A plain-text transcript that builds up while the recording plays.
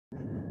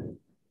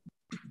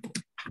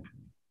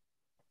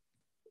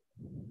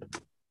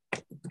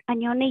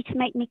And you'll need to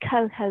make me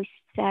co-host,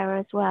 Sarah,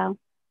 as well.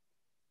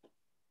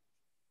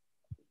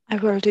 I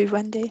will do,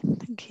 Wendy.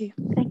 Thank you.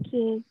 Thank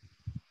you.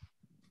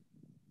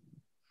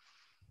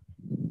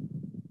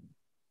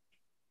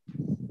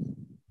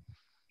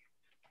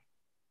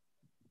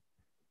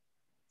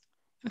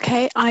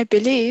 Okay, I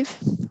believe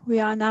we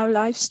are now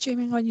live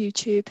streaming on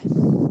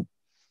YouTube.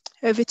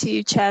 Over to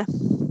you, Chair.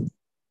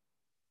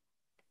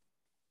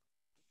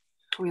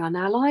 We are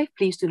now live.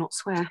 Please do not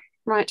swear.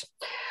 Right.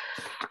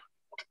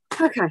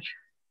 Okay.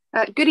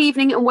 Good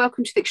evening and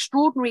welcome to the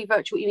extraordinary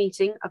virtual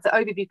meeting of the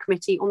Overview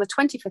Committee on the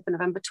 25th of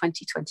November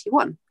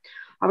 2021.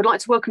 I would like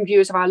to welcome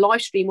viewers of our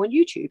live stream on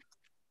YouTube.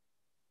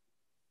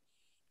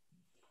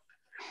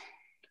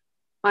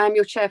 I am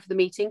your chair for the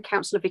meeting,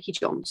 Councillor Vicky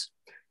Johns.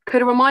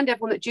 Could I remind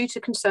everyone that due to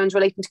concerns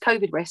relating to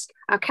COVID risk,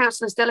 our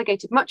council has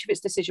delegated much of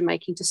its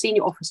decision-making to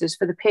senior officers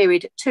for the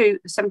period to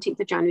the 17th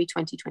of January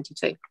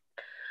 2022.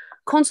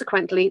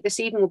 Consequently,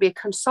 this evening will be a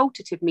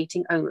consultative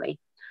meeting only.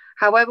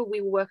 However, we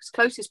will work as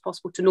close as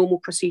possible to normal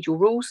procedural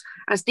rules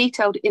as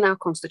detailed in our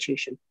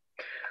constitution.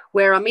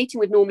 Where our meeting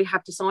would normally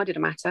have decided a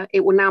matter,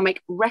 it will now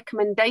make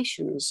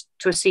recommendations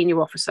to a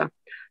senior officer.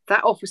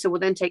 That officer will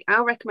then take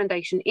our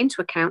recommendation into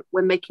account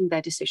when making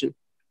their decision.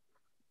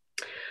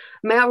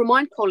 May I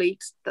remind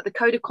colleagues that the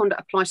Code of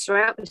Conduct applies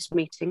throughout this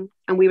meeting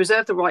and we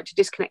reserve the right to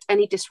disconnect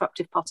any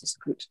disruptive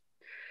participant.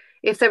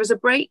 If there is a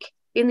break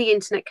in the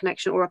internet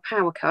connection or a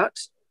power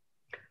cut,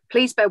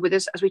 please bear with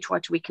us as we try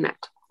to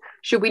reconnect.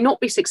 Should we not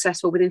be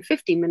successful within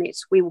 15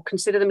 minutes, we will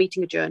consider the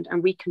meeting adjourned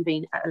and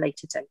reconvene at a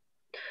later date.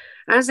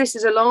 As this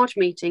is a large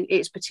meeting, it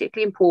is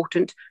particularly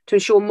important to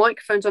ensure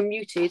microphones are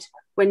muted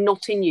when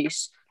not in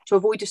use to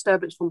avoid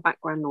disturbance from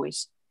background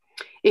noise.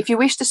 If you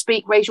wish to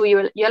speak, raise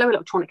your yellow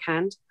electronic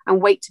hand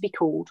and wait to be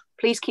called.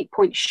 Please keep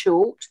points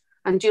short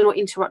and do not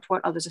interrupt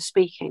while others are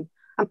speaking.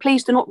 And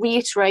please do not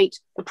reiterate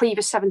the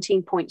previous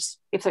 17 points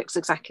if it's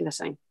exactly the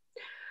same.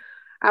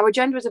 Our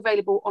agenda is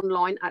available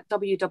online at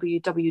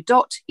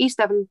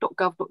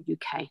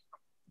www.eastdevon.gov.uk.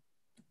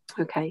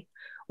 Okay,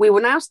 we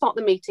will now start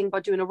the meeting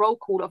by doing a roll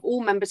call of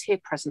all members here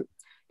present.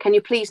 Can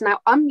you please now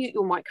unmute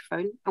your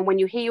microphone, and when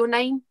you hear your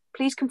name,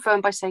 please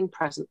confirm by saying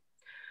present.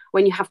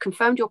 When you have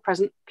confirmed you're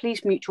present,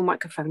 please mute your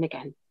microphone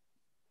again.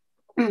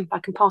 I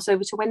can pass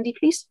over to Wendy,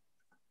 please.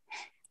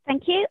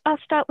 Thank you. I'll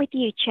start with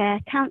you, Chair.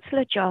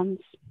 Councillor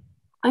Johns.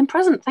 I'm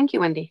present. Thank you,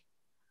 Wendy.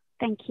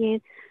 Thank you.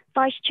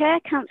 Vice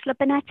Chair, Councillor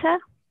Bonetta.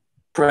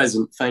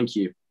 Present. Thank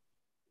you.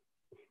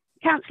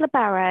 Councillor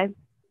Barrow.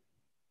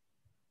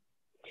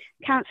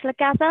 Councillor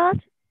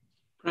Gazzard.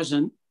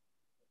 Present.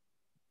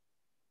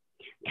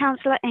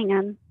 Councillor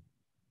Ingham.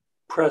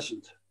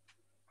 Present.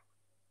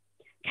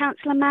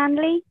 Councillor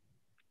Manley.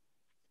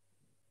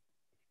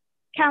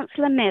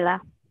 Councillor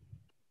Miller.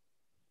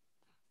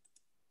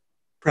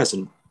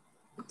 Present.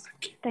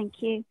 Thank you.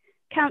 Thank you.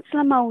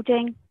 Councillor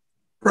Moulding.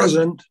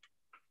 Present.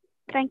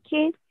 Thank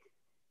you.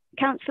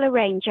 Councillor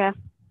Ranger.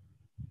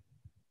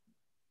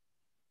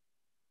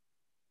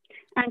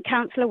 And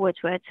Councillor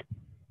Woodward.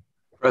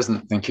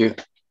 Present. Thank you.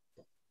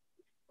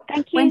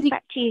 Thank you. Wendy,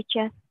 back to you,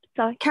 Chair.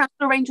 Sorry.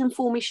 Councillor Ranger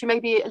informed me she may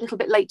be a little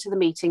bit late to the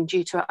meeting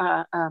due to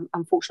an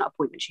unfortunate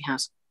appointment she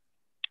has.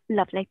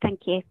 Lovely.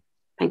 Thank you.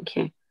 Thank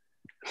you.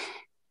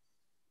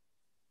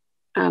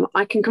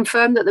 I can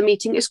confirm that the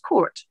meeting is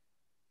quorate.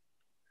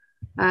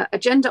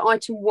 Agenda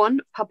item 1,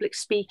 public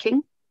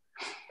speaking.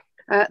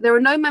 There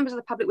are no members of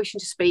the public wishing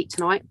to speak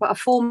tonight, but a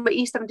former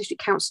East Devon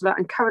District Councillor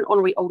and current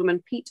Honorary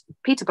Alderman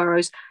Peter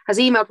Burrows has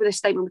emailed with a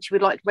statement which he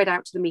would like read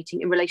out to the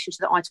meeting in relation to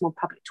the item on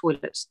public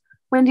toilets.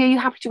 Wendy, are you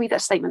happy to read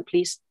that statement,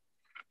 please?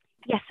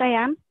 Yes, I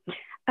am.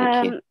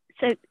 Thank you.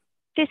 So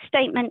this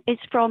statement is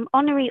from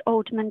Honorary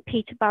Alderman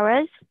Peter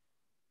Burrows.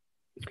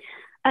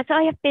 As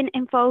I have been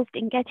involved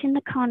in getting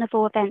the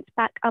carnival events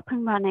back up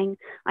and running,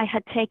 I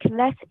had taken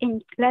less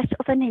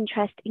of an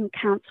interest in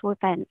council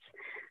events.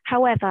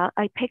 However,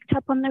 I picked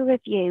up on the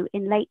review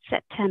in late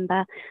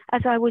September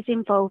as I was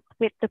involved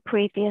with the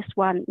previous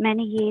one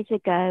many years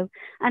ago,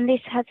 and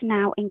this has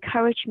now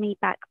encouraged me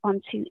back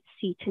onto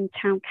Seaton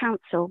Town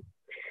Council.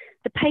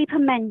 The paper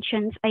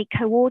mentions a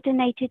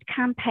coordinated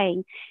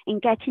campaign in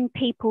getting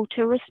people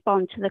to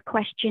respond to the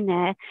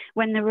questionnaire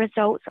when the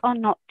results are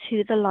not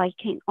to the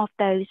liking of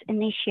those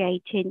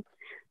initiating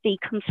the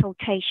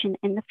consultation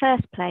in the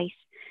first place.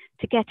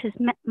 To get as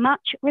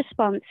much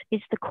response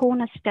is the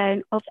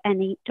cornerstone of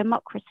any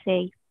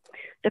democracy.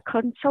 The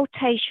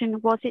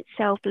consultation was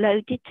itself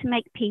loaded to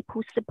make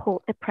people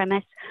support the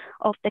premise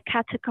of the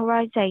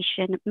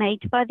categorisation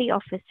made by the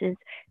officers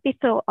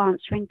before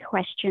answering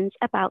questions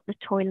about the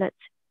toilets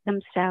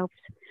themselves.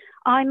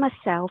 I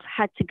myself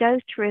had to go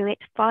through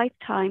it 5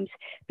 times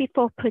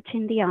before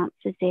putting the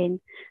answers in,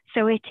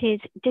 so it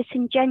is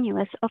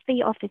disingenuous of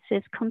the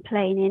officers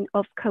complaining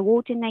of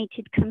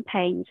coordinated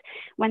campaigns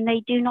when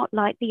they do not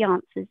like the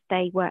answers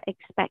they were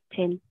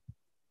expecting.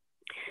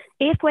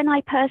 If when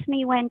I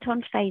personally went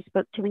on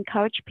Facebook to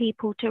encourage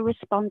people to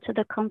respond to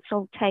the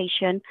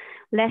consultation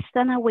less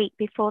than a week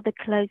before the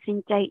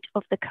closing date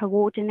of the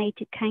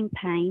coordinated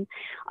campaign,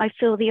 I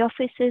feel the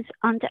officers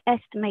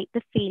underestimate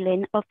the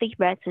feeling of the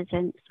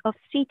residents of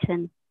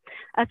Seaton.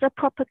 as a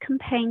proper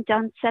campaign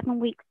done 7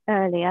 weeks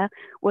earlier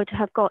would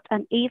have got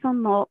an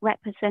even more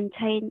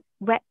representative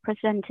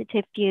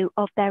view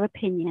of their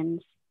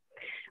opinions.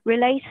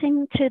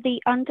 Relating to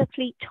the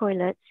underfleet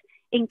toilets,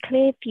 in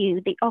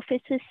Clearview, the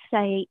officers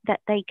say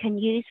that they can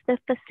use the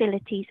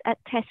facilities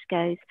at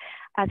Tesco's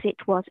as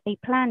it was a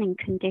planning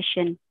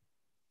condition.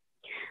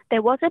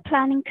 There was a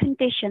planning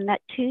condition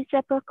that 2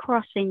 zebra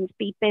crossings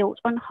be built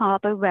on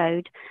Harbour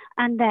Road,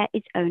 and there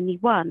is only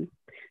one.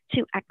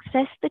 To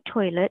access the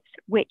toilets,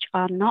 which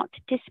are not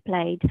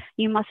displayed,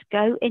 you must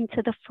go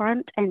into the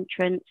front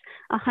entrance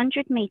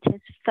 100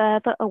 metres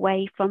further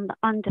away from the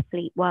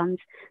underfleet ones,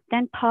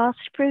 then pass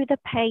through the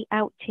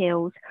payout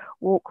tills,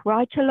 walk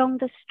right along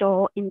the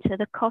store into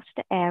the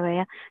Costa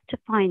area to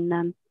find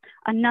them.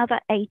 Another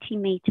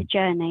 80-metre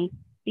journey.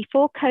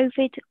 Before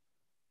COVID,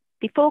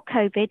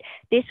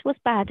 this was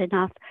bad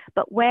enough,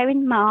 but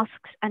wearing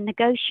masks and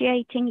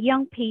negotiating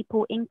young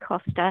people in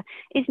Costa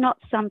is not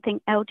something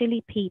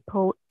elderly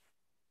people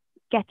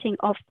getting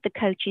off the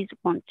coaches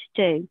want to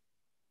do.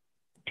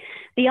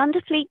 The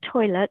underfleet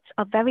toilets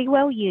are very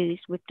well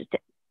used with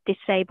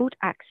disabled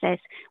access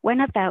when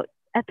The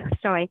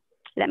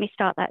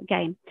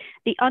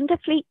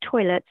underfleet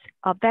toilets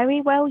are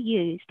very well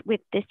used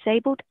with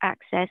disabled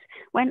access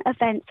when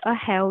events are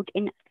held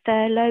in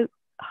Thurlow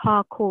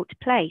Harcourt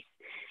Place.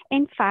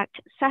 In fact,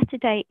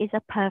 Saturday is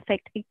a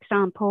perfect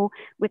example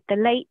with the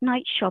late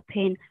night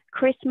shopping,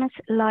 Christmas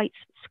lights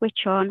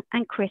switch on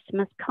and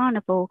Christmas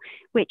carnival,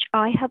 which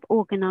I have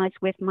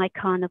organised with my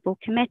carnival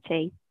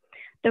committee.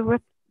 The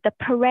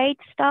parade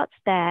starts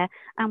there,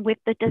 and with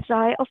the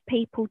desire of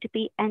people to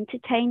be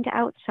entertained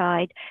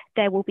outside,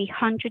 there will be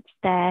hundreds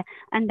there,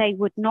 and they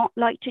would not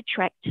like to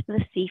trek to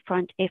the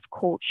seafront if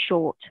caught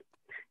short.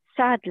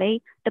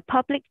 Sadly, the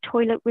public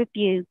toilet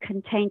review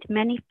contained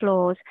many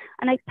flaws,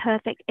 and a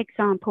perfect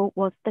example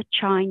was the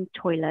Chine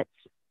toilets.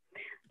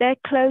 Their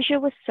closure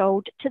was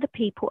sold to the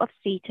people of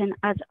Seaton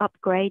as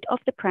upgrade of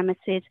the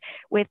premises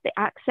with the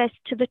access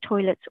to the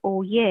toilets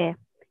all year.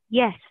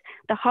 Yes,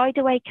 the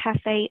Hideaway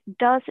Cafe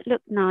does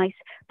look nice,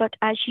 but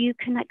as you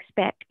can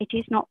expect, it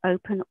is not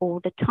open all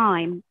the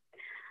time.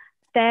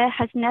 There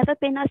has never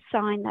been a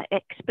sign that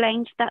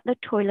explains that the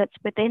toilets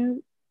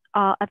within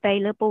are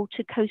available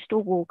to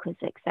coastal walkers,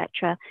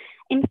 etc.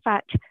 In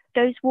fact,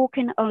 those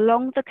walking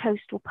along the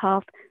coastal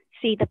path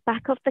see the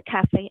back of the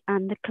cafe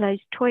and the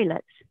closed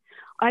toilets.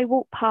 I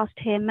walk past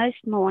here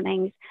most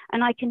mornings,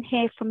 and I can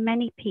hear from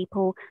many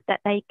people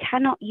that they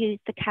cannot use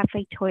the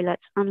cafe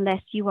toilets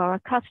unless you are a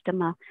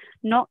customer,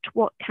 not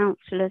what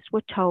councillors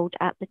were told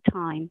at the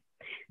time.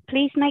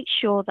 Please make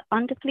sure the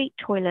underfleet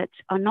toilets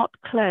are not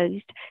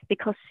closed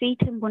because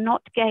Seaton will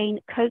not gain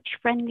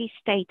coach-friendly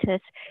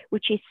status,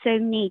 which is so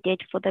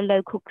needed for the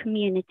local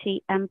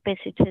community and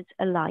visitors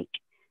alike.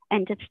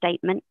 End of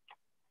statement.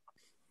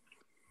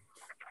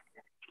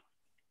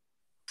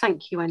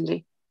 Thank you,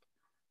 Wendy.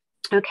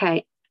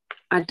 Okay,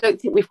 I don't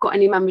think we've got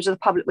any members of the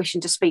public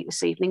wishing to speak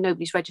this evening.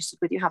 Nobody's registered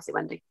with you, have they,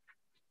 Wendy?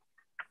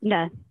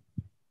 No.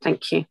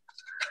 Thank you.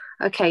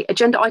 Okay,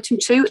 agenda item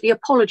 2, the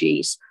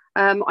apologies.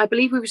 I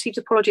believe we received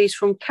apologies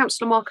from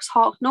Councillor Marcus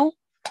Hartnell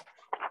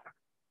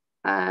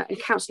and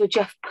Councillor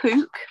Jeff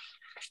Pook.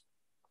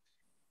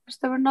 Is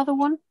there another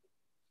one?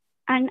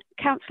 And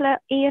Councillor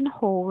Ian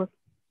Hall.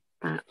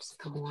 That's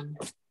the one.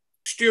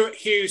 Stuart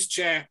Hughes,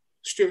 Chair.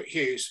 Stuart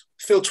Hughes.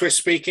 Phil Twist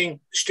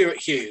speaking. Stuart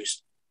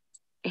Hughes.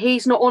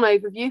 He's not on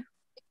overview.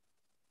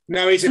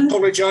 No, he's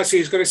apologised.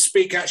 He's going to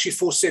speak actually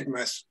for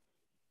Sidmouth.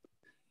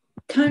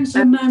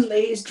 Councillor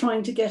Manley is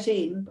trying to get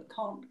in, but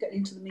can't get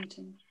into the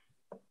meeting.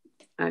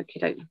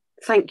 Okay,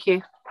 thank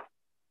you.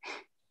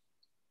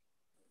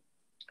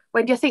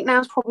 Wendy, I think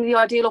now's probably the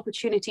ideal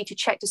opportunity to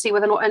check to see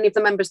whether or not any of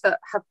the members that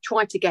have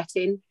tried to get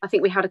in, I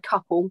think we had a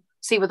couple,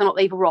 see whether or not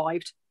they've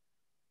arrived.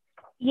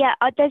 Yeah,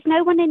 there's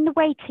no one in the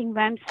waiting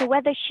room, so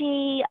whether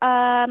she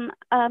hasn't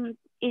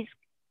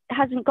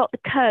got the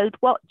code,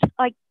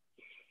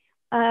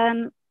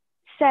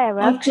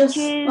 Sarah, I've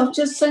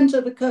just sent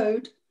her the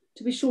code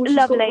to be sure she's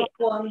got the right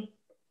one.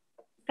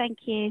 Thank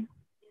you.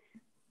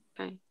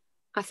 Okay.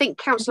 I think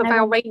Councillor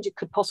Val Ranger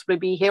could possibly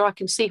be here. I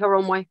can see her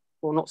on my,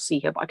 well, not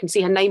see her, but I can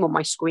see her name on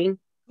my screen.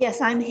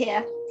 Yes, I'm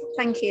here.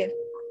 Thank you.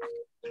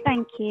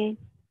 Thank you.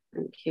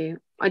 Thank you.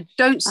 I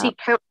don't see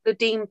Councillor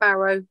Dean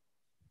Barrow.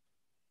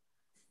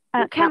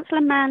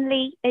 Councillor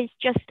Manley is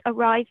just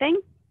arriving.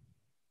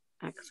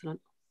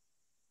 Excellent.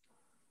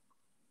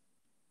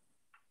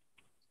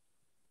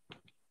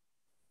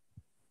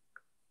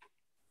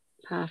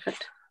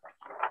 Perfect.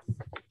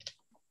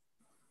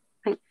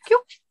 Thank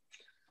you.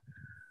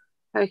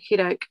 Okie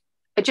doke.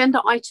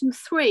 Agenda item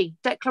 3,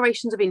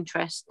 declarations of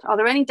interest. Are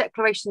there any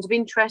declarations of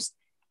interest?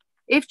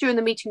 If during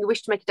the meeting you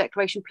wish to make a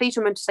declaration, please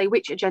remember to say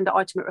which agenda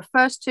item it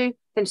refers to,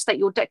 then state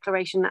your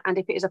declaration and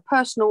if it is a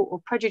personal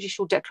or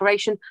prejudicial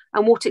declaration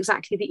and what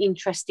exactly the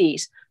interest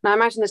is. Now I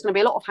imagine there's going to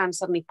be a lot of hands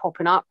suddenly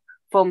popping up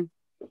from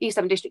East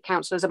Devon District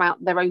Councillors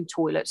about their own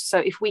toilets. So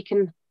if we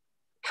can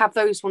have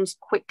those ones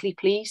quickly,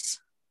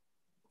 please.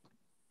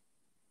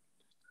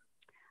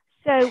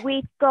 So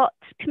we've got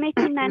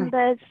committee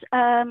members.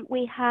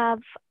 We have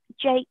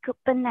Jacob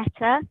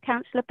Bonetta.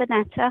 Councillor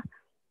Bonetta.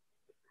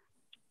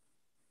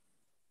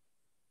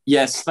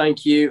 Yes,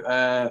 thank you.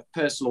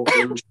 Personal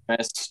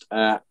interest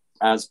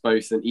as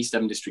both an East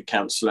Devon District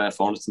Councillor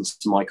for Honiton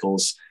St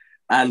Michael's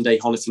and a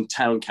Honiton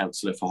Town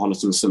Councillor for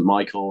Honiton St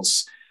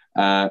Michael's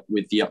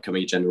with the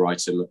upcoming agenda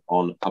item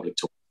on public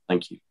talk.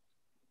 Thank you.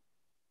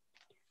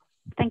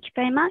 Thank you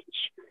very much.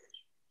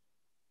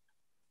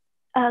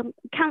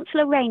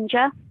 Councillor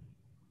Ranger.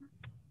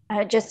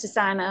 Just as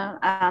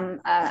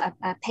I'm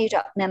a paid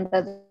up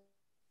member.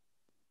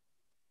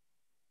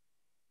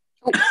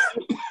 Oh,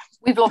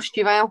 we've lost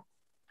you, Val.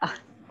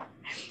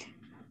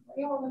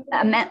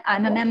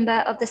 I'm a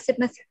member of the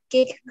Sidmouth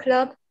Gig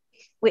Club,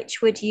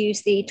 which would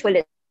use the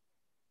toilet.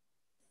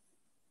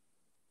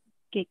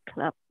 Gig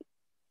Club.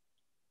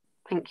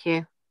 Thank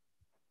you.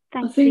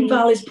 I think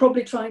Val is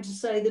probably trying to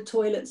say the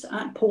toilets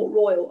at Port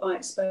Royal, I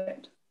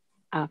expect.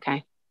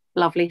 Okay,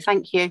 lovely.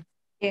 Thank you.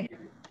 Yeah.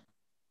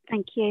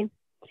 Thank you.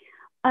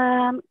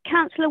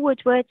 Councillor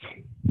Woodward.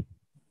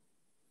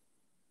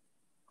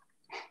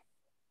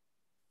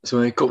 So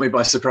it caught me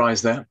by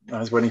surprise there. I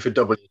was waiting for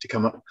W to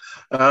come up.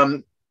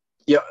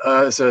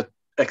 As a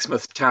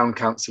Exmouth Town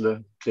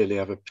Councillor, clearly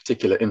have a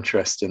particular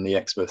interest in the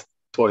Exmouth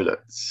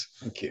toilets.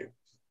 Thank you.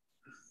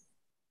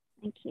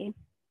 Thank you.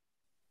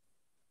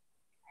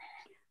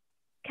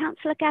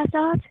 Councillor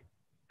Gazzard.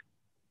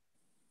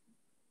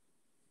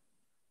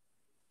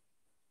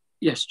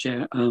 Yes,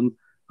 Chair. I'm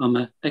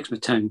an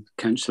Exmouth Town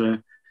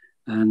Councillor,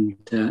 and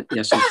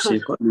yes, obviously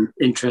I've got an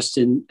interest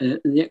in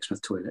the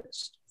Exmouth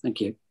toilets.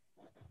 Thank you.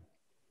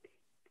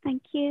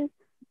 Thank you.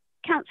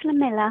 Councillor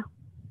Miller.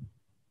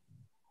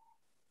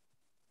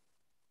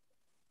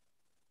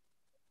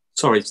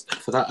 Sorry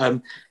for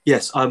that.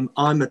 Yes, I'm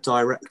a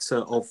director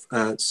of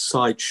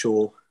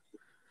Sideshore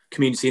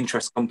Community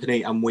Interest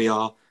Company, and we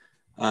are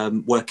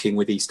working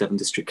with East Devon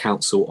District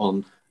Council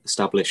on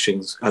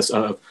establishing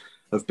of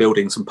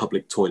building some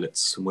public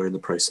toilets, and we're in the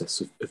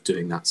process of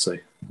doing that. So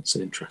it's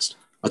an interest.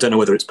 I don't know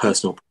whether it's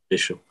personal or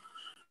official.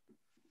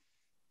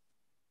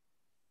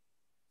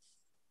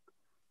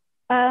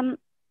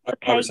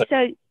 Okay, so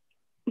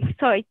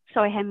sorry,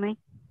 Henry.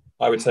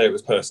 I would say it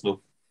was personal.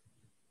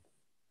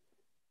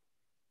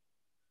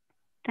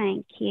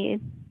 Thank you.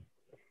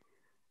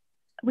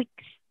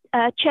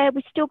 Chair,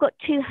 we've still got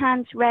two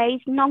hands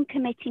raised,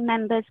 non-committee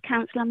members,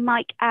 Councillor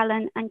Mike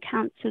Allen and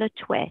Councillor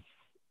Twist.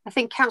 I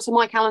think Councillor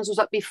Mike Allen's was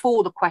up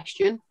before the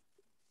question.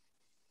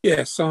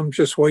 Yes, I'm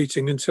just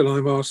waiting until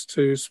I'm asked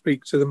to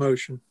speak to the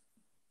motion.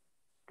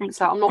 Thank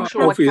so you. I'm not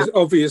sure.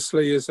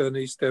 Obviously, as an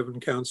East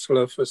Devon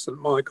councillor for St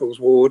Michael's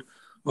Ward,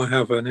 I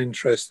have an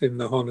interest in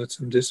the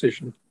Honiton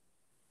decision.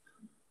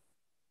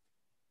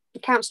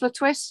 Councillor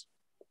Twist.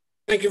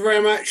 Thank you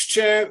very much,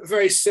 Chair.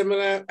 Very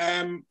similar.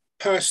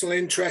 Personal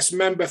interest,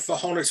 member for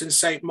Honiton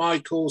St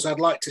Michael's. I'd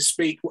like to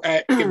speak,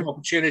 give an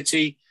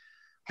opportunity,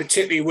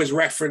 particularly with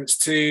reference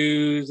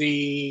to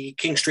the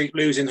King Street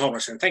Blues in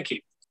Honiton. Thank you.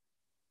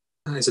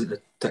 That isn't a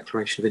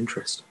declaration of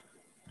interest.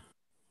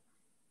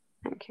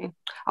 Thank you.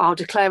 I'll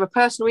declare a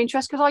personal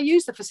interest because I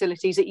use the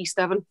facilities at East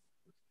Devon.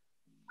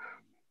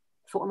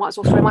 Thought I might as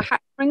well throw my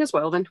hat in the ring as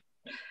well then.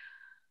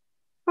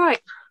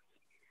 Right.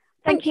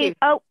 Thank you.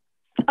 Oh,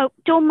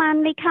 Dawn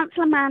Manley,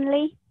 Councillor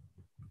Manley.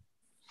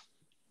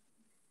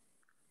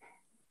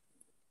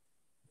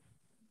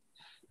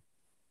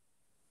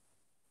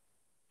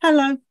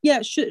 Hello.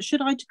 Yeah,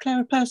 should I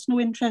declare a personal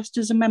interest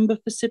as a member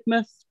for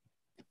Sidmouth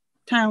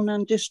Town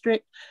and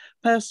District?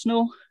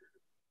 Personal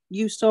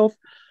use of.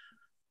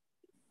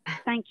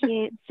 Thank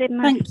you,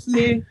 Sidmouth. Thank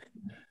you.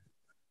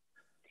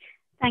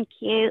 Thank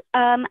you.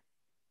 I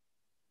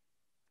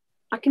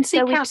can see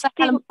Councillor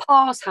Helen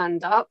Parr's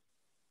hand up,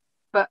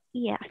 but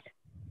yes,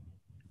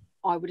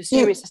 I would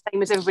assume it's the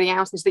same as everybody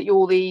else. Is that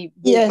you're the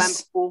ward member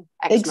for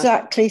Exmouth?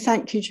 Exactly.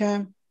 Thank you,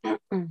 Chair.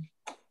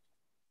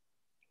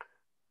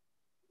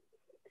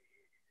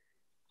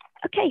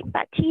 Okay,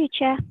 back to you,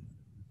 Chair.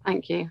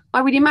 Thank you.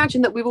 I would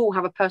imagine that we all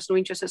have a personal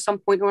interest at some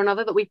point or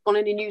another that we've gone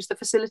in and used the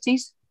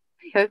facilities.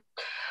 There you go.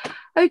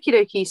 Okie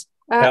dokies.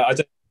 I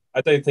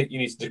don't think you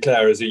need to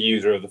declare as a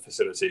user of the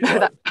facilities.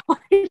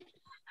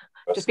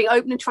 Just being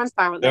open and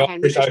transparent there, No,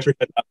 Henry. I appreciate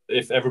that.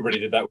 If everybody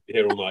did that, we'd be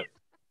here all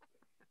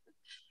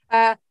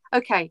night.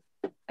 Okay.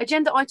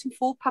 Agenda item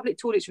 4, public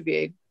toilets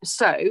review.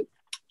 So,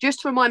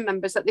 just to remind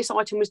members that this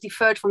item was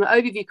deferred from the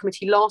overview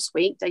committee last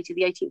week, dated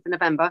the 18th of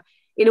November,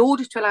 in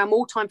order to allow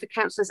more time for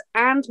councillors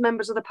and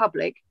members of the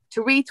public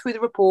to read through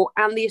the report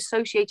and the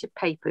associated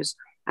papers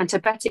and to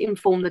better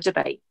inform the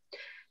debate.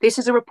 This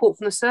is a report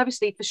from the Service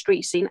Lead for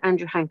Street Scene,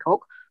 Andrew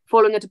Hancock,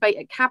 following a debate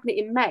at Cabinet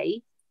in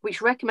May,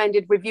 which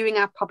recommended reviewing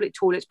our public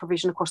toilets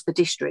provision across the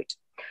district.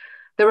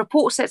 The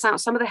report sets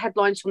out some of the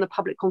headlines from the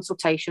public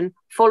consultation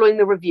following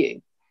the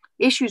review,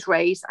 issues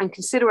raised and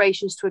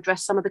considerations to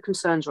address some of the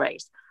concerns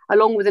raised,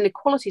 along with an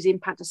equalities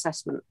impact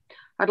assessment.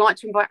 I'd like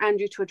to invite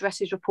Andrew to address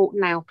his report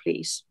now,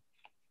 please.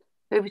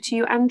 Over to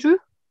you, Andrew.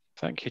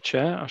 Thank you,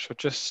 Chair. I shall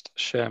just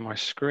share my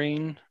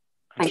screen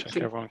and check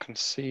everyone can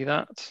see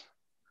that.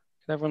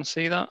 Can everyone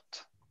see that?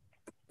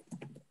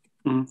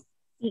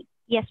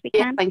 Yes, we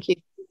can. Thank you.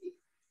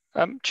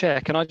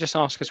 Chair, can I just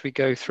ask as we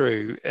go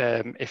through,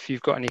 if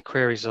you've got any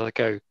queries as I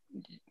go,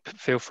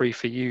 feel free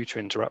for you to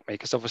interrupt me,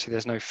 because obviously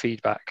there's no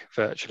feedback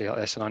virtually like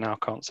this and I now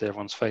can't see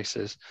everyone's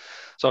faces.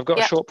 So I've got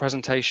a short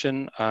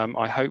presentation.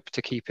 I hope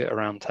to keep it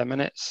around 10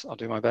 minutes. I'll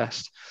do my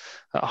best,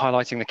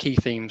 highlighting the key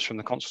themes from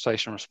the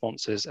consultation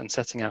responses and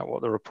setting out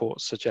what the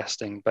report's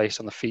suggesting based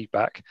on the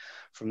feedback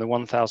from the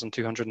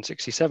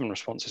 1,267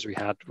 responses we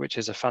had, which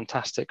is a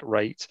fantastic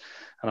rate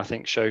and I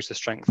think shows the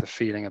strength of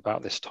feeling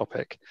about this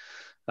topic.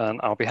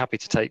 And I'll be happy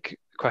to take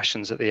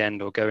questions at the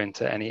end or go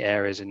into any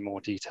areas in more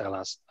detail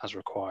as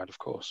required, of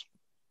course.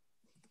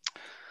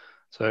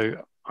 So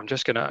I'm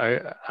just going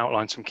to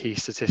outline some key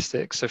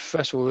statistics. So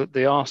first of all,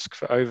 the ask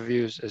for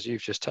overviews, as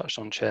you've just touched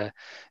on, Chair,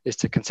 is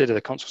to consider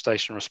the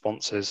consultation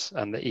responses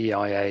and the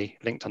EIA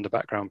linked under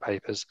background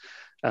papers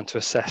and to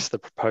assess the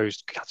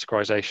proposed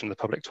categorisation of the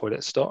public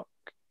toilet stock.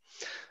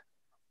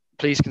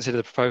 Please consider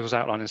the proposals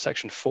outlined in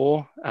section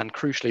 4 and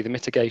crucially the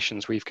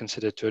mitigations we've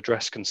considered to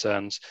address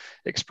concerns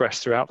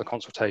expressed throughout the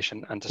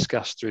consultation and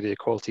discussed through the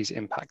Equalities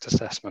Impact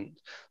Assessment,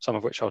 some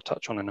of which I'll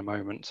touch on in a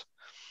moment.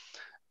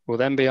 We'll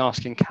then be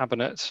asking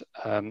Cabinet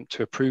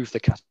to approve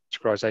the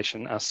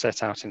categorisation as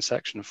set out in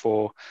section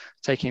 4,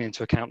 taking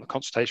into account the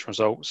consultation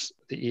results,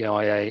 the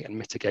EIA and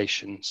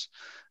mitigations,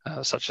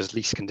 such as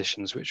lease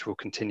conditions, which will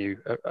continue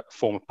a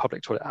form of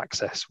public toilet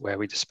access where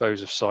we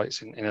dispose of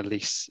sites in a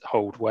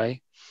leasehold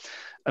way.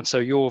 And so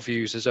your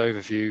views as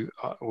overview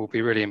will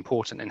be really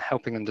important in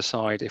helping them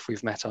decide if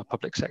we've met our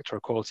public sector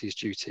equalities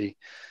duty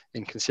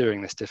in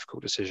considering this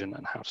difficult decision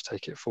and how to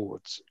take it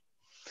forwards.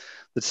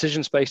 The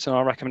decision's based on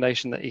our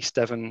recommendation that East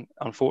Devon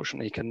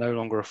unfortunately can no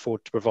longer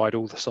afford to provide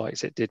all the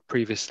sites it did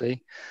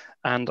previously,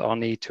 and our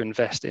need to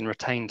invest in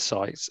retained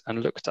sites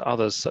and look to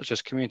others such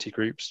as community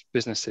groups,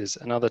 businesses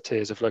and other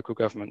tiers of local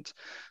government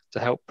to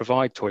help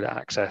provide toilet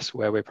access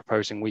where we're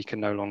proposing we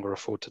can no longer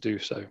afford to do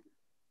so.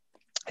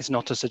 It's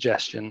not a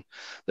suggestion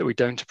that we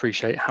don't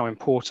appreciate how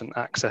important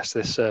access to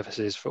this service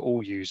is for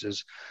all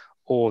users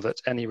or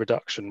that any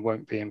reduction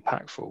won't be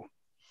impactful.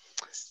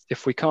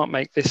 If we can't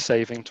make this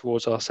saving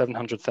towards our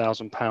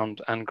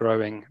 £700,000 and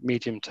growing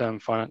medium-term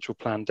financial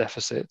plan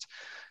deficit,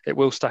 it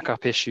will stack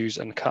up issues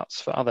and cuts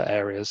for other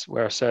areas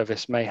where a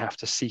service may have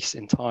to cease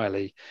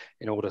entirely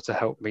in order to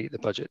help meet the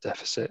budget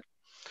deficit.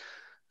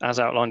 As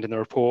outlined in the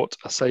report,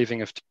 a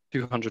saving of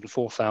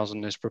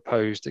 £204,000 is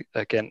proposed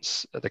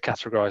against the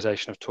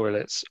categorisation of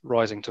toilets,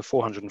 rising to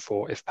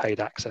 £404 if paid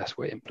access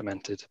were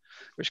implemented,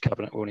 which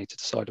Cabinet will need to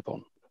decide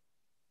upon.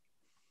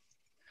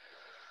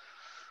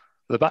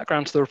 The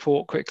background to the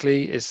report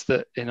quickly is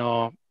that in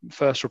our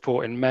first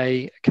report in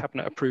May,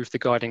 Cabinet approved the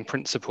guiding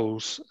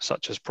principles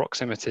such as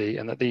proximity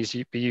and that these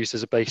be used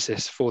as a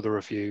basis for the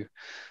review,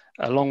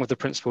 along with the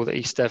principle that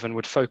East Devon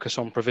would focus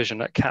on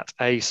provision at Cat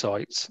A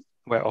sites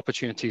where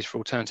opportunities for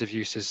alternative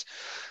uses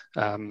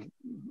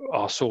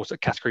are sought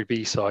at Category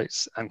B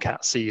sites and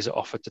Cat Cs are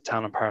offered to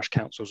town and parish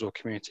councils or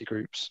community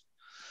groups.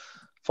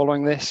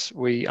 Following this,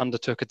 we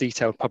undertook a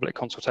detailed public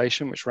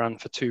consultation which ran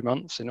for 2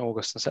 months in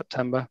August and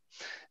September.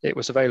 It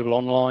was available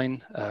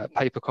online,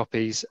 paper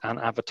copies and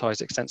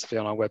advertised extensively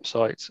on our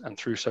website and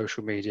through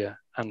social media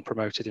and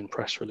promoted in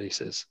press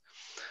releases.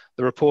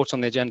 The report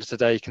on the agenda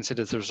today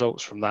considers the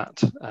results from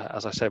that.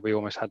 As I said, we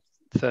almost had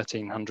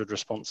 1,300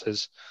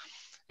 responses,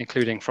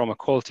 including from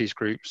equalities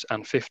groups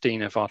and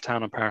 15 of our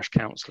town and parish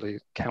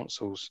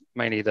councils,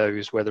 mainly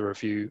those where the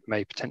review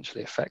may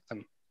potentially affect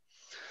them.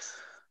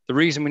 The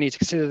reason we need to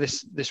consider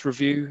this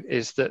review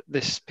is that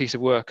this piece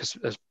of work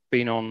has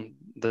been on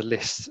the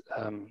list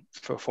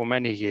for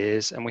many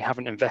years, and we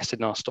haven't invested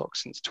in our stock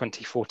since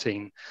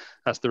 2014,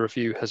 as the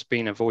review has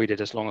been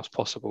avoided as long as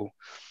possible.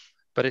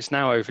 But it's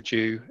now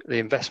overdue, the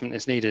investment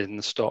is needed in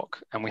the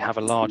stock, and we have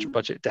a large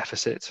budget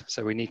deficit,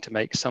 so we need to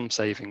make some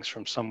savings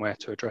from somewhere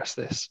to address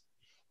this.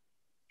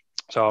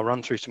 So I'll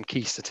run through some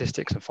key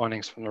statistics and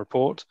findings from the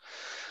report.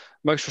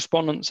 Most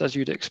respondents, as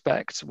you'd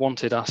expect,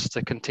 wanted us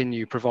to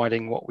continue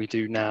providing what we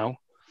do now,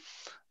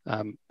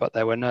 but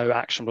there were no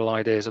actionable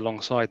ideas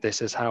alongside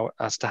this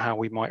as to how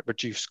we might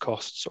reduce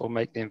costs or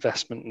make the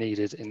investment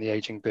needed in the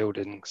ageing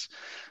buildings.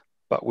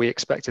 But we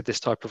expected this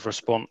type of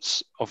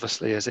response,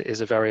 obviously, as it is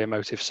a very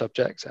emotive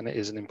subject and it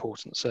is an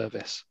important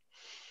service.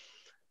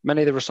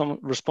 Many of the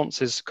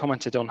responses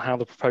commented on how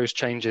the proposed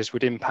changes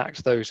would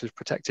impact those with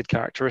protected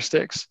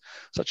characteristics,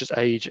 such as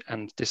age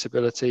and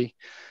disability.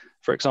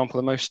 For example,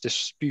 the most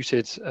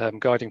disputed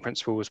guiding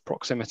principle was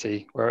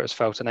proximity, where it was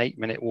felt an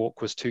 8-minute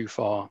walk was too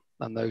far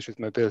and those with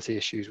mobility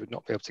issues would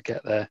not be able to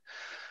get there.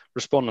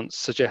 Respondents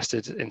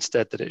suggested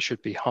instead that it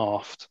should be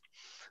halved.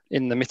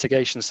 In the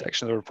mitigation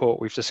section of the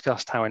report, we've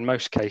discussed how in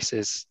most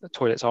cases, the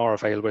toilets are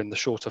available in the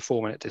shorter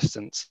 4-minute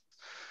distance.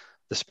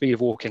 The speed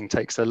of walking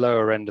takes the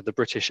lower end of the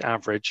British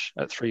average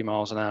at 3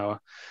 miles an hour.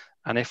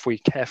 And if we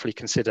carefully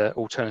consider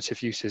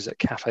alternative uses at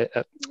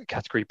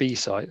Category B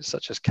sites,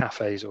 such as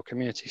cafes or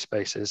community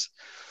spaces,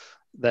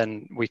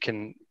 then we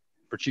can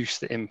reduce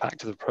the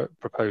impact of the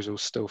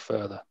proposals still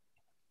further.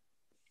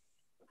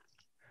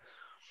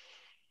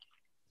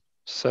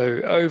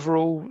 So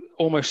overall,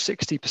 almost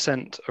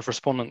 60% of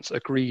respondents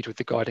agreed with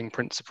the guiding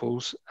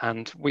principles,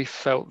 and we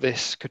felt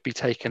this could be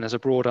taken as a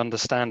broad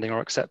understanding or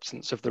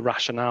acceptance of the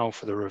rationale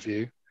for the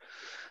review.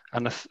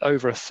 And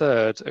over a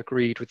third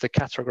agreed with the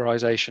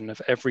categorisation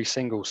of every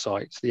single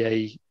site, the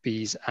A,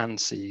 Bs and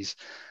Cs.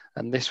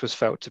 And this was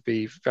felt to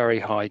be very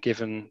high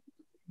given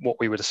what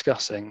we were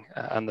discussing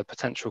and the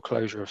potential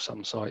closure of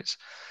some sites,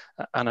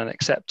 and an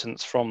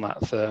acceptance from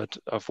that third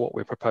of what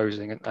we're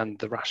proposing and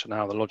the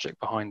rationale, the logic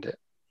behind it.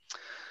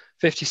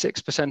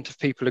 56% of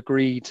people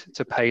agreed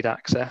to paid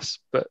access,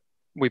 but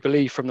we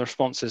believe from the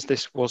responses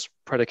this was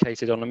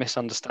predicated on a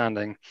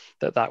misunderstanding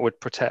that that would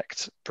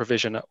protect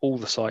provision at all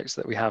the sites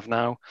that we have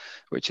now,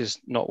 which is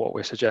not what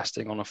we're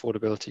suggesting on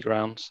affordability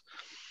grounds.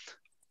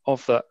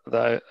 Of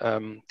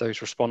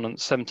those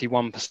respondents,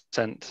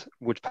 71%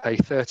 would pay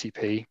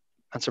 30p,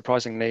 and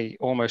surprisingly,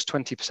 almost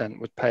 20%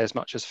 would pay as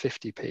much as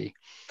 50p.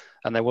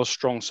 And there was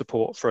strong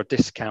support for a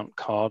discount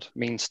card,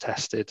 means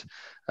tested,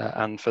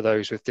 and for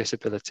those with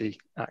disability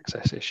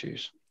access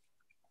issues.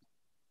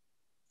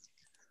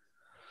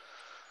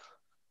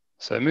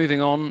 So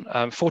moving on,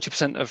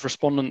 40% of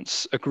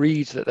respondents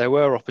agreed that there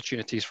were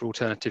opportunities for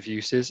alternative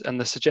uses, and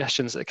the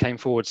suggestions that came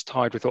forward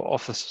tied with what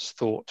officers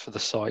thought for the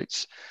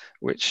sites,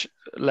 which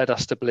led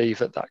us to believe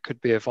that that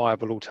could be a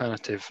viable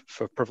alternative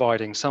for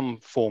providing some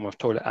form of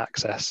toilet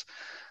access,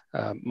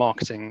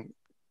 marketing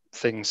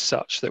things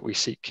such that we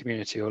seek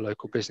community or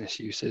local business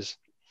uses.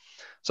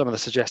 Some of the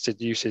suggested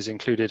uses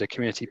included a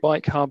community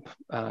bike hub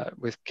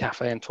with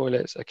cafe and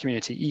toilets, a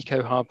community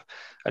eco hub,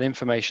 an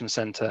information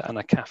centre and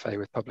a cafe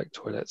with public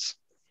toilets.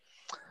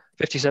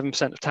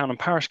 57% of town and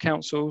parish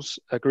councils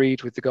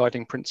agreed with the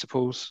guiding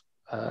principles,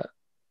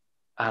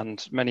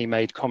 and many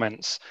made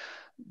comments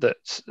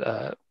that,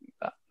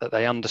 that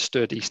they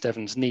understood East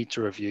Devon's need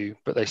to review,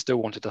 but they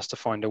still wanted us to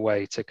find a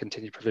way to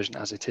continue provision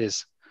as it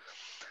is.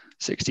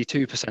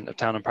 62% of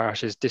town and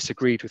parishes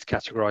disagreed with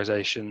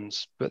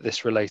categorisations, but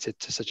this related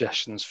to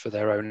suggestions for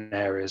their own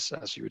areas,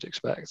 as you would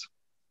expect.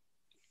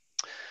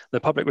 The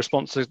public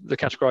response to the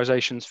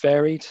categorisations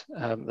varied.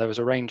 There was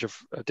a range of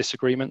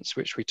disagreements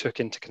which we took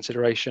into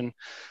consideration,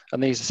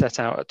 and these are set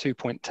out at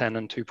 2.10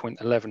 and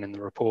 2.11 in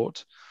the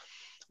report.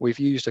 We've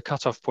used a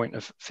cut-off point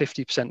of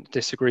 50%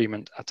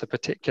 disagreement at a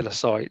particular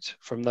site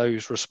from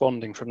those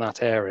responding from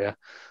that area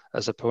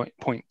as a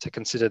point to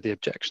consider the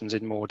objections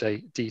in more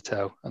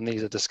detail, and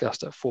these are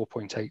discussed at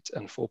 4.8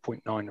 and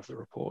 4.9 of the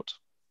report.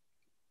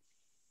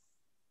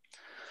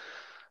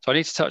 So I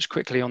need to touch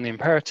quickly on the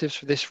imperatives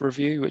for this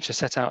review, which are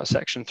set out at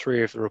section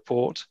 3 of the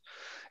report.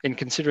 In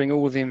considering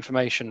all the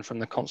information from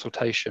the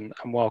consultation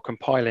and while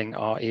compiling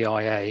our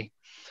EIA,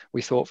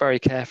 we thought very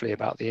carefully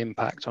about the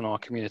impact on our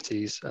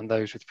communities and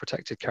those with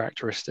protected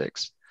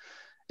characteristics.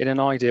 In an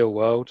ideal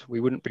world, we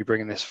wouldn't be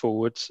bringing this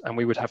forwards, and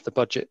we would have the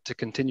budget to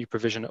continue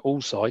provision at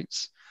all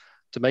sites,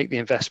 to make the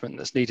investment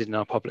that's needed in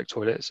our public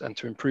toilets, and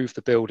to improve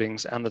the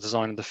buildings and the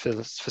design of the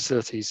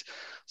facilities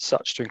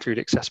such to include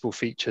accessible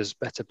features,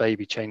 better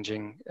baby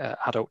changing,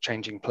 adult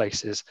changing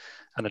places,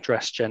 and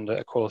address gender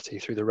equality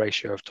through the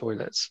ratio of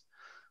toilets.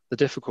 The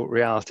difficult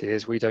reality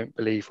is we don't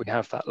believe we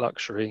have that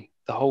luxury.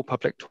 The whole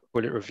public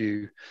toilet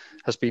review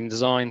has been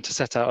designed to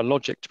set out a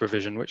logic to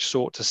provision which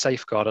sought to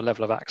safeguard a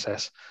level of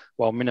access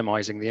while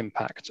minimising the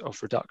impact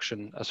of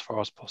reduction as far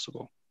as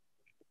possible.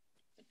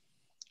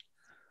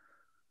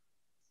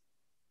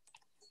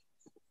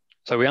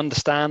 So we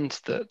understand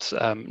that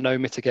no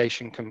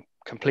mitigation can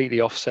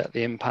completely offset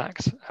the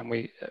impact, and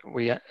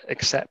we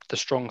accept the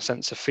strong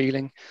sense of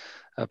feeling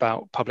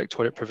about public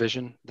toilet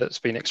provision that's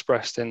been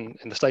expressed in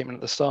the statement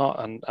at the start,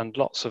 and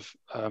lots of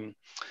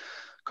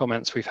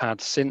comments we've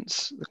had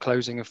since the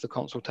closing of the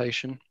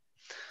consultation.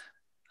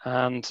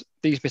 And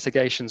these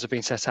mitigations have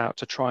been set out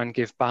to try and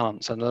give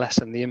balance and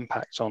lessen the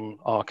impact on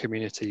our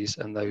communities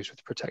and those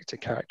with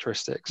protected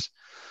characteristics.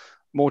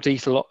 More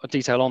detail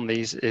on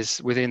these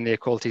is within the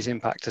Equalities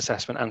Impact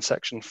Assessment and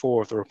section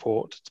 4 of the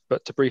report,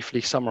 but to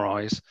briefly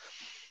summarise,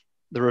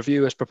 the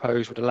review as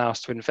proposed would allow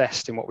us to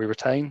invest in what we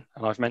retain,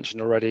 and I've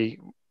mentioned already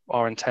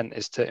our intent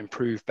is to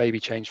improve baby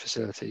change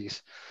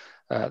facilities,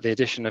 the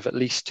addition of at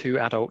least 2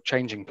 adult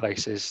changing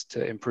places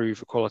to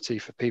improve equality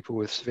for people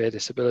with severe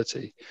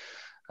disability,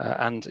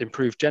 and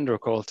improve gender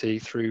equality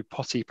through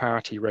potty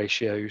parity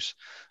ratios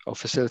of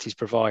facilities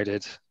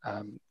provided,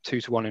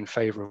 2 to 1 in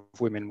favour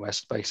of women where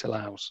space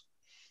allows.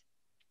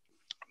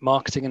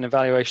 Marketing and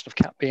evaluation of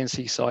CAP B and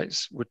C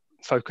sites would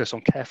focus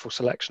on careful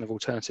selection of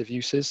alternative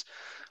uses,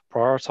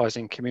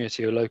 prioritising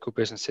community or local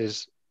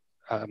businesses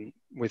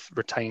with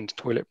retained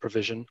toilet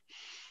provision.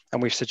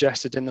 And we've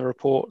suggested in the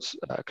report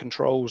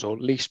controls or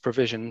lease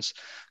provisions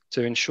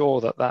to ensure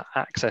that that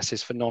access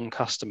is for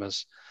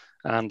non-customers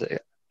and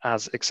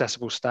as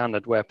accessible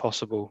standard where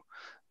possible,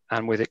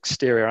 and with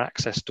exterior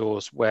access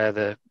doors where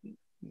the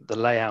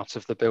layout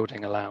of the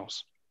building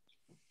allows.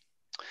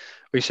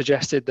 We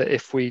suggested that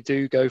if we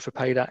do go for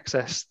paid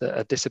access, that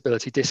a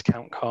disability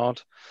discount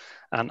card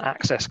and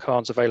access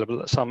cards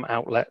available at some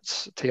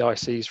outlets,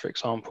 TICs for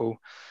example,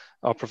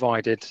 are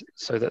provided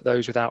so that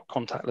those without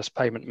contactless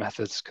payment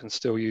methods can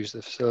still use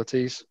the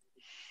facilities.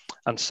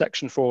 And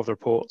section 4 of the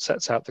report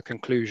sets out the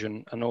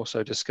conclusion and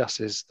also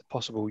discusses the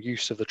possible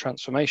use of the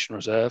transformation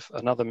reserve,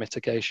 another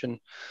mitigation,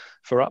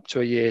 for up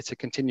to a year to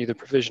continue the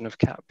provision of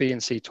Cat B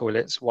and C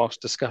toilets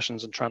whilst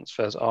discussions and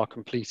transfers are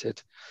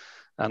completed.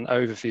 And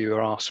overview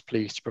are asked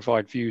please to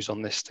provide views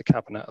on this to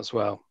Cabinet as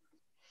well.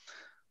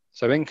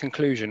 So in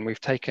conclusion,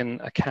 we've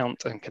taken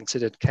account and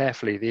considered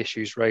carefully the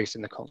issues raised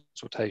in the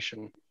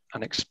consultation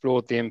and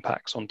explored the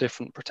impacts on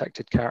different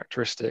protected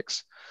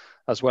characteristics,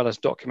 as well as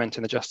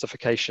documenting the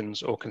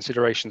justifications or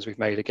considerations we've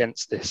made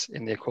against this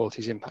in the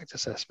Equalities Impact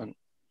Assessment.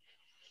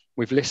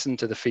 We've listened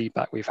to the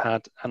feedback we've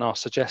had and are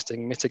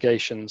suggesting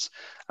mitigations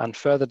and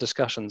further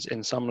discussions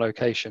in some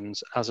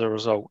locations as a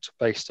result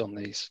based on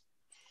these.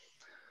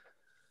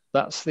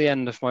 That's the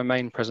end of my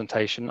main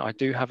presentation. I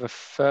do have a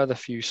further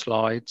few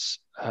slides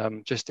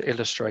just to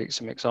illustrate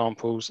some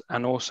examples,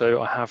 and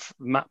also I have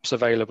maps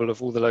available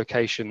of all the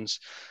locations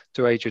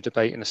to aid your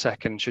debate in a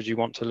second should you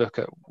want to look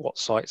at what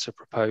sites are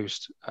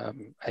proposed,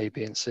 A,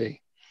 B and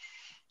C.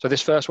 So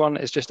this first one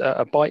is just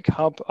a bike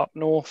hub up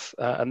north,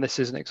 and this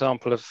is an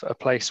example of a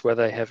place where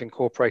they have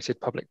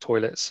incorporated public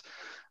toilets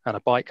and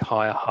a bike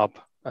hire hub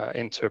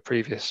into a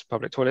previous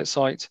public toilet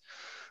site.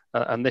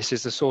 And this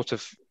is the sort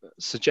of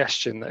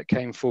suggestion that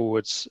came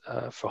forwards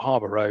for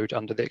Harbour Road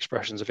under the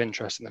expressions of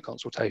interest in the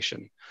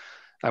consultation,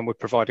 and would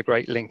provide a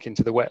great link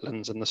into the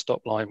wetlands and the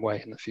stop line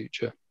way in the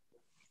future.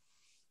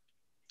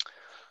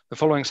 The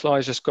following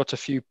slides just got a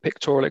few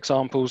pictorial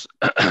examples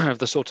of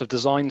the sort of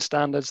design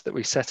standards that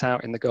we set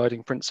out in the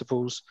guiding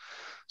principles.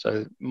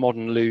 So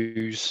modern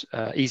loos,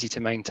 easy to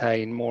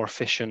maintain, more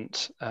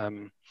efficient,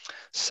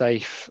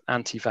 safe,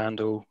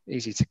 anti-vandal,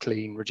 easy to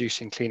clean,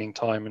 reducing cleaning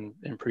time and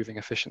improving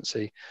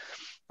efficiency,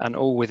 and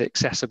all with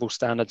accessible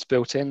standards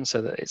built in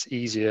so that it's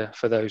easier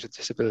for those with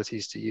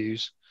disabilities to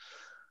use.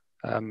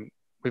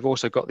 We've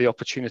also got the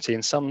opportunity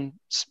in some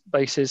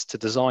spaces to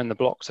design the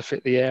block to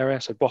fit the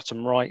area. So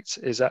bottom right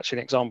is actually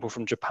an example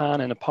from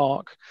Japan in a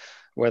park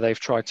where they've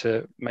tried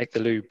to make the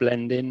loo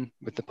blend in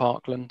with the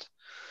parkland.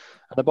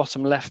 And the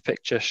bottom left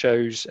picture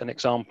shows an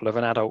example of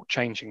an adult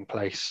changing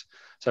place.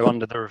 So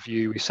under the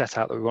review, we set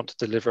out that we want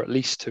to deliver at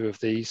least 2 of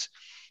these.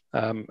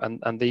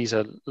 And these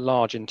are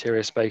large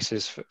interior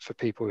spaces for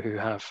people who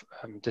have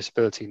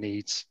disability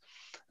needs.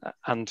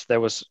 And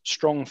there was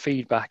strong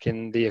feedback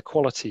in the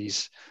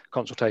equalities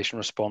consultation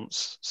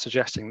response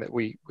suggesting that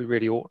we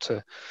really ought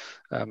to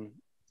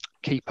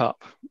keep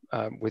up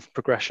with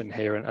progression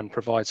here and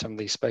provide some of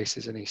these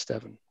spaces in East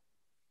Devon.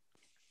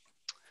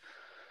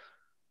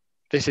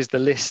 This is the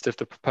list of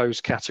the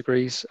proposed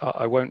categories.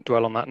 I won't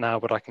dwell on that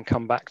now, but I can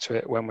come back to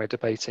it when we're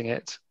debating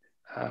it.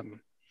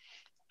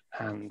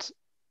 And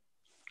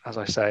as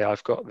I say,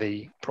 I've got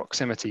the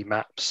proximity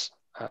maps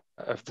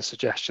of the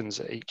suggestions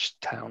at each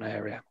town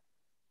area.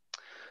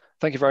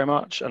 Thank you very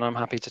much, and I'm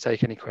happy to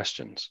take any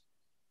questions.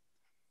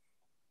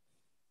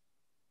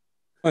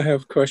 I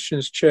have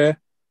questions, Chair.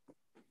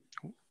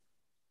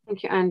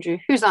 Thank you, Andrew.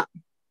 Who's that?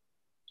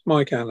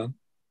 Mike Allen.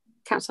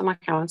 Councillor Mike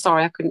Allen.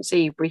 Sorry, I couldn't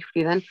see you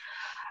briefly then.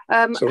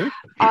 Sorry?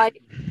 I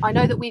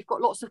know that we've got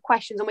lots of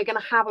questions and we're going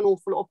to have an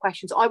awful lot of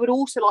questions. I would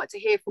also like to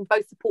hear from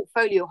both the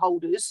portfolio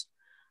holders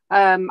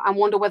and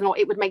wonder whether or not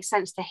it would make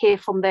sense to hear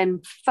from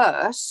them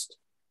first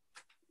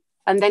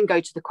and then go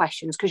to the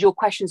questions, because your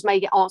questions may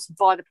get answered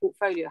via the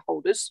portfolio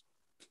holders.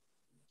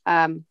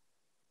 So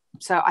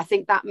I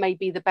think that may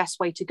be the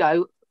best way to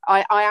go.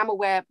 I am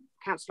aware,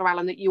 Councillor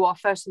Allen, that you are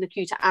first in the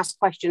queue to ask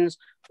questions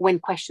when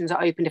questions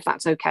are opened, if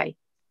that's okay.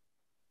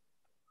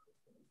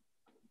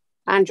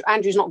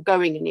 Andrew's not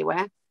going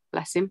anywhere,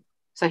 bless him.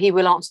 So he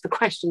will answer the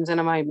questions in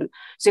a moment.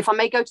 So if I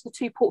may go to the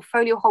 2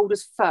 portfolio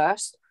holders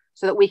first,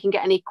 so that we can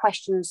get any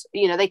questions,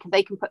 you know, they can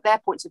put their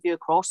points of view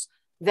across,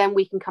 then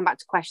we can come back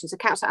to questions. So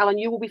Councillor Allen,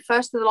 you will be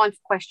first to the line for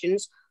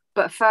questions.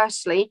 But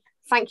firstly,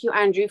 thank you,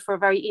 Andrew, for a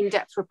very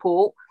in-depth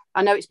report.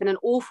 I know it's been an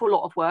awful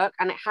lot of work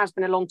and it has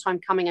been a long time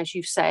coming, as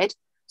you've said.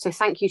 So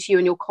thank you to you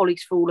and your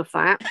colleagues for all of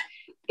that.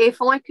 If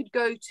I could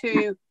go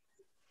to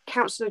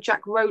Councillor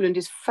Jack Rowland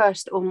is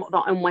first on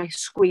my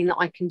screen that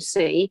I can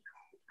see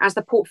as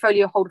the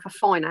portfolio holder for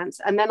finance.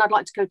 And then I'd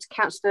like to go to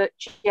Councillor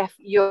Jeff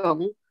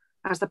Young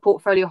as the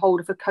portfolio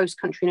holder for Coast,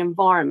 Country and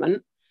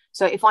Environment.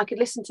 So if I could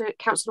listen to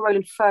Councillor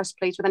Rowland first,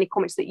 please, with any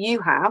comments that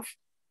you have,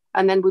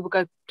 and then we will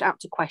go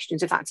out to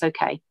questions, if that's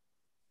okay.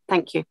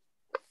 Thank you.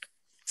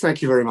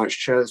 Thank you very much,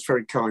 Chair. That's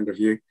very kind of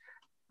you.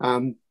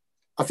 I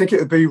think it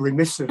would be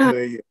remiss of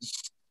me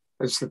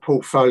as the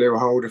portfolio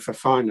holder for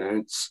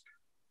finance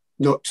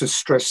not to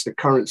stress the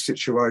current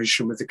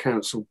situation with the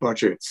council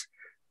budget,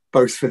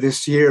 both for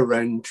this year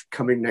end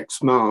coming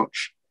next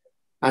March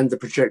and the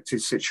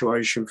projected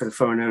situation for the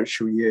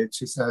financial year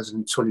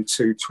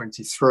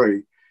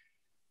 2022-23.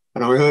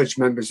 And I urge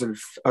members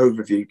of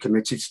Overview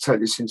Committee to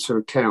take this into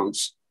account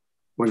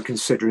when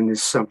considering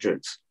this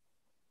subject.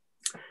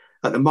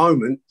 At the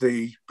moment,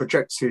 the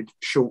projected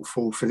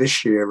shortfall for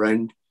this year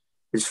end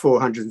is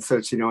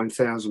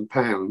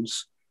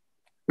 £439,000.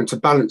 And to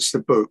balance the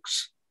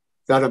books,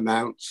 that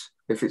amount,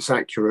 if it's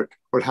accurate,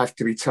 will have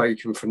to be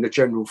taken from the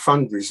general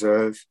fund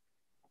reserve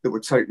that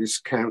would take this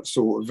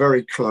council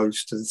very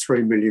close to the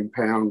 £3 million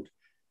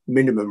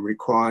minimum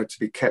required to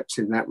be kept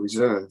in that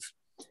reserve.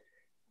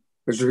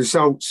 As a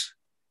result,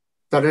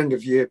 that end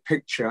of year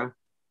picture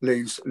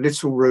leaves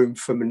little room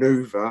for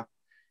manoeuvre,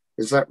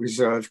 as that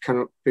reserve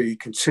cannot be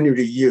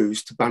continually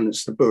used to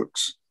balance the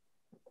books.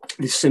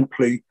 It is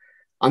simply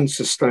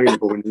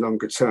unsustainable in the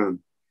longer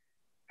term.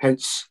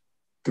 Hence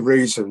the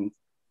reason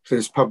for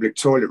this public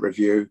toilet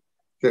review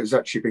that has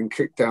actually been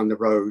kicked down the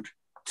road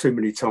too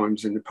many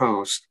times in the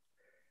past.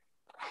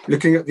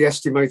 Looking at the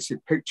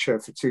estimated picture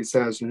for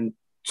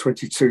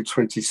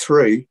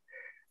 2022-23,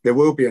 there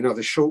will be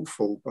another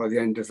shortfall by the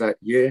end of that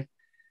year.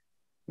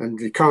 And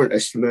the current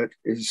estimate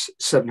is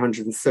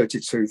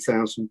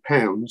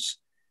 £732,000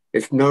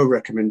 if no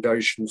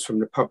recommendations from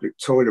the public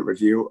toilet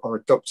review are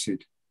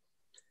adopted.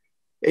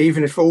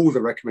 Even if all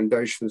the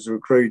recommendations are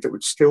agreed, that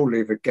would still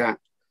leave a gap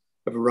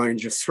of a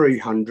range of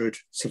 £300,000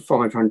 to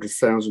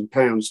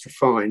 £500,000 to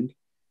find,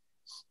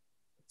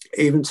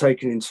 even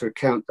taking into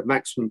account the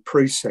maximum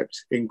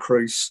precept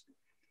increase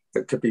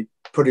that could be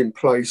put in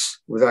place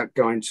without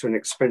going to an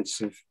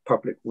expensive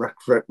public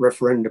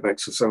referendum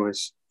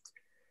exercise.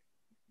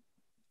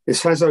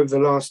 This has, over the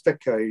last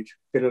decade,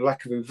 been a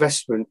lack of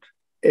investment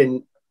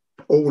in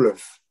all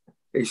of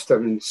East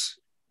Devon's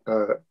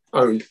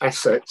owned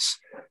assets,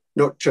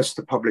 not just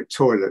the public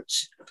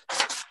toilets.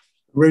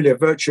 Really, a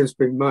virtue has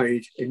been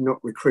made in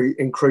not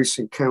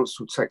increasing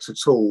council tax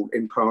at all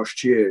in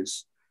past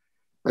years.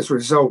 As a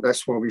result,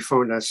 that's why we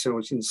find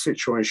ourselves in the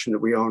situation that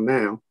we are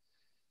now,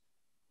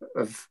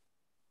 of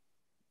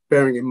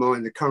bearing in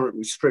mind the current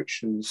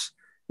restrictions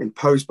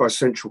imposed by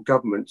central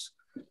government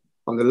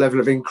on the level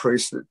of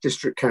increase that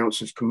district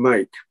councils can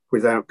make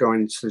without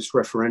going into this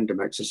referendum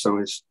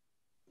exercise.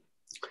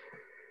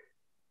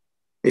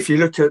 If you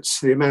look at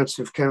the amount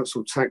of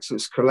council tax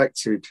that's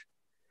collected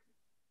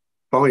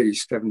by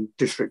East Devon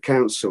District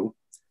Council,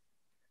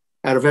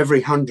 out of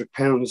every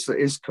 £100 that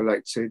is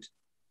collected,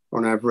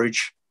 on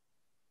average,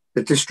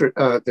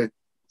 the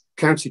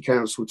county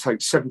council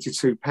takes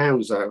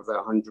 £72 out of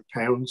that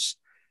 £100,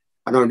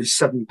 and only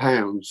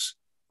 £7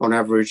 on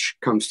average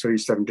comes to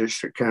East Devon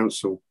District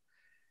Council.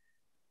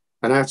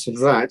 And out of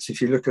that, if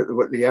you look at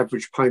what the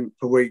average payment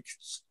per week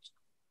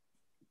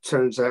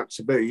turns out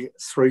to be,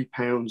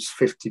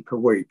 £3.50 per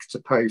week to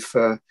pay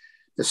for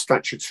the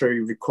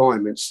statutory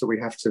requirements that we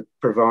have to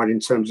provide in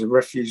terms of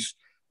refuse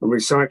and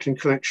recycling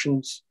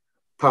collections,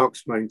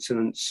 parks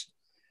maintenance,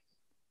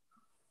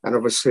 and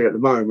obviously at the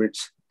moment,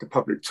 the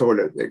public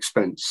toilet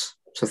expense.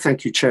 So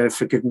thank you, Chair,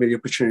 for giving me the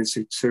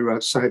opportunity to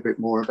say a bit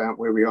more about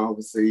where we are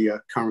with the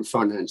current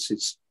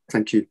finances.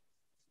 Thank you.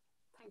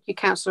 Thank you,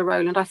 Councillor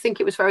Rowland. I think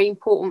it was very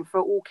important for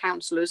all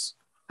councillors,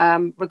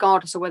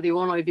 regardless of whether you're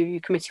on a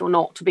review committee or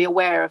not, to be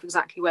aware of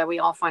exactly where we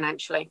are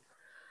financially.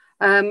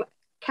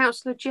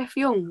 Councillor Jeff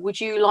Young, would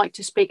you like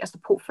to speak as the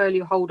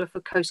portfolio holder for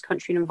Coast,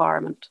 Country and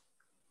Environment?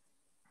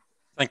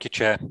 Thank you,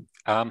 Chair.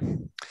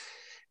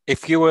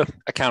 If you were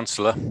a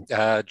councillor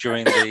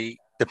during the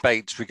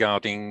debates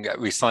regarding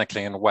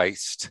recycling and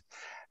waste,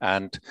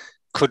 and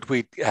could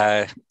we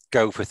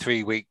go for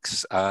 3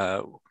 weeks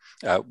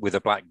with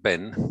a black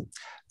bin,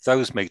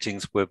 those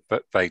meetings were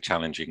very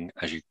challenging,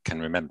 as you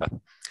can remember.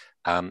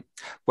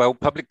 Well,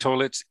 public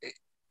toilets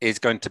is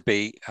going to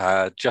be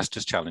just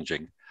as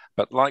challenging,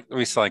 but like the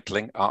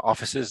recycling, our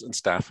officers and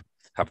staff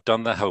have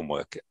done their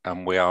homework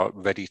and we are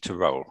ready to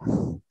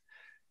roll.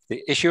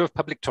 The issue of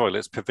public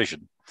toilets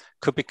provision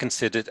could be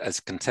considered as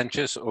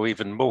contentious or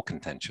even more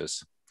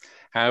contentious.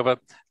 However,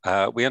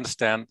 we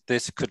understand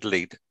this could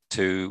lead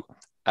to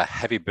a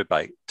heavy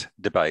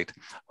debate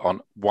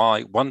on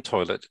why 1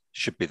 toilet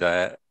should be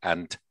there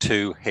and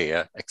 2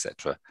 here,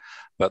 etc.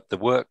 But the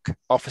work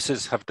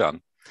officers have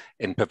done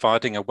in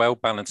providing a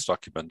well-balanced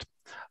document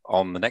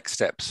on the next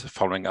steps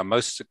following a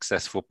most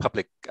successful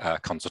public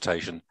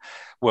consultation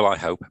will, I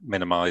hope,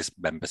 minimise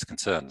members'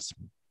 concerns.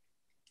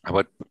 I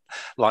would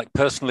like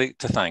personally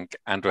to thank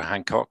Andrew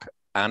Hancock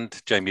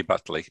and Jamie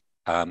Butley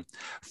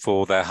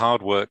for their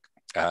hard work,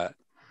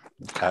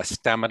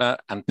 stamina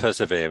and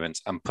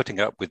perseverance, and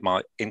putting up with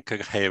my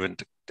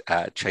incoherent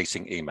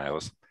chasing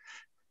emails.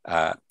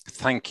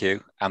 Thank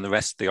you, and the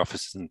rest of the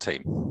officers and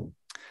team.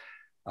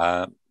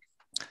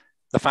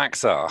 The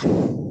facts are,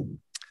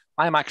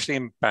 I am actually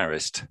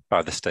embarrassed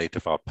by the state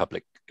of our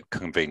public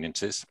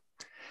conveniences.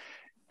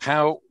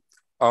 However,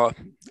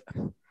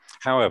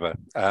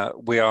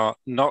 we are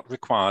not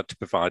required to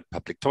provide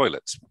public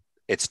toilets.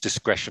 It's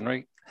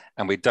discretionary,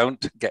 and we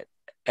don't get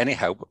any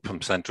help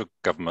from central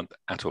government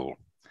at all.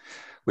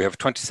 We have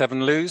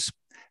 27 loos,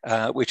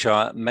 which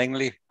are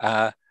mainly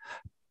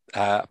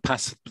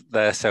past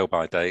their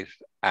sell-by date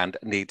and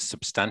need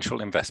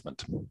substantial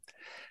investment.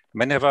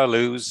 Many of our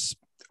loos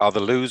are the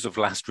loos of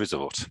last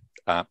resort.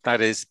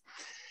 That is,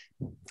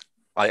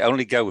 I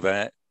only go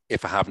there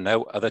if I have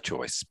no other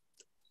choice.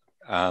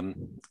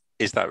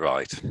 Is that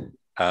right?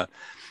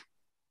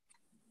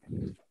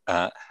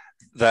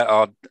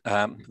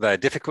 They're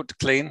difficult to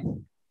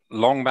clean,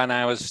 long man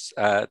hours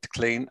to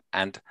clean,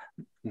 and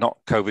not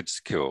COVID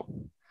secure.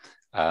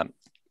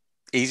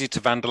 easy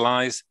to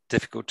vandalise,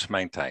 difficult to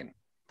maintain.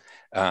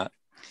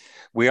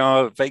 We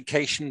are a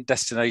vacation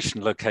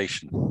destination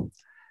location,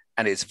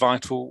 and it's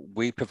vital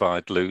we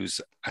provide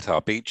loos at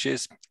our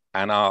beaches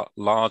and our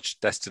large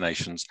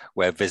destinations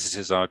where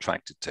visitors are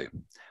attracted to.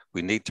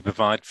 We need to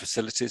provide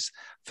facilities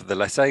for the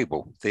less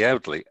able, the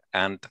elderly,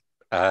 and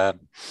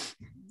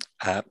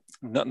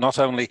not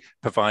only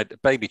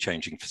provide baby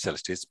changing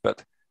facilities,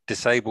 but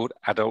disabled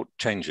adult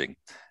changing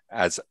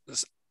as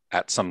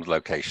at some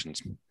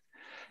locations.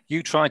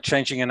 You try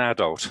changing an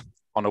adult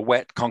on a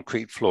wet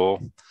concrete floor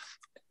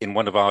in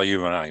one of our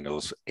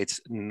urinals. It's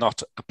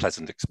not a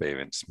pleasant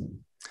experience.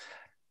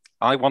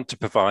 I want to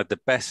provide the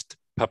best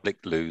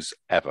public loos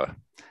ever,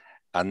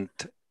 and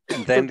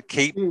then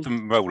keep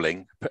them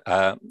rolling,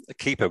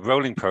 keep a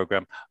rolling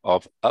program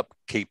of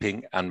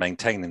upkeeping and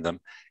maintaining them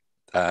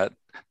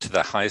to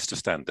the highest of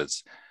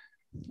standards.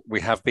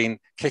 We have been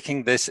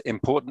kicking this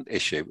important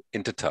issue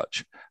into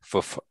touch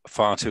for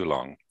far too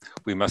long.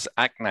 We must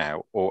act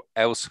now, or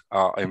else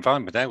our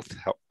environment health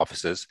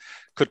officers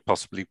could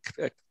possibly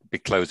be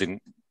closing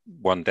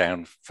one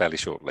down fairly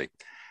shortly.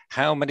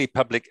 How many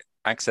public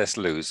access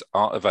loos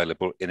are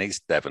available in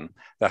East Devon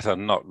that are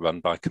not run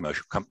by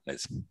commercial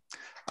companies?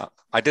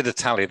 I did a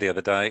tally the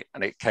other day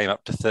and it came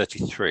up to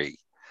 33.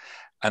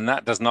 And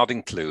that does not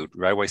include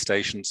railway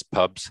stations,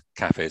 pubs,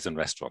 cafes and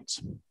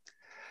restaurants.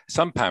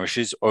 Some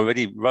parishes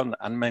already run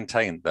and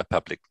maintain their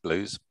public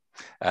loos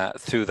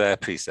through their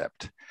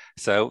precept.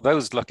 So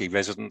those lucky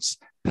residents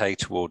pay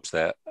towards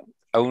their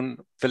own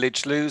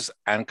village loos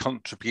and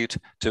contribute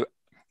to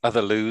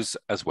other loos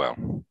as well.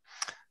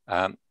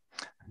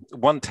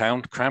 One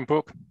town,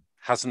 Cranbrook,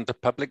 hasn't a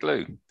public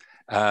loo,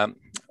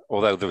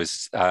 although there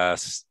is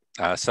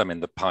some in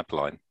the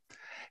pipeline.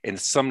 In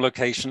some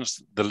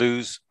locations, the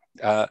loos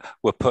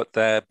were put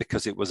there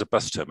because it was a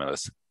bus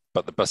terminus,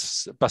 but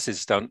the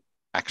buses don't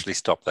actually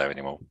stop there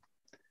anymore.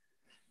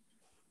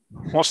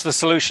 What's the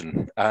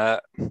solution?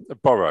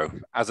 Borrow.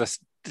 As a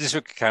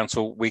district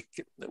council,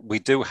 we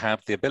do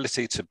have the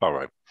ability to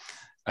borrow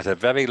at a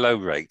very low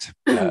rate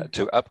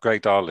to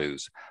upgrade our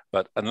loos,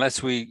 but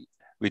unless we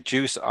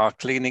reduce our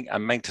cleaning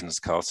and maintenance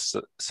costs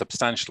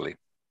substantially,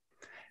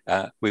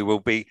 we will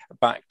be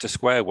back to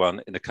square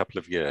one in a couple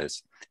of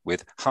years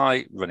with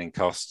high running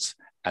costs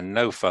and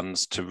no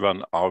funds to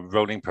run our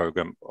rolling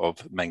program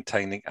of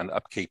maintaining and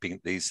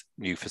upkeeping these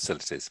new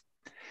facilities.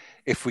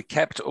 If we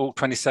kept all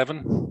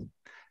 27,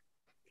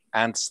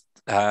 and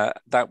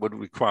that would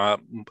require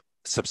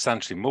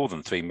substantially more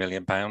than £3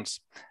 million,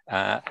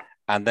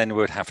 and then we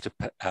would have to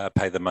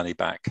pay the money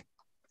back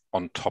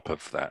on top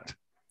of that.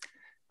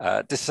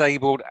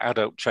 Disabled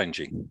adult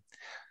changing.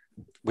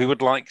 We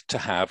would like to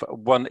have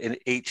one in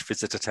each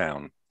visitor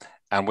town,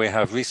 and we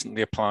have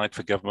recently applied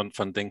for government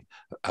funding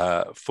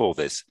for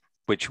this,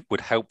 which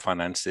would help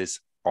finances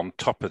on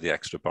top of the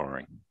extra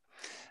borrowing.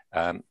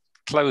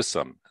 Close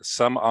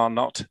some are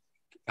not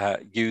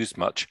used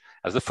much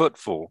as the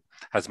footfall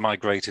has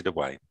migrated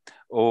away,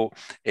 or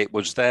it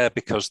was there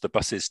because the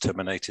buses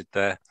terminated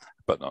there,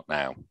 but not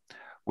now.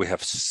 We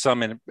have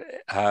some in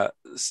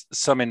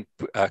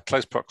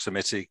close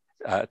proximity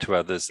to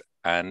others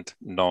and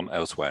none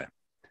elsewhere.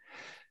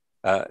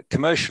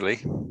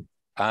 Commercially,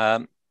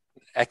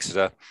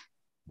 Exeter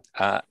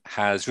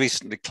has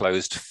recently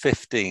closed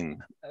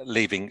 15,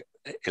 leaving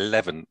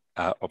 11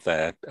 of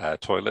their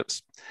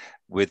toilets,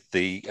 with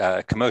the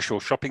commercial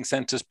shopping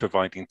centres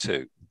providing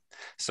 2.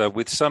 So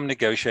with some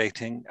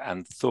negotiating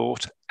and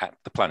thought at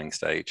the planning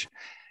stage,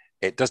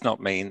 it does not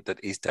mean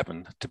that East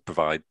Devon to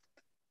provide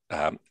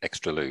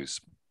extra loos.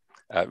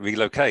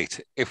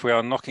 Relocate. If we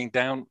are knocking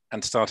down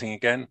and starting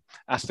again,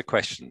 ask the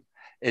question,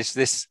 is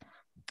this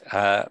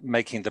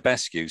making the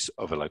best use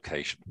of a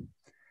location?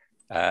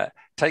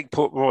 Take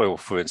Port Royal,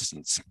 for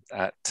instance,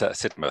 at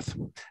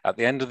Sidmouth. At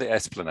the end of the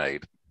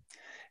Esplanade,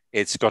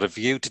 it's got a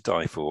view to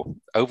die for,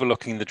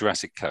 overlooking the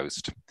Jurassic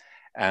Coast,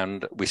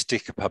 and we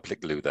stick a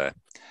public loo there.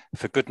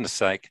 For goodness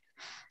sake,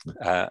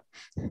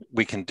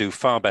 we can do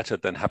far better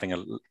than having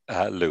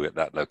a loo at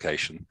that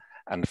location,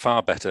 and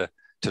far better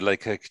to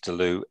locate a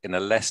loo in a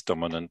less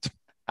dominant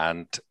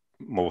and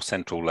more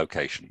central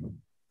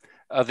location.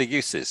 Other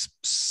uses.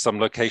 Some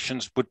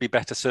locations would be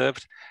better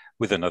served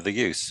with another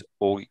use,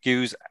 or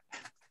use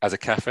as a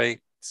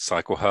cafe,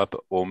 cycle hub,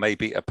 or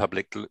maybe a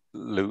public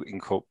loo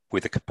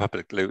with a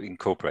public loo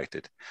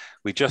incorporated.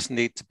 We just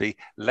need to be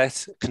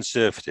less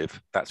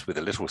conservative, that's with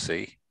a little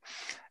c,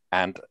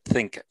 and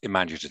think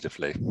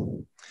imaginatively.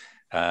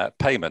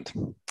 Payment.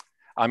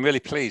 I'm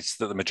really pleased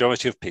that the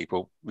majority of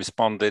people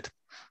responded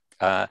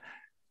to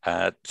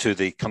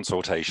the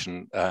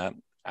consultation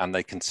and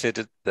they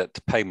considered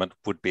that payment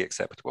would be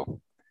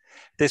acceptable.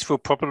 This will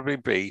probably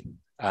be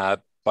by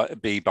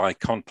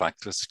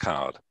contactless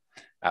card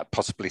at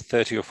possibly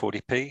 30 or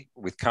 40p,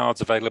 with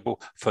cards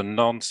available for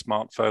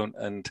non-smartphone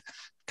and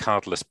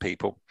cardless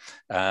people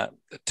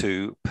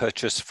to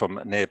purchase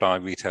from nearby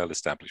retail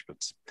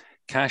establishments.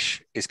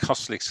 Cash is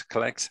costly to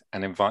collect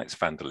and invites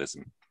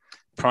vandalism.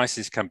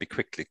 Prices can be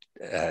quickly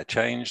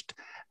changed,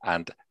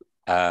 and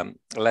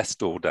less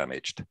door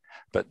damaged.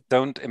 But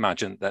don't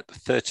imagine that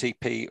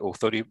 30p or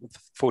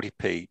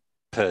 40p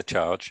per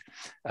charge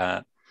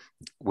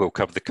will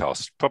cover the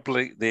cost.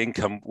 Probably the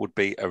income would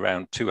be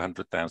around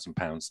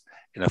 £200,000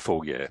 in a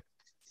full year.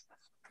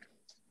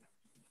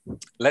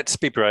 Let's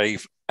be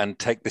brave and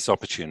take this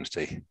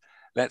opportunity.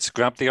 Let's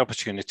grab the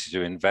opportunity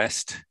to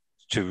invest,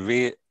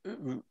 to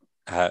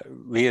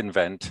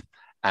reinvent,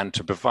 and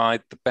to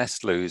provide the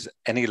best loos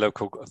any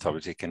local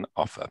authority can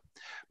offer,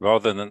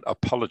 rather than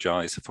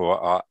apologise for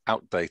our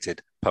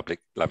outdated public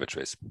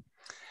lavatories.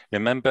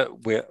 Remember,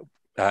 we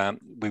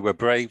were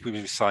brave with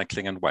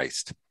recycling and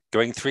waste.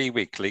 Going 3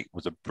 weekly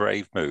was a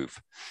brave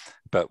move,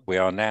 but we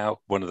are now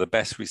one of the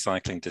best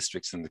recycling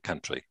districts in the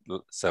country.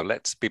 So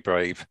let's be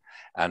brave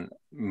and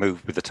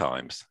move with the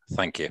times.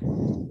 Thank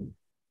you.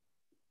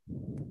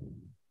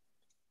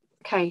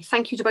 Okay,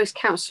 thank you to both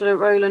Councillor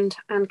Rowland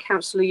and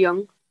Councillor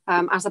Young.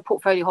 As the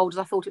portfolio holders,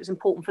 I thought it was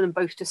important for them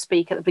both to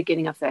speak at the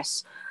beginning of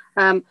this.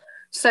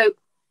 So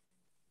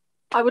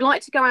I would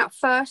like to go out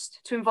first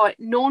to invite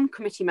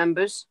non-committee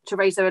members to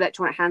raise their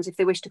electronic hands if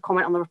they wish to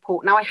comment on the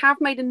report. Now, I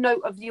have made a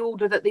note of the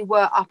order that they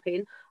were up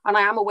in, and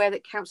I am aware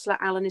that Councillor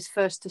Allen is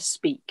first to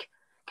speak.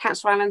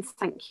 Councillor Allen,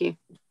 thank you.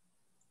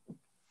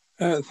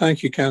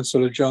 Thank you,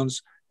 Councillor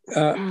Johns.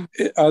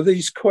 Are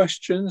these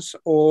questions,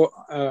 or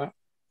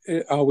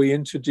are we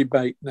into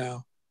debate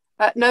now?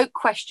 No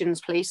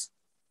questions, please.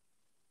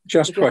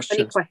 Just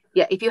questions.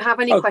 Yeah, if you have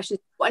any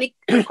questions, any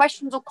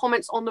questions or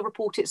comments on the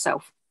report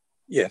itself.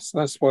 Yes,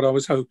 that's what I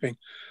was hoping.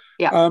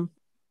 Yeah.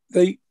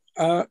 The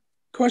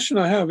question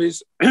I have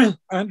is,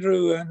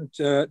 Andrew and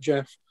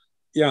Jeff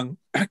Young,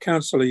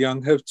 Councillor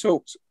Young, have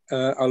talked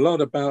a lot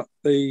about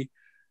the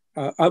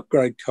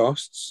upgrade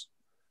costs.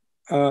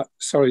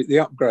 Sorry, the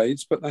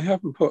upgrades, but they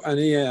haven't put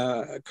any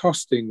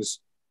costings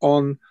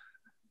on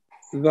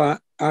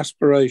that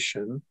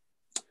aspiration.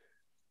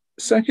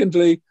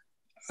 Secondly,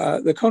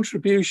 the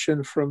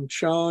contribution from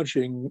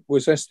charging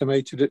was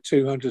estimated at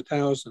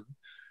 200,000.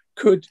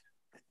 Could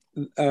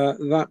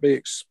that be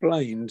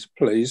explained,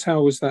 please?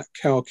 How was that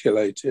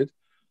calculated?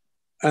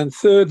 And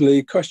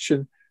thirdly,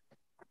 question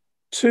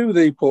to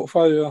the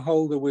portfolio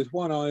holder with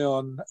one eye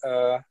on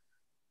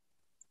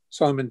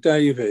Simon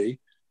Davey,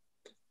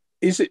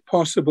 is it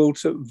possible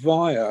to,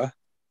 via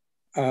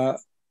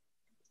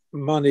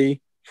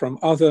money from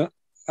other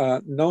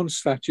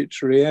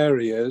non-statutory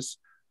areas,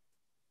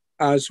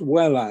 as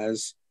well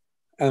as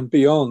and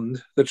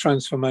beyond the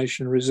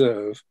Transformation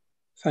Reserve?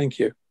 Thank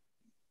you.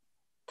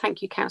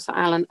 Thank you, Councillor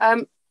Allen.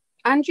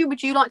 Andrew,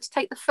 would you like to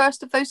take the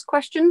first of those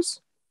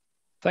questions?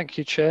 Thank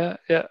you, Chair.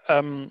 Yeah.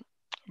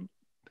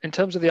 In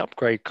terms of the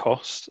upgrade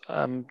cost,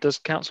 does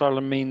Councillor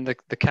Allen mean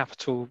the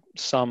capital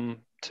sum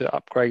to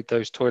upgrade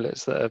those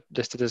toilets that are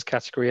listed as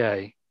Category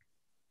A?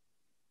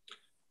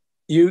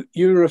 You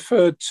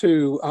referred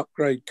to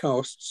upgrade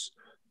costs.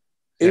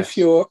 Yes.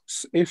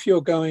 If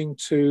you're going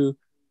to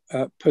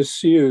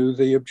pursue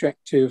the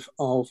objective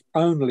of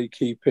only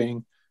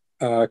keeping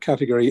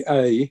Category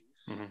A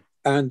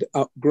and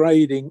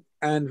upgrading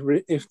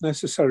and, if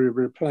necessary,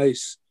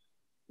 replace,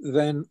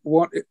 then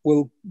what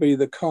will be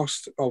the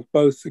cost of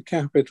both the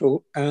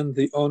capital and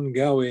the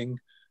ongoing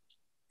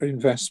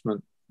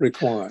investment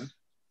required?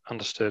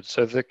 Understood.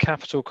 So the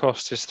capital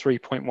cost is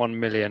 3.1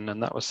 million,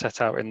 and that was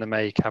set out in the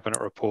May Cabinet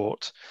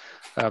report.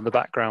 The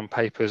background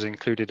papers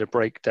included a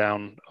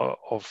breakdown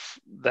of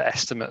the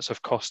estimates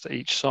of cost at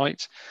each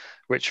site,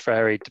 which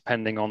varied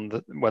depending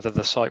on whether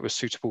the site was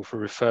suitable for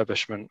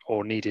refurbishment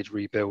or needed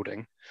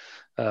rebuilding.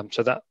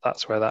 So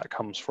that's where that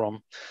comes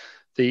from.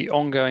 The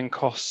ongoing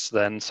costs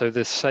then, so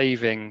the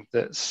saving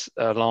that's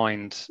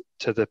aligned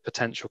to the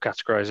potential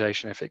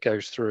categorisation if it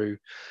goes through,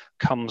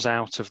 comes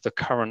out of the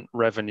current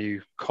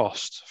revenue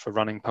cost for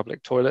running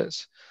public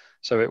toilets.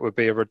 So it would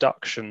be a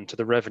reduction to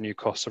the revenue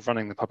cost of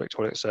running the public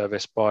toilet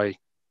service by,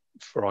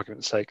 for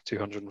argument's sake,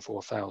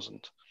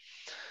 204,000.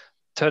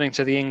 Turning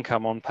to the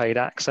income on paid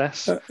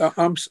access.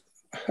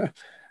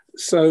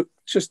 So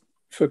just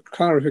for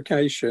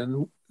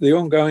clarification, the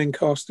ongoing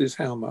cost is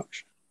how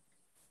much?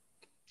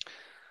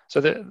 So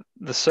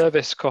the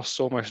service costs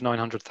almost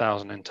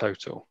 900,000 in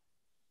total.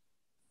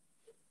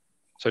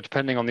 So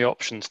depending on the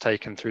options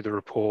taken through the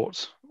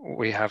report,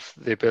 we have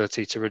the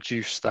ability to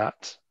reduce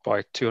that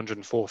by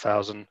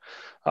 204,000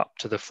 up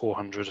to the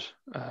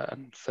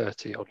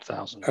 430 odd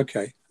thousand.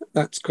 Okay,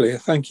 that's clear.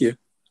 Thank you.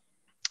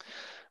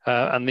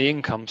 And the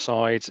income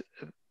side,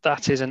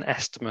 that is an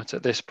estimate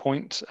at this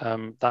point.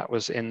 That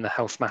was in the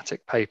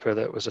Healthmatic paper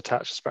that was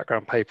attached as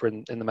background paper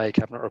in the May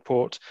Cabinet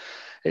report.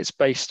 It's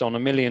based on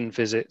 1 million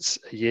visits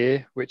a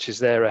year, which is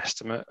their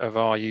estimate of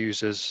our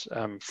users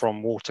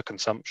from water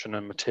consumption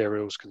and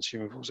materials,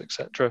 consumables,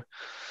 etc.,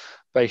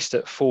 based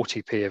at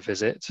 40p a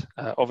visit.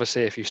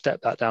 Obviously, if you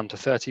step that down to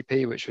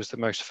 30p, which was the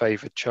most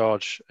favoured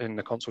charge in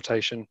the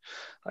consultation,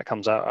 that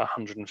comes out at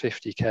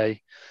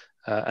 150k.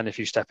 and if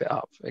you step it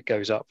up, it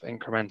goes up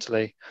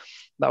incrementally.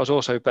 That was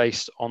also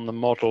based on the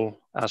model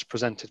as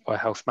presented by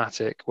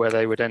Healthmatic, where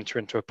they would enter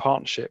into a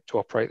partnership to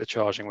operate the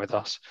charging with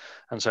us.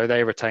 And so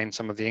they retain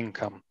some of the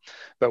income,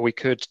 but we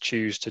could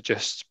choose to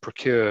just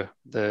procure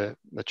the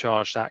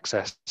charged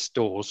access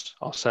doors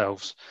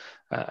ourselves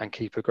and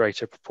keep a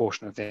greater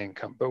proportion of the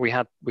income. But we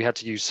had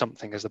to use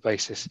something as the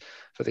basis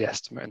for the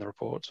estimate in the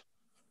report.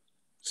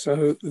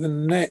 So the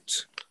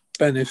net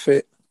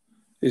benefit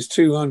is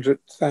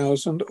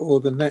 200,000, or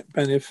the net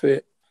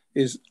benefit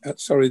is,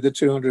 the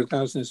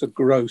 200,000 is a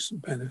gross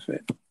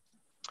benefit?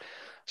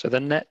 So the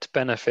net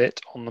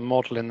benefit on the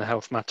model in the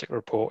Healthmatic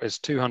report is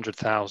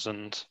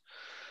 200,000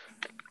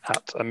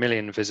 at 1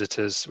 million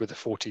visitors with a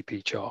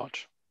 40p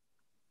charge.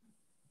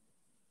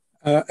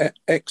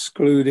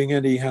 Excluding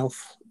any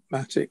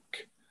Healthmatic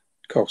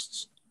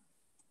costs?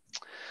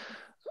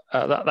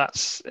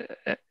 That's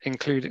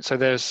included. So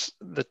there's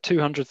the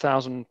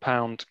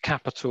 £200,000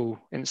 capital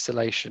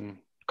installation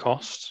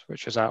cost,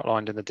 which is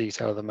outlined in the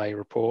detail of the May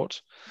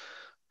report.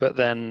 But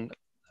then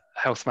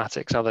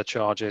Healthmatic's other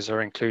charges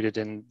are included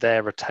in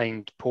their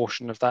retained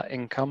portion of that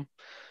income.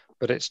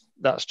 But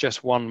that's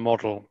just one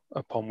model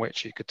upon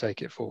which you could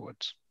take it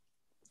forwards.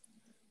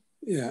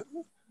 Yeah.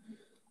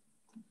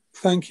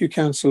 Thank you,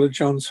 Councillor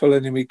Johns, for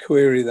letting me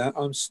query that.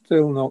 I'm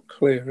still not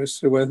clear as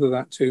to whether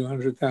that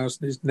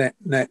 200,000 is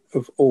net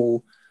of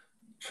all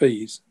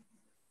fees.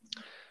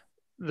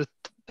 The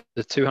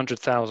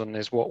 200,000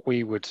 is what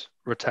we would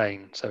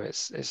retain, so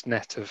it's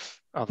net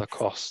of other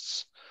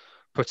costs,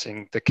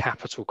 putting the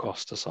capital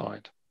cost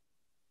aside.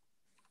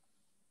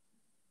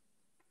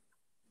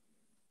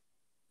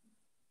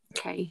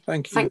 Okay.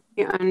 Thank you. Thank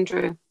you,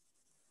 Andrew.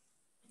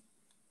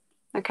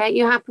 Okay,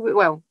 you happy with,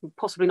 well,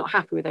 possibly not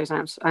happy with those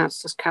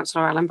answers,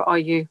 Councillor Allen, but are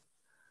you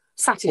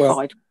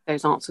satisfied with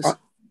those answers?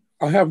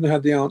 I haven't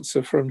had the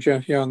answer from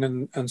Jeff Young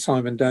and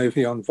Simon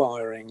Davey on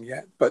wiring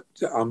yet, but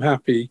I'm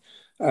happy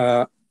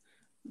that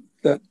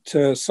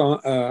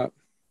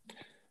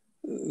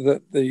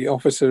the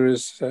officer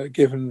has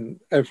given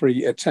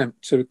every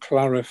attempt to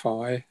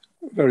clarify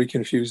very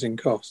confusing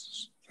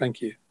costs.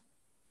 Thank you.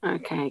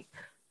 Okay.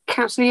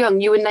 Councillor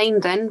Young, you were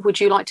named then. Would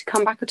you like to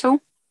come back at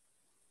all?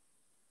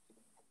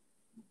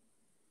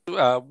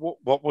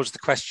 What was the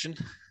question?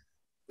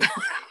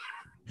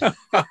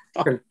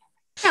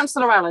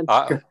 Councillor Allen.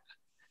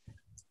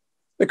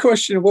 The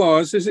question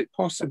was, is it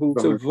possible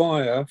to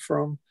wire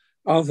from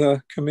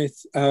other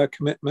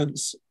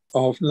commitments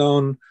of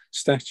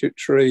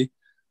non-statutory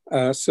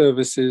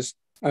services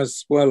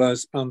as well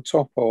as on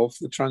top of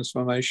the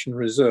transformation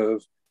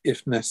reserve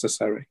if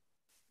necessary?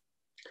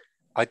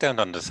 I don't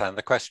understand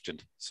the question.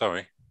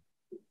 Sorry.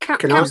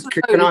 Can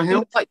I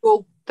help?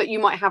 That you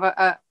might have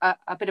a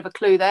bit of a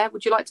clue there.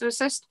 Would you like to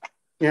assist?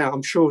 Yeah,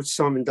 I'm sure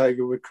Simon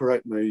Davey would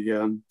correct me.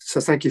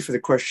 So thank you for the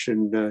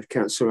question,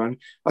 Councillor Anne.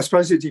 I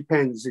suppose it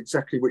depends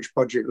exactly which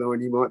budget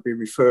line you might be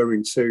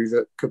referring to.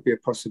 That could be a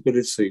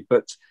possibility.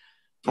 But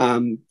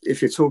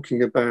if you're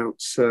talking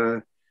about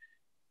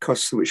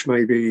costs which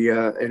may be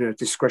in a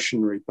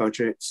discretionary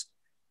budget,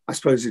 I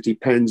suppose it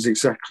depends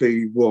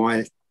exactly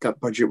why that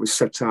budget was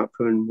set up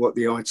and what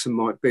the item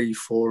might be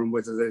for, and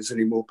whether there's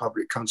any more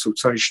public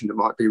consultation that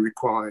might be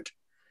required.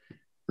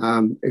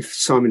 If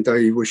Simon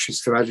Davey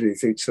wishes to add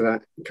anything to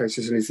that, in case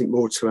there's anything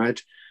more to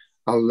add,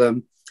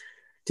 I'll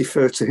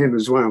defer to him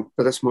as well,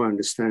 but that's my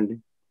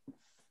understanding.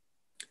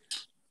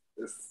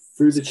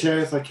 Through the chair,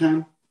 if I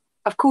can.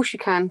 Of course you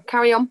can.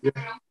 Carry on. Yeah.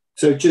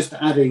 So just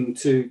adding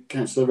to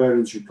Councillor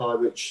Rowland's reply,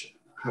 which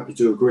I'm happy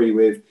to agree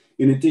with,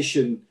 in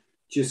addition,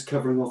 just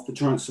covering off the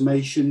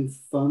transformation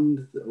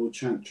fund or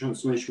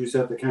transformation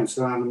reserve that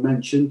Councillor Allen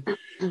mentioned,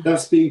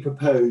 that's being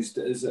proposed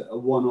as a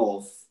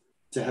one-off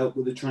to help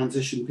with the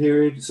transition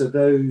period. So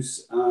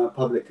those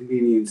public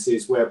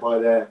conveniences whereby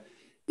there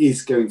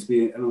is going to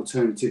be an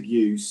alternative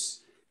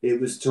use,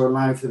 it was to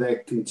allow for their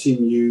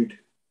continued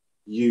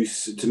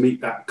use to meet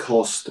that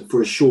cost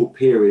for a short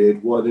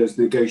period while those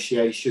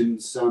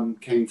negotiations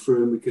came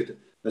through and we could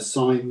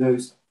assign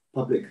those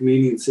public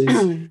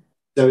conveniences.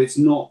 So it's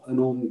not an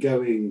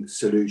ongoing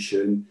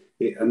solution,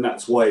 and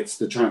that's why it's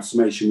the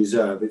transformation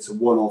reserve. It's a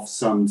one-off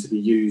sum to be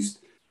used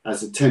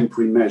as a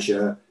temporary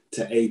measure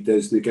to aid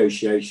those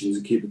negotiations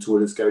and keep the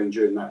toilets going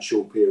during that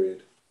short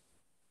period.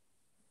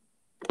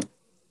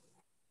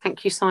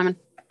 Thank you, Simon.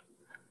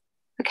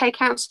 Okay,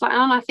 Councillor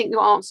Allen, I think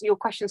your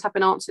questions have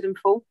been answered in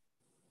full.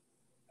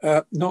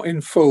 Not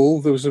in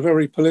full. There was a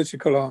very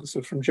political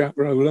answer from Jack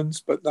Rowlands,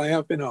 but they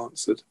have been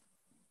answered.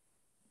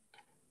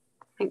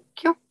 Thank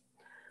you.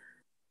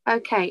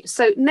 Okay,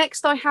 so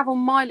next I have on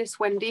my list,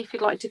 Wendy, if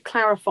you'd like to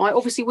clarify.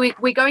 Obviously,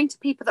 we're going to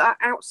people that are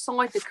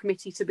outside the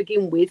committee to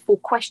begin with for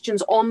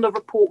questions on the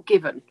report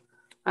given.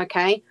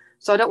 Okay,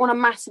 so I don't want a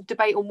massive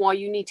debate on why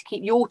you need to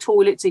keep your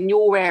toilets in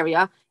your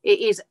area. It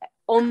is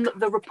on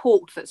the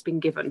report that's been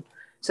given.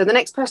 So the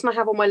next person I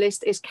have on my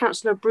list is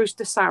Councillor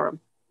Brewster Sarum.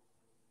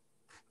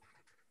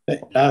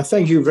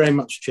 Thank you very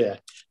much, Chair.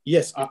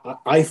 Yes,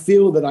 I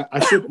feel that I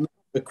should make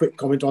a quick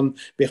comment on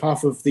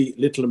behalf of the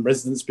Littleham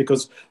residents,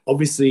 because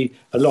obviously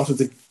a lot of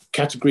the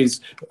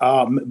categories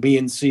B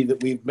and C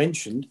that we've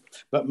mentioned.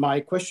 But my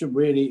question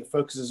really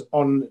focuses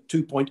on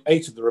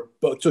 2.8 of the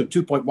report, sorry,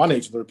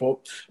 2.18 of the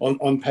report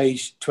on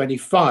page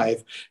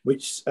 25,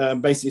 which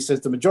basically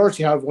says the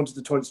majority, however, wanted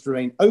the toilets to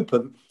remain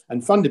open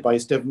and funded by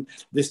East Devon.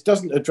 This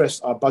doesn't address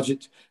our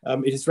budget.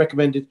 It is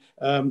recommended,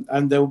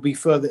 and there will be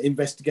further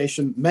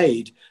investigation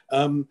made.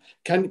 Can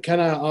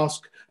I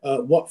ask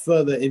what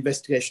further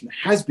investigation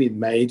has been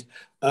made?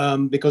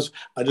 Because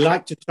I'd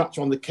like to touch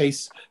on the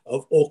case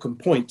of Orkham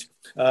Point,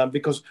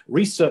 because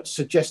research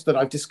suggests that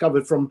I've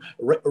discovered from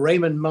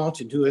Raymond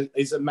Martin, who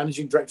is a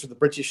managing director of the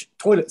British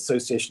Toilet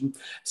Association,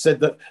 said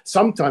that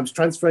sometimes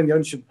transferring the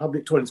ownership of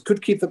public toilets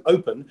could keep them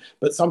open,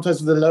 but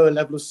sometimes with a lower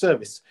level of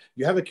service.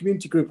 You have a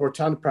community group or a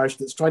town parish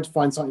that's trying to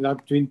find something like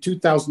between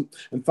 2,000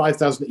 and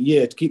 5,000 a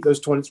year to keep those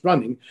toilets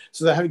running.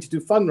 So they're having to do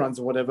fun runs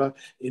or whatever.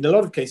 In a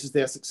lot of cases,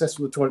 they are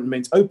successful, the toilet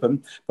remains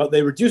open, but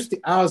they reduce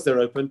the hours they're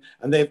open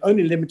and they've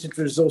only limited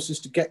resources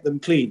to get them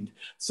cleaned.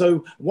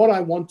 So what I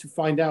want to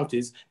find out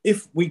is,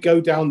 if we go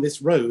down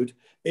this road,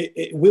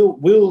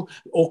 will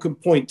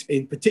Orkham Point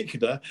in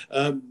particular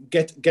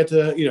get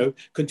a,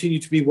 continue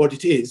to be what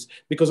it is?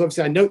 Because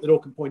obviously I note that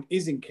Orkham Point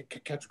is in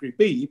category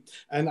B,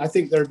 and I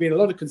think there have been a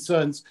lot of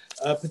concerns,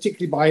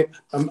 particularly by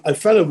a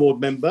fellow ward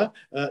member,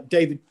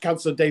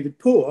 Councillor David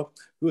Poor,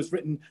 who has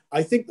written,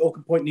 I think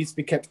Orkham Point needs to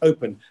be kept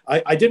open.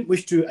 I didn't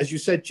wish to, as you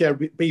said, Chair,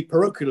 be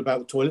parochial about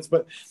the toilets,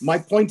 but my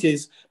point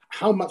is,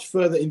 how much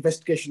further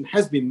investigation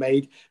has been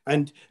made,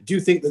 and do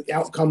you think that the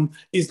outcome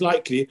is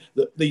likely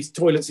that these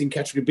toilets in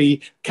category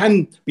B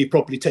can be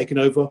properly taken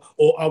over,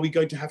 or are we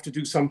going to have to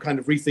do some kind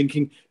of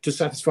rethinking to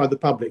satisfy the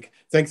public?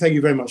 Thank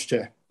you very much,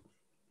 Chair.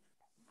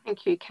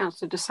 Thank you,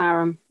 Councillor de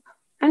Saram.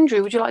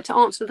 Andrew, would you like to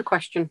answer the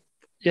question?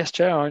 Yes,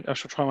 Chair, I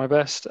shall try my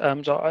best.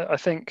 So I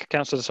think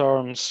Councillor de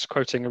Saram's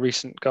quoting a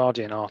recent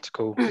Guardian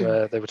article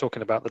where they were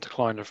talking about the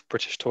decline of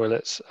British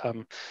toilets,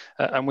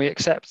 and we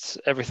accept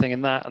everything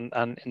in that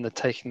and in the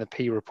Taking the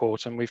P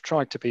report, and we've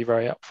tried to be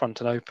very upfront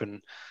and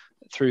open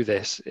through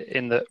this,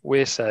 in that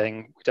we're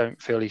saying we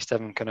don't feel East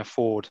Devon can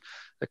afford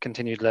a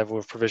continued level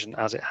of provision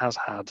as it has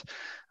had,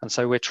 and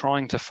so we're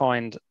trying to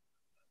find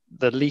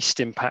the least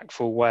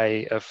impactful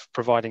way of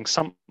providing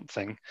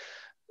something,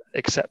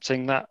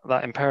 accepting that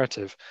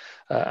imperative.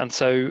 And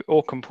so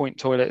Orkham Point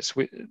toilets,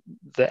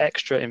 the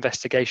extra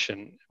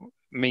investigation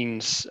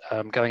means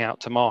going out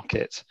to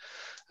market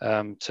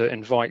to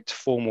invite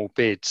formal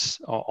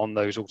bids on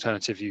those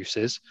alternative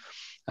uses.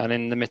 And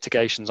in the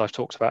mitigations, I've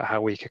talked about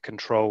how we could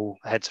control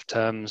heads of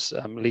terms,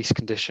 lease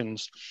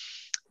conditions,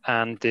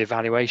 and the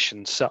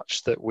evaluation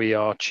such that we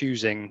are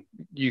choosing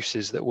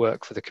uses that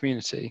work for the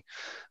community.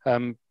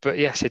 But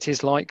yes, it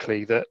is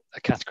likely that a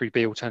category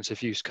B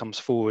alternative use comes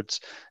forwards.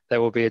 There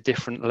will be a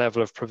different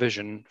level of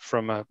provision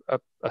from a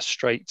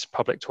straight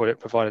public toilet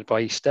provided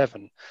by East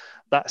Devon.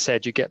 That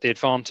said, you get the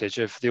advantage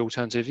of the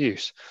alternative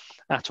use.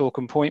 At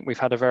Orkham Point, we've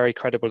had a very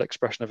credible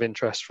expression of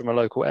interest from a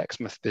local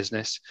Exmouth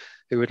business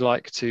who would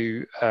like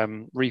to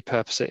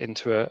repurpose it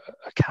into a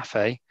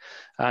cafe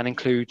and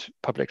include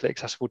publicly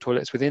accessible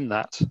toilets within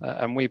that.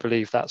 And we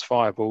believe that's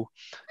viable.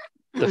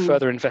 The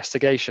further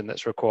investigation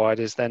that's required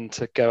is then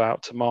to go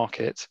out to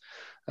market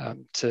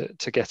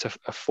to get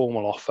a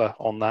formal offer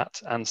on that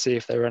and see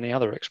if there are any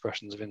other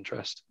expressions of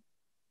interest.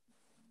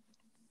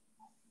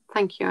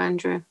 Thank you,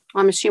 Andrew.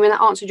 I'm assuming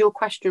that answered your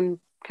question,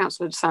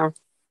 Councillor de Saram.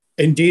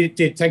 Indeed it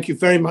did. Thank you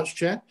very much,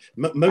 Chair.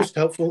 Most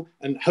helpful,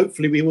 and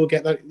hopefully we will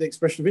get the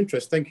expression of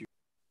interest. Thank you.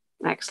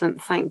 Excellent,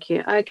 thank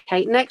you.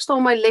 Okay, next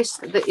on my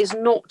list that is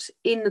not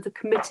in the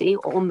committee,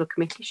 or on the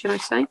committee, should I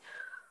say,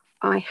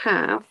 I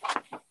have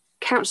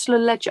Councillor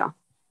Ledger.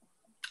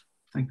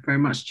 Thank you very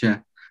much,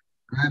 Chair.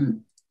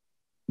 I'm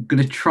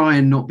going to try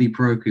and not be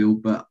parochial,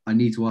 but I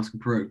need to ask a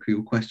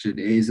parochial question.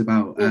 It is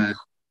about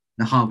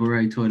the Harbour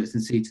Road toilets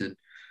in Seaton.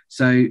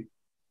 So,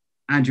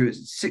 Andrew, at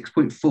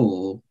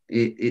 6.4,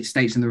 it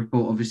states in the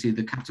report, obviously,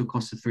 the capital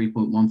cost of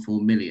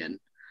 3.14 million.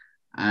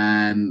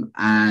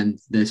 And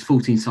there's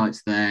 14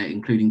 sites there,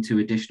 including 2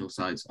 additional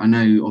sites. I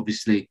know,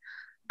 obviously,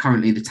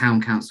 currently the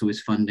town council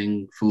is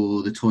funding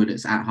for the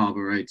toilets at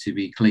Harbour Road to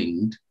be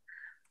cleaned.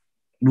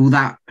 Will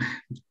that,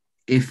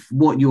 if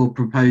what you're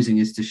proposing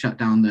is to shut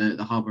down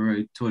the Harbour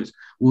Road toilets,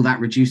 will that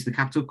reduce the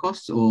capital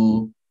costs,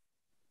 or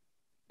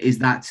is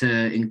that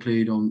to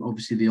include on,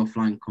 obviously, the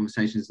offline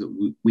conversations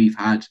that we've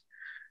had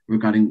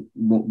regarding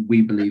what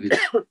we believe is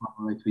to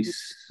be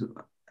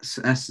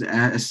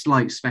a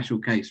slight special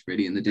case,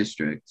 really, in the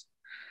district?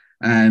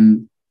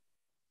 Can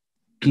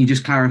you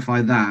just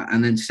clarify that?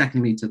 And then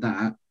secondly to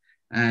that,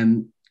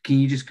 can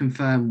you just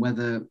confirm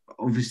whether,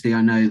 obviously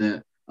I know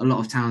that a lot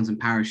of towns and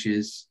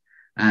parishes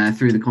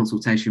through the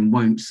consultation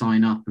won't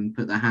sign up and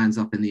put their hands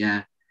up in the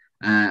air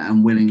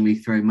and willingly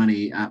throw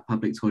money at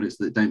public toilets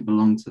that don't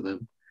belong to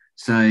them.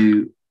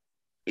 So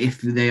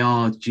if they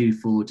are due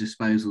for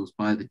disposals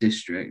by the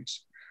district,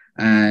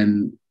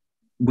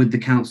 would the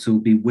council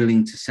be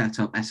willing to set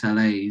up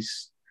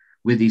SLAs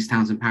with these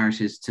towns and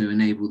parishes to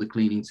enable the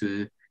cleaning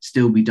to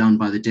still be done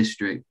by the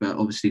district, but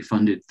obviously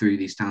funded through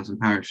these towns and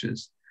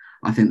parishes?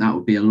 I think that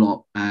would be a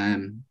lot,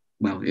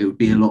 It would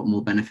be a lot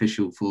more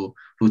beneficial for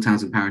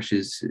towns and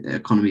parishes.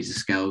 Economies of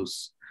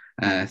scales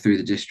through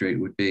the district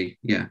would be,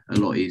 a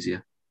lot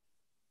easier.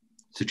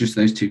 So just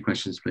those two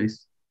questions,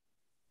 please.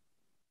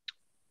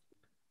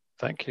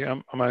 Thank you.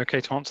 Am I okay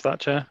to answer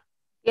that, Chair?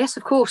 Yes,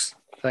 of course.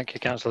 Thank you,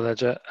 Councillor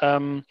Ledger.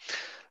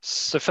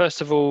 So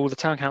first of all, the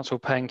Town Council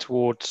paying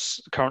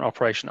towards current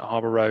operation at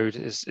Harbour Road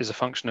is a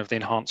function of the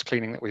enhanced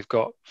cleaning that we've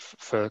got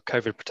for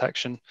COVID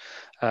protection,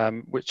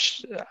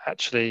 which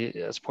actually,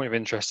 as a point of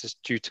interest, is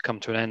due to come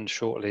to an end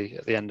shortly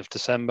at the end of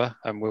December,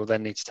 and we'll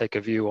then need to take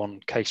a view on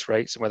case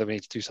rates and whether we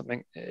need to do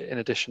something in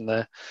addition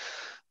there.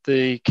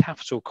 The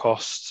capital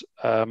cost,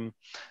 are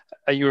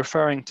you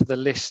referring to the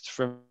list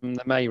from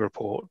the May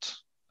report?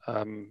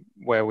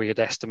 Where we had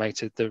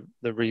estimated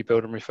the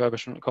rebuild and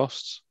refurbishment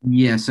costs?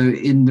 Yeah, so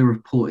in the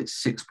report,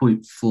 it's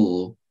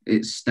 6.4.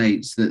 It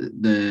states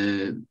that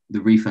the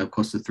refurb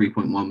cost of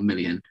 3.1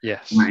 million.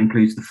 Yes. And that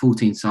includes the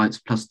 14 sites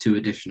plus 2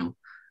 additional.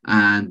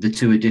 And the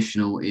 2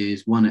 additional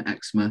is one at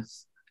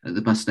Exmouth at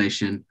the bus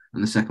station,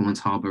 and the second one's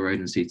Harbour Road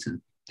and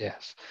Seaton.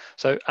 Yes.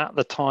 So at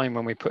the time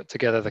when we put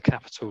together the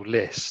capital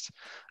list,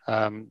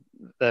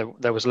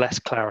 there was less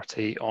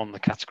clarity on the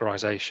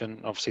categorisation.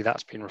 Obviously,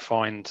 that's been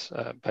refined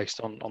based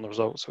on the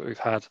results that we've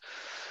had.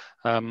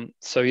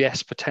 So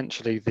yes,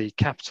 potentially the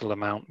capital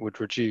amount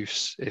would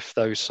reduce if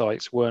those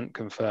sites weren't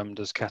confirmed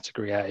as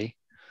Category A.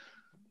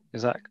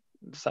 Does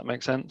that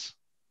make sense?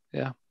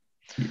 Yeah.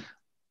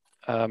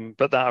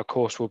 But that, of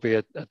course, will be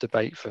a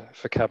debate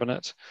for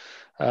Cabinet.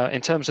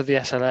 In terms of the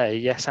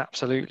SLA, yes,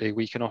 absolutely,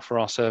 we can offer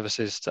our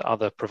services to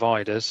other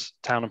providers,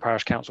 town and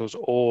parish councils,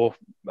 or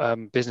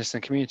business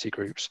and community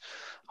groups.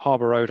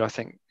 Harbour Road, I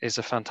think, is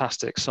a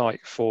fantastic site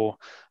for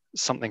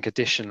something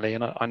additionally,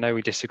 and I know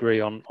we disagree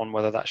on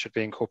whether that should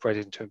be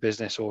incorporated into a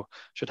business or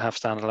should have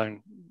standalone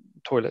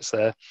toilets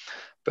there.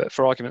 But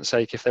for argument's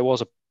sake, if there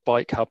was a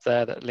bike hub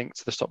there that linked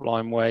to the Stop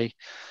Line Way,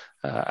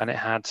 and it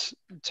had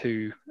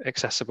 2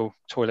 accessible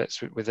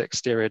toilets with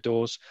exterior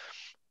doors,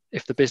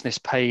 if the business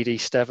paid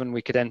East Devon,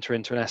 we could enter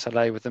into an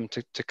SLA with them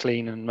to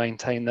clean and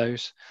maintain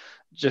those,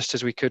 just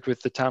as we could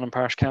with the town and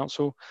parish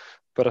council.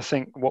 But I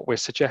think what we're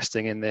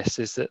suggesting in this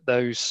is that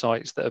those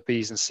sites that are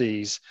B's and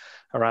C's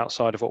are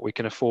outside of what we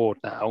can afford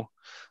now.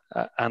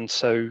 And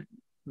so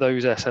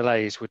those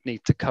SLAs would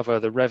need to cover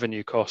the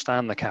revenue cost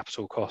and the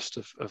capital cost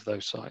of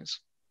those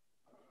sites.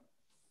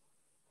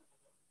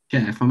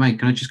 Yeah, if I may,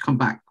 can I just come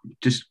back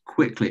just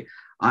quickly?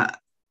 I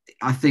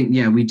think,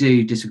 we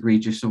do disagree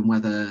just on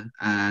whether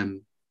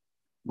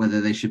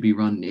they should be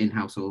run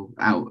in-house or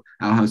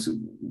out-house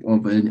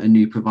of a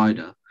new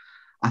provider.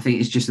 I think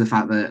it's just the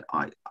fact that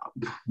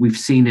we've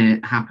seen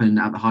it happen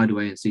at the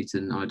Hideaway in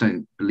Seaton. I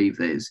don't believe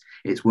that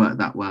it's worked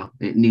that well.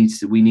 We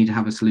need to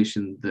have a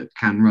solution that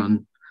can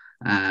run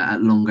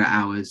at longer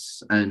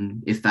hours,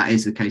 and if that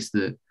is the case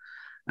that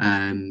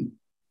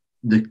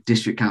the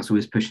district council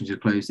is pushing to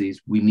close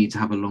these, we need to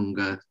have a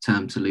longer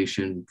term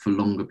solution for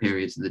longer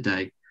periods of the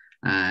day,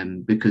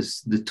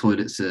 because the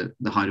toilets at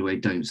the Hideaway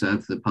don't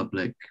serve the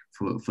public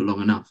for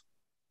long enough.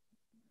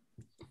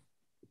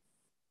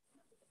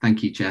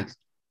 Thank you, Chair.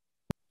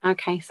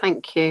 Okay,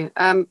 thank you.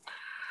 I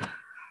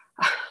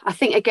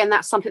think, again,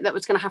 that's something that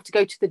was going to have to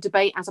go to the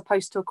debate as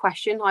opposed to a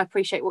question. I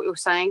appreciate what you're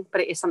saying,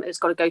 but it is something that's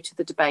got to go to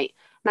the debate.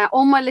 Now,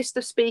 on my list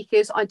of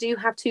speakers, I do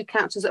have 2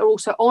 councillors that are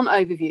also on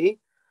overview.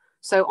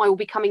 So I will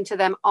be coming to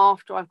them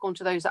after I've gone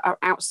to those that are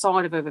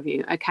outside of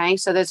overview. Okay,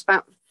 so there's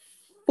about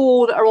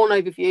 4 that are on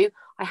overview.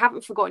 I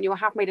haven't forgotten you. I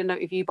have made a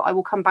note of you, but I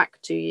will come back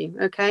to you.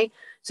 Okay,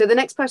 so the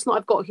next person that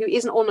I've got who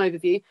isn't on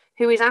overview,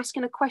 who is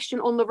asking a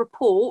question on the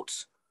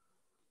report,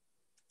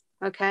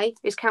 okay,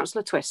 is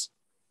Councillor Twiss.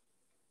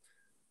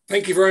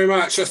 Thank you very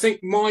much. I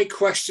think my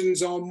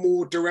questions are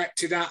more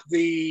directed at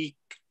the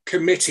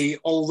committee,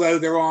 although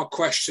there are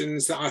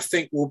questions that I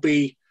think will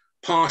be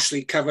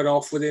partially covered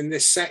off within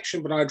this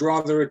section, but I'd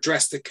rather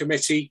address the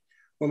committee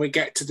when we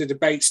get to the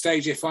debate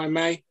stage, if I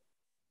may.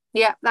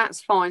 Yeah,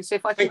 that's fine. So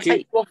if I can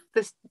take you off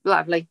this,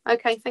 lovely.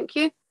 Okay, thank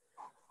you.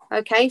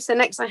 Okay, so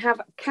next I have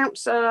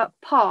Councillor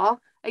Parr.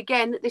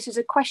 Again, this is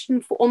a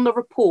question on the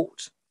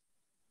report.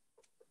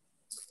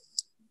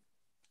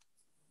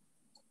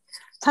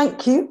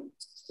 Thank you.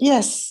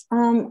 Yes,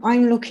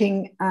 I'm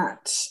looking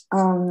at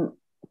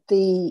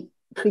the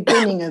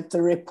beginning of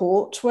the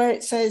report where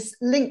it says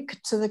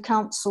link to the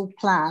council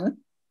plan,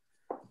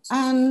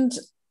 and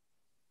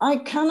I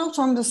cannot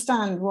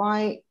understand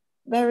why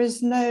there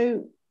is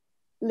no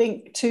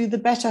link to the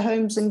Better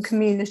Homes and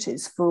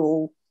Communities for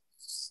All.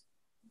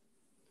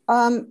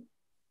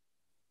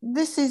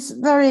 This is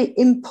very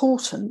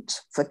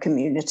important for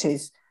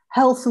communities.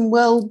 Health and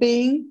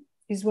well-being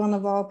is one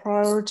of our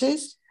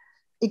priorities.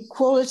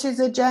 Equalities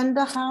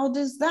agenda, how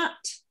does that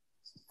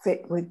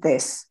fit with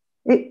this?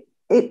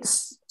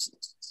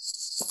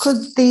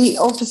 Could the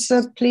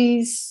officer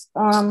please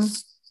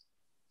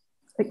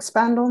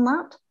expand on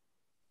that?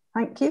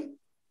 Thank you.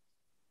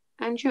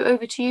 Andrew,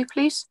 over to you,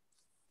 please.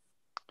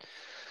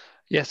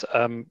 Yes,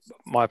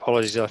 my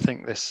apologies. I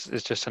think this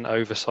is just an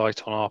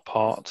oversight on our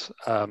part.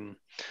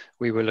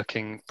 We were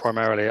looking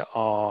primarily at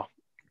our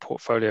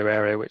portfolio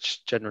area,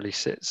 which generally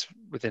sits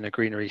within a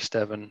greener East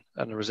Devon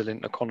and a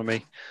resilient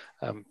economy.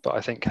 But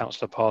I think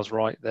Councillor Parr's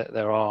right that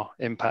there are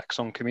impacts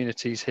on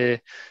communities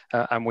here,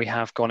 and we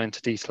have gone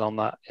into detail on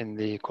that in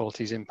the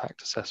Equalities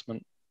Impact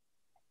Assessment.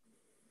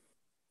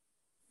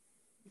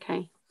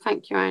 Okay,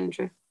 thank you,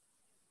 Andrew.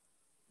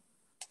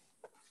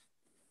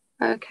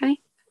 Okay,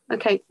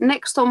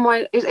 next on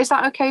my, is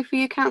that okay for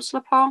you,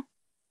 Councillor Parr?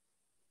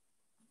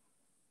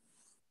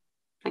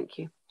 Thank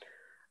you.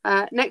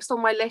 Next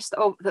on my list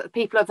of the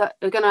people that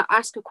are going to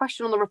ask a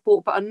question on the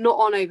report but are not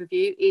on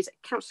overview is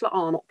Councillor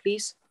Arnott,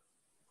 please.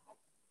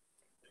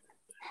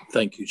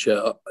 Thank you,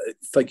 Chair.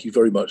 Thank you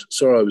very much.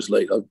 Sorry I was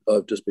late.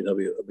 I've just been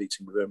having a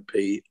meeting with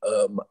MP,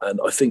 and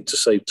I think to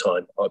save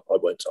time, I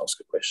won't ask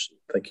a question.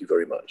 Thank you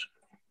very much.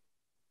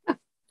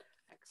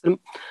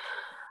 Excellent.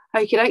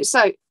 Okay,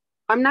 so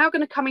I'm now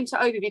going to come into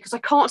overview because I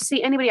can't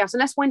see anybody else,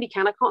 unless Wendy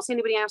can, I can't see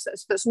anybody else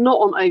that's not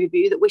on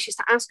overview that wishes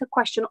to ask a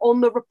question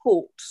on the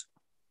report.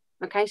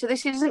 Okay, so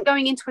this isn't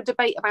going into a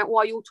debate about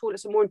why your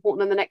toilets are more important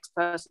than the next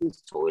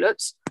person's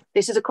toilets.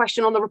 This is a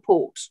question on the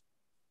report.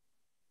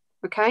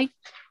 Okay,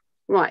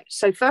 right,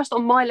 so first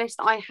on my list,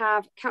 I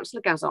have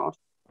Councillor Gazzard.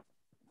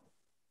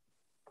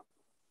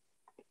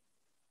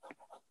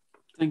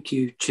 Thank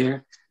you,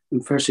 Chair.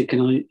 And firstly,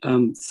 can I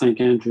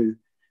thank Andrew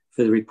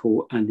for the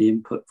report and the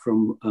input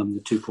from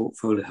the two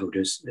portfolio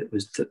holders.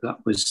 That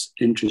was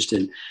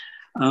interesting.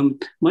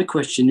 My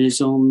question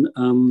is on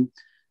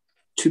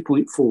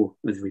 2.4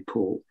 of the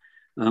report.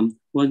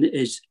 One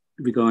is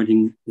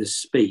regarding the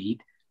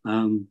speed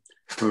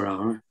per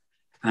hour,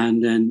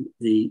 and then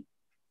the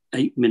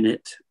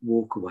 8-minute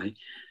walk away.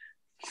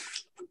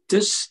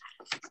 Does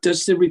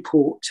the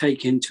report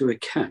take into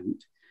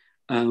account,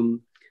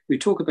 we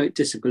talk about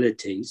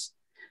disabilities,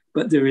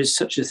 but there is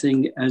such a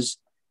thing as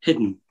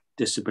hidden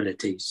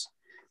disabilities,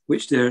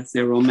 which there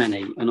are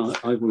many, and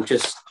I will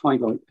just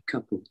highlight a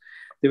couple.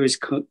 There is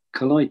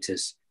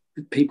colitis,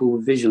 people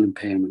with visual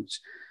impairments,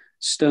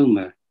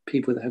 stoma,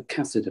 people that have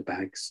catheter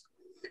bags,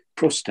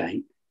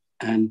 prostate,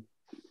 and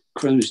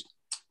Crohn's,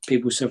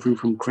 people suffering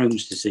from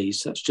Crohn's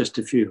disease. That's just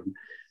a few of them.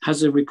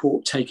 Has the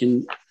report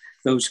taken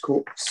those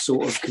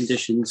sort of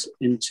conditions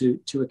into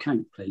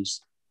account,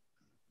 please?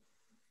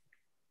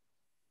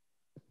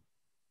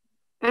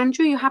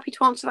 Andrew, you happy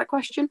to answer that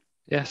question?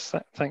 Yes,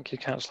 thank you,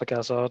 Councillor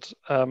Gazzard.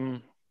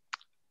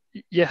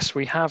 Yes,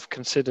 we have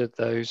considered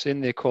those in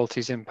the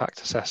Equalities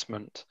Impact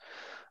Assessment.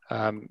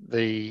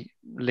 The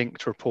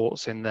linked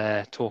reports in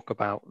there talk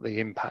about the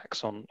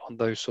impacts on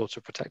those sorts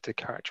of protected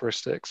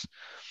characteristics.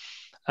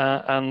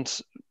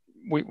 And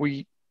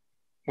we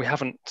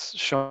haven't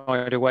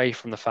shied away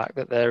from the fact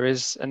that there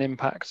is an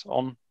impact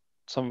on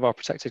some of our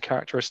protected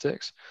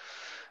characteristics.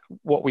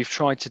 What we've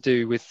tried to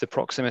do with the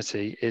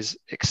proximity is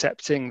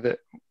accepting that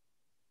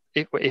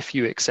if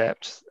you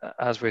accept,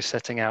 as we're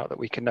setting out, that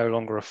we can no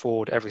longer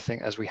afford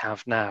everything as we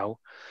have now,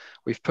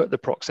 we've put the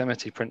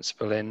proximity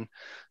principle in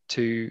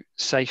to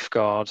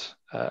safeguard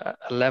a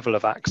level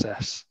of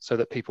access so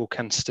that people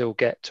can still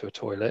get to a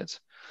toilet.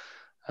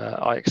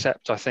 I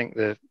think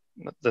the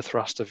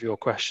thrust of your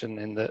question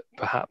in that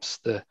perhaps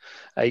the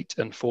 8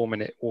 and 4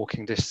 minute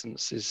walking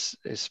distance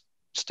is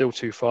still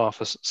too far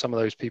for some of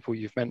those people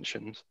you've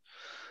mentioned.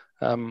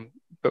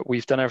 But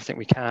we've done everything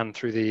we can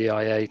through the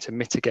EIA to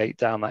mitigate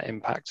down that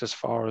impact as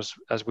far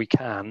as we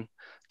can,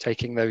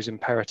 taking those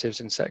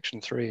imperatives in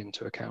section 3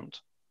 into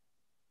account.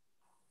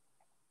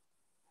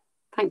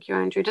 Thank you,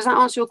 Andrew. Does that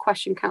answer your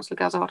question, Councillor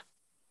Gazzard?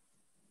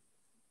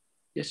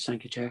 Yes,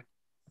 thank you, Chair.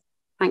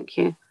 Thank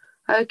you.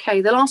 Okay,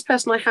 the last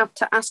person I have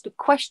to ask a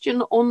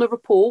question on the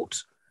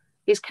report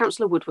is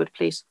Councillor Woodward,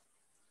 please.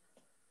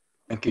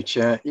 Thank you,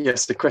 Chair.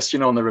 Yes, the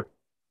question on the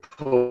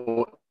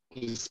report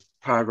is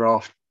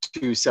paragraph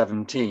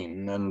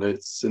 217, and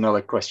it's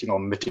another question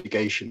on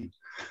mitigation.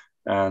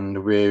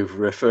 And we're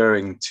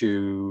referring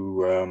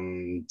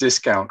to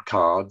discount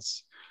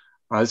cards.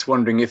 I was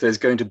wondering if there's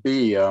going to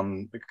be,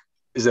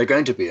 is there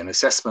going to be an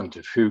assessment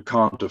of who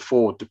can't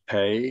afford to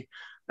pay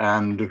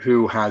and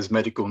who has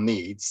medical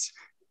needs?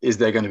 Is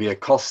there going to be a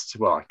cost?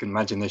 Well, I can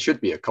imagine there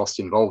should be a cost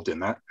involved in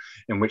that,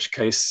 in which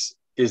case,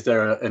 is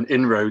there an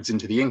inroads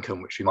into the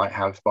income which we might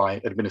have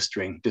by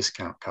administering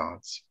discount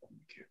cards?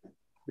 Thank you.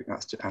 I think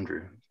that's to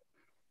Andrew.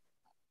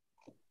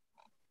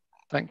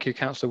 Thank you,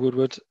 Councillor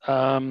Woodward.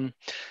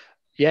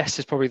 Yes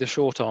is probably the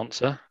short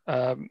answer.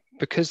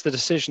 Because the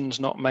decision's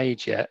not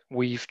made yet,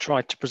 we've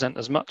tried to present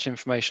as much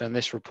information in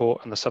this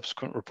report and the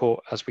subsequent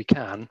report as we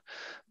can,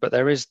 but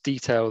there is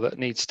detail that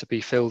needs to be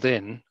filled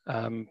in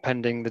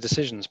pending the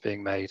decisions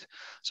being made.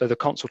 So the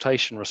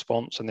consultation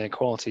response and the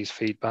equalities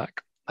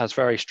feedback has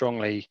very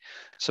strongly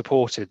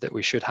supported that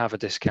we should have a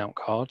discount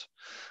card.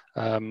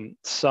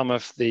 Some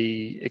of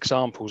the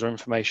examples or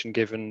information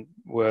given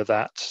were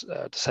that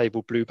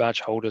disabled blue badge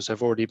holders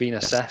have already been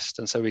assessed,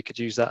 and so we could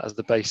use that as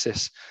the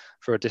basis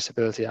for a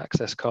disability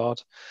access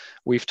card.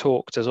 We've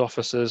talked as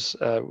officers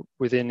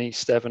within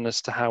East Devon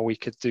as to how we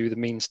could do the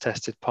means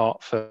tested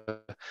part for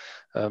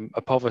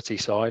a poverty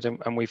side,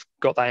 and we've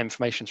got that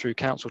information through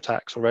council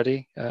tax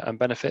already and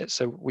benefits,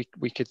 so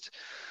we could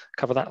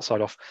cover that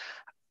side off.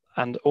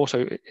 And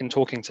also in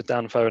talking to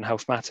Danfo and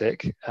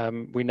Healthmatic,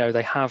 we know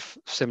they have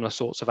similar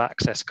sorts of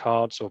access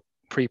cards or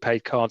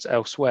prepaid cards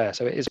elsewhere.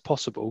 So it is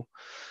possible.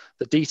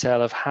 The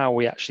detail of how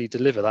we actually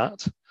deliver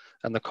that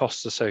and the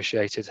costs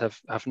associated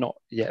have not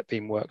yet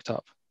been worked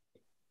up.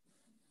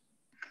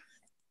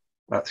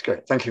 That's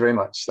great. Thank you very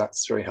much.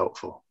 That's very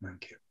helpful.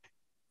 Thank you.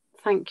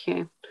 Thank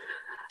you.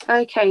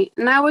 Okay,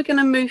 now we're going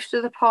to move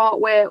to the part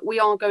where we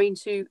are going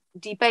to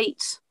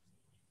debate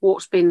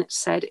what's been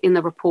said in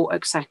the report,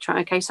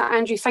 etc. Okay, so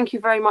Andrew, thank you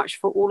very much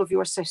for all of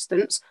your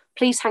assistance.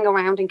 Please hang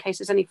around in case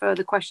there's any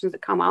further questions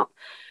that come up.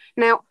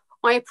 Now,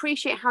 I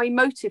appreciate how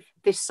emotive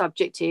this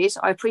subject is.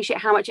 I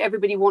appreciate how much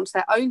everybody wants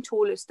their own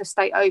toilets to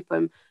stay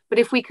open. But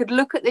if we could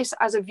look at this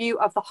as a view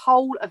of the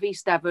whole of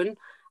East Devon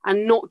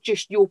and not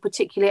just your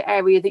particular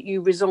area that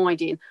you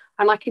reside in.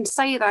 And I can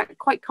say that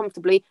quite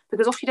comfortably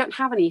because obviously you don't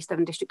have any East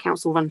Devon District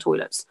Council run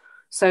toilets.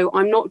 So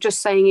I'm not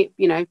just saying it,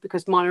 you know,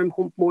 because mine are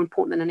more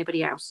important than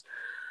anybody else.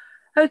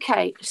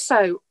 Okay,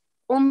 so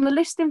on the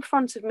list in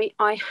front of me,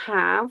 I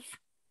have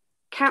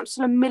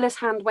Councillor Miller's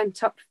hand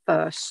went up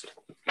first.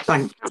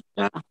 Thank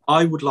you.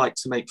 I would like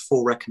to make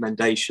 4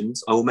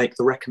 recommendations. I will make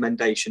the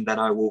recommendation, then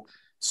I will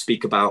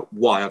speak about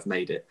why I've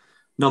made it.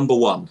 Number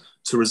 1,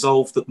 to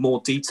resolve that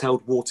more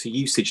detailed water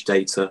usage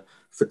data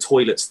for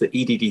toilets that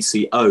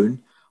EDDC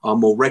own are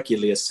more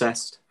regularly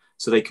assessed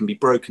so they can be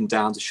broken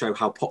down to show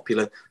how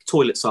popular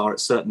toilets are at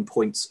certain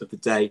points of the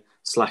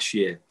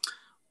day/year.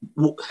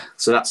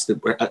 So that's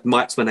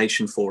my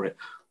explanation for it.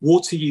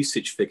 Water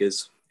usage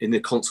figures in the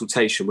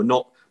consultation were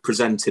not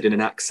presented in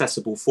an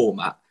accessible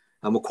format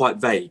and were quite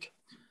vague.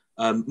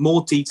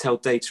 More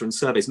detailed data and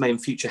surveys may in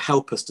future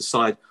help us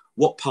decide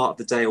what part of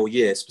the day or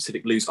year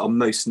specific loos are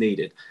most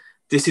needed.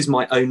 This is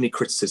my only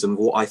criticism of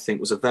what I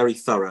think was a very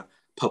thorough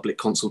public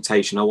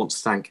consultation. I want to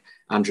thank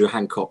Andrew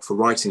Hancock for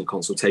writing a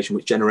consultation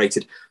which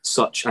generated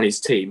and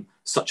his team,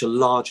 such a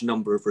large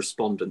number of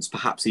respondents,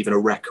 perhaps even a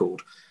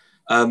record.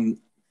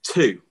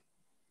 2,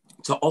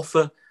 to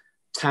offer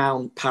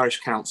town parish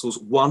councils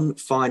one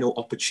final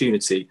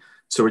opportunity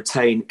to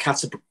retain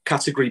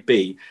category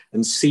B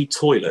and C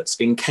toilets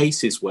in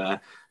cases where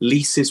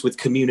leases with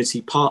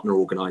community partner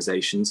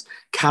organisations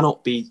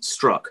cannot be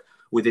struck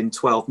within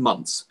 12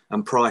 months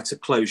and prior to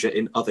closure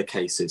in other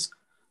cases.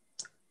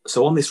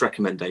 So on this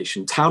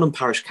recommendation, town and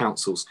parish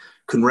councils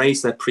can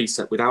raise their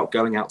precept without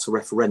going out to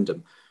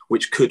referendum,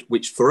 which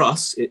for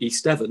us at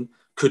East Devon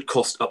could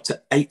cost up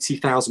to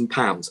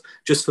 £80,000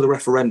 just for the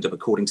referendum,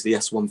 according to the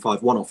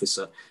S151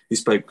 officer who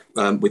spoke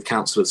with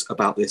councillors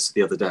about this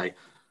the other day.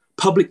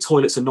 Public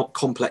toilets are not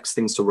complex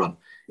things to run.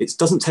 It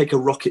doesn't take a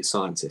rocket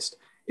scientist.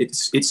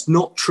 It's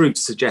not true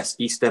to suggest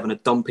East Devon are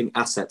dumping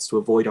assets to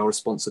avoid our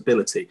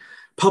responsibility.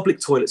 Public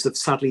toilets have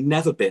sadly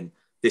never been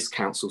this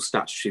council's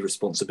statutory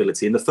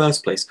responsibility in the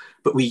first place,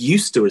 but we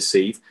used to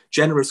receive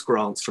generous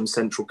grants from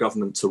central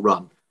government to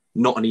run,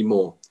 not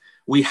anymore.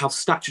 We have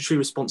statutory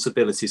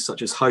responsibilities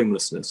such as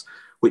homelessness,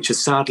 which are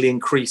sadly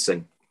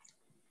increasing,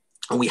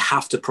 and we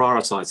have to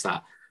prioritise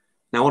that.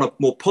 Now, on a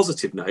more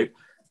positive note,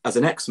 as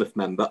an Exmouth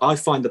member, I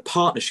find the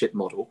partnership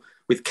model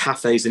with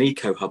cafes and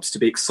eco-hubs to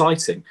be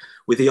exciting,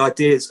 with the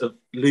ideas of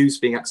loos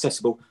being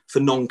accessible for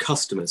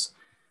non-customers.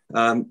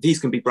 These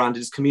can be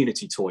branded as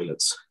community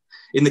toilets.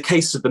 In the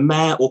case of the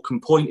Mare,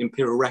 Orcombe Point,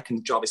 Imperial Rec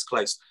and Jarvis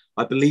Close,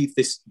 I believe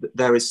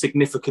there is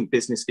significant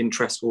business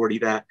interest already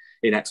there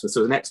in Exmouth.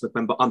 So as an Exmouth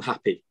member, I'm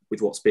happy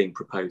with what's being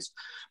proposed.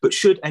 But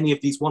should any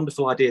of these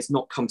wonderful ideas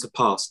not come to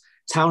pass,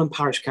 town and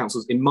parish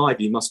councils, in my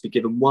view, must be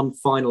given one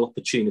final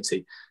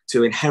opportunity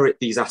to inherit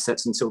these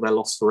assets until they're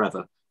lost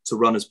forever, to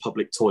run as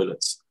public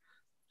toilets.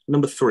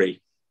 Number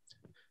 3.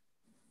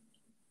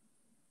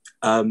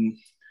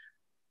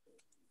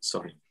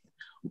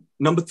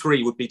 Number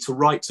 3 would be to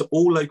write to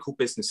all local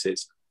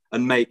businesses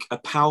and make a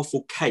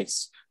powerful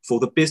case for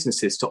the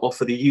businesses to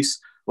offer the use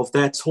of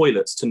their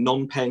toilets to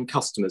non-paying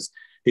customers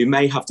who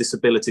may have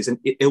disabilities and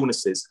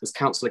illnesses, as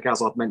Councillor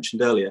Gazard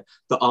mentioned earlier,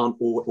 that aren't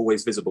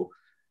always visible.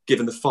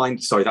 Given the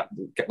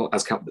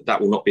that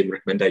will not be in the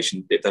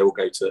recommendation, they will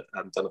go to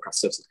Democratic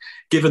Services.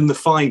 Given the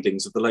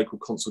findings of the local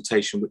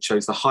consultation, which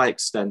shows the high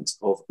extent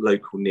of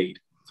local need.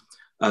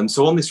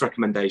 So on this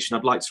recommendation,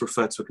 I'd like to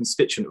refer to a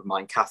constituent of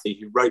mine, Kathy,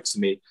 who wrote to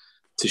me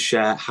to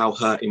share how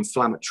her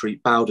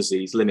inflammatory bowel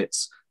disease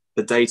limits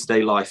the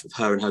day-to-day life of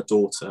her and her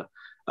daughter.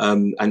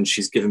 And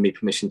she's given me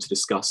permission to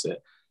discuss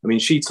it. I mean,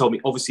 she told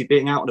me, obviously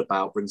being out and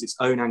about brings its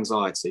own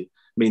anxiety,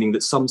 meaning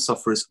that some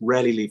sufferers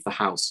rarely leave the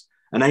house.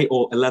 An 8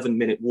 or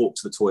 11-minute walk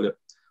to the toilet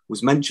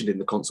was mentioned in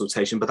the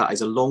consultation, but that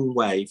is a long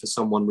way for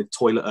someone with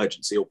toilet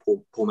urgency or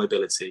poor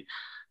mobility.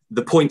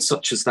 The points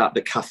such as that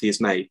Kathy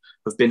has made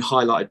have been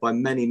highlighted by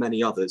many,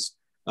 many others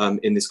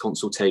in this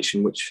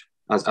consultation, which,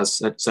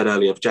 as said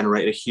earlier, have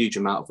generated a huge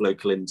amount of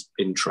local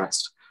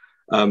interest.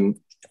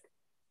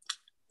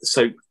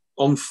 So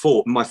on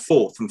my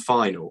fourth and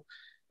final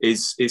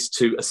is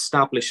to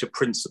establish a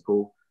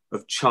principle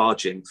of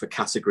charging for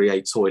Category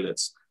A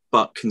toilets,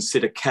 but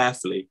consider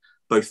carefully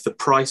both the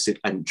price at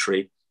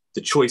entry,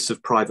 the choice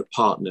of private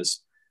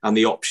partners, and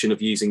the option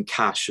of using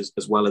cash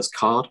as well as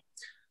card.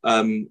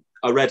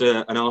 I read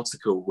an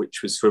article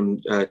which was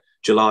from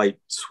July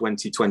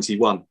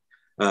 2021,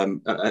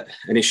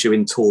 an issue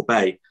in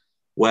Torbay,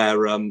 where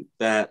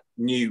their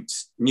new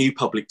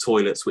public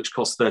toilets, which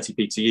cost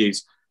 30p to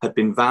use, had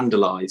been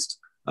vandalised,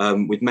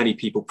 with many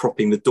people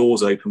propping the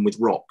doors open with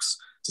rocks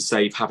to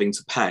save having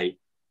to pay.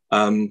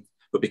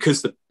 But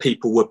because the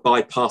people were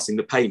bypassing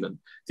the payment,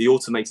 the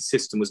automated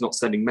system was not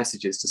sending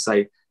messages to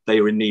say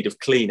they were in need of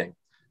cleaning.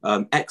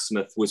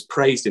 Exmouth was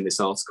praised in this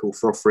article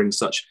for offering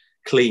such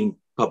clean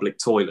public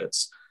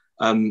toilets.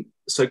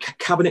 So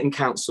Cabinet and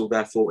Council,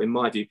 therefore, in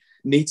my view,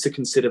 need to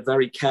consider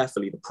very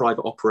carefully the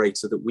private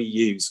operator that we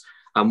use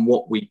and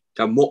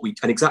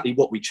exactly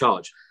what we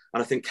charge.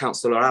 And I think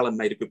Councillor Allen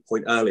made a good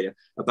point earlier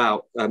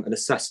about an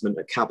assessment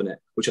at Cabinet,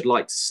 which I'd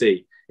like to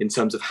see in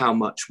terms of how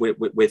much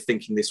we're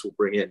thinking this will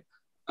bring in.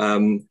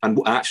 And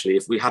actually,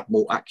 if we had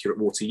more accurate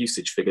water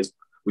usage figures,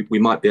 we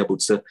might be able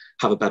to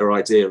have a better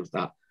idea of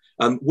that.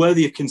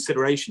 Worthy of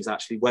consideration is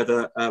actually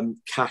whether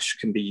cash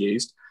can be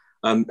used.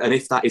 And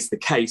if that is the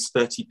case,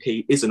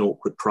 30p is an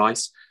awkward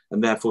price,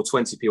 and therefore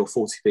 20p or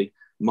 40p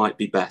might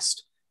be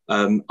best.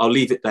 I'll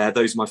leave it there.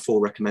 Those are my 4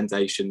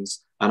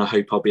 recommendations, and I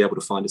hope I'll be able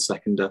to find a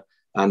seconder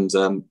and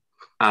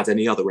add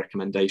any other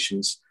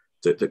recommendations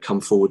that come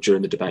forward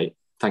during the debate.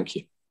 Thank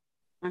you.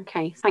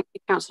 Okay, thank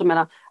you, Councillor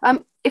Miller.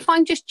 If I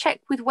can just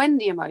check with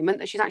Wendy a moment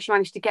that she's actually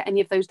managed to get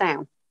any of those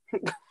down.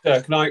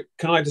 Yeah,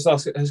 can I just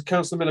ask, has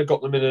Councillor Miller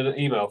got them in an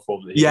email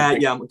form? Yeah,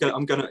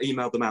 I'm going to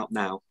email them out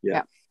now.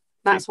 Yeah.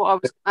 That's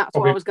what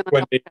I was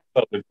going to.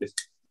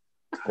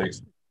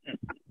 Thanks.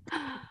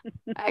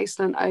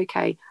 Excellent.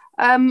 Okay.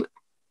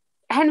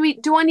 Henry,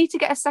 do I need to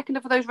get a seconder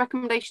for those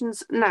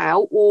recommendations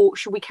now, or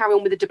should we carry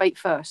on with the debate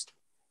first?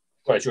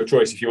 Well, it's your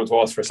choice if you want to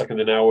ask for a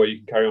seconder now, or you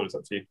can carry on. It's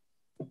up to you.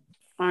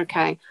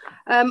 Okay.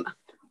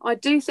 I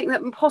do think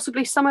that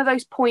possibly some of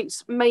those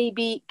points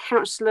maybe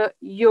Councillor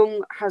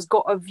Young has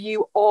got a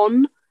view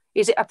on.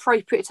 Is it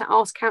appropriate to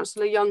ask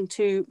Councillor Young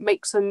to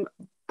make some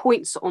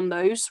points on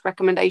those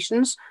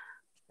recommendations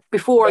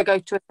before I go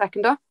to a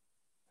seconder?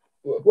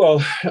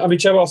 Well, I mean,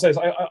 Chair, I'll say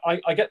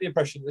I get the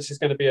impression this is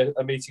going to be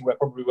a meeting where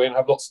probably we're going to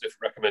have lots of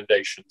different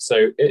recommendations.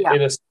 So in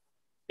a sense,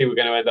 we're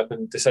going to end up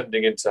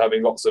descending into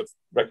having lots of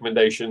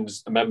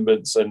recommendations,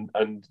 amendments, and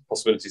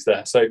possibilities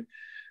there. So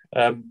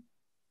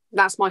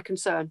that's my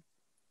concern.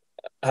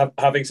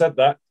 Having said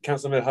that,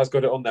 Councillor Miller has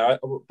got it on there.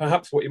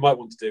 Perhaps what you might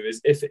want to do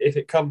is, if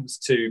it comes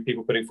to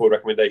people putting forward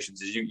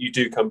recommendations, is you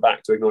do come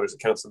back to acknowledge that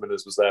Councillor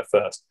Miller's was there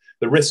first.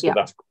 The risk of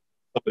that,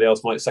 somebody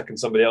else might second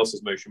somebody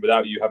else's motion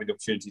without you having the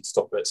opportunity to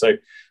stop it. So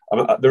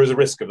there is a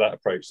risk of that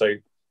approach. So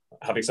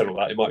having said all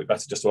that, it might be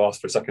better just to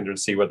ask for a seconder and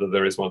see whether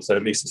there is one. So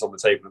at least it's on the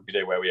table and we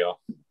know where we are.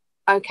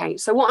 Okay,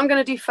 so what I'm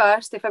going to do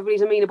first, if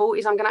everybody's amenable,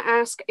 is I'm going to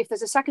ask if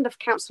there's a seconder for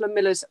Councillor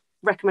Miller's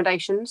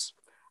recommendations.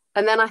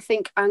 And then I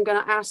think I'm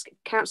going to ask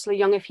Councillor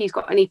Young if he's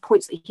got any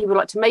points that he would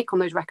like to make on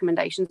those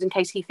recommendations in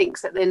case he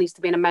thinks that there needs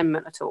to be an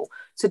amendment at all.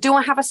 So do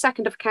I have a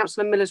seconder for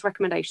Councillor Miller's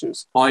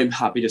recommendations? I'm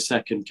happy to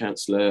second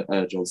Councillor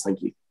Johns.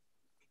 Thank you.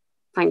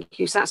 Thank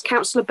you. So that's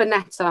Councillor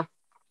Bonetta.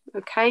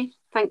 Okay,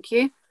 thank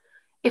you.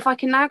 If I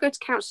can now go to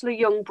Councillor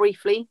Young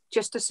briefly,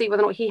 just to see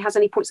whether or not he has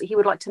any points that he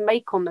would like to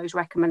make on those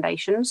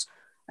recommendations.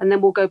 And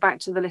then we'll go back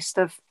to the list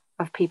of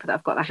people that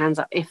have got their hands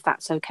up, if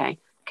that's okay.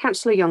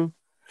 Councillor Young.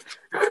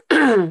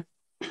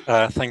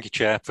 Thank you,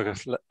 Chair, for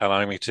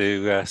allowing me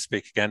to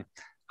speak again.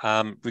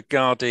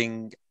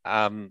 Regarding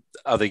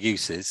other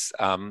uses,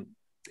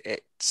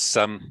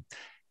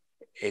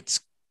 it's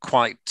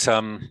quite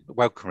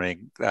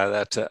welcoming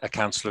that a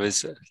councillor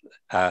is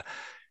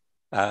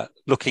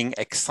looking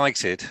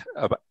excited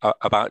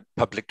about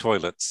public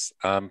toilets.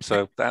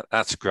 So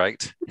that's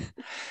great.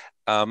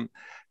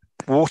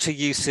 Water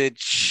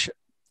usage,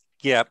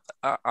 yeah,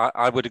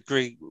 I would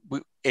agree.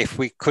 If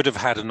we could have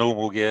had a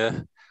normal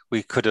year,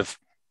 we could have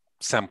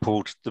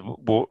sampled the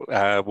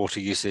water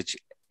usage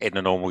in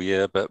a normal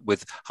year, but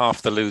with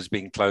half the loos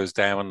being closed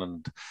down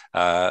and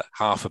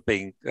half of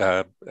being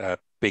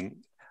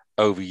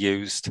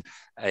overused,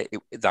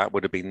 that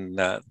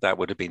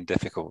would have been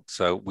difficult.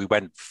 So we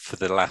went for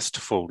the last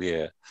full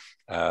year,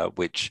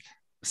 which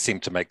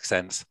seemed to make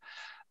sense.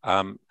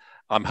 I'm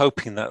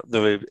hoping that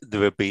there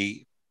will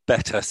be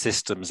better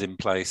systems in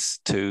place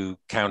to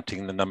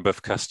counting the number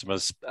of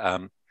customers,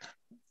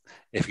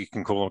 if you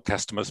can call them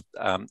customers,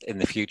 in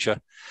the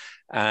future.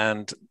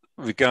 And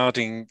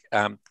regarding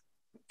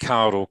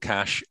card or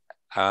cash,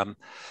 I'm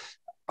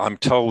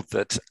told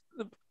that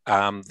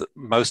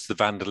most of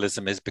the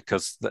vandalism is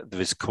because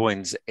there is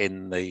coins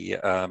in the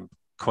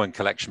coin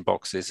collection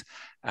boxes,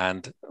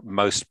 and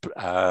most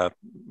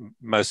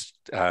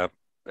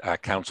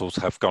councils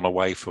have gone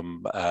away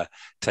from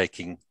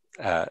taking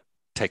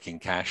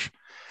cash,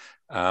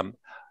 and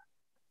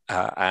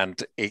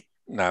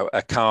now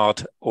a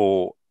card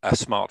or a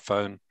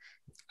smartphone,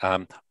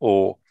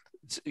 or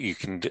you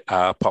can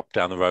pop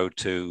down the road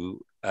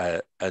to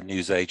a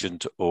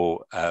newsagent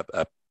or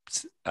a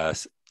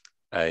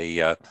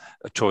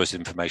tourist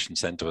information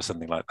centre or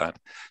something like that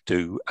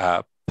to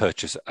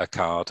purchase a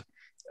card,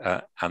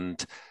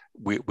 and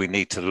we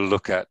need to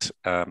look at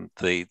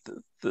the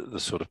the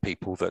sort of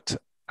people that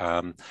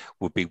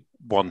would be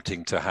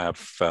wanting to have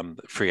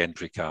free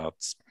entry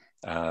cards.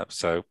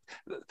 So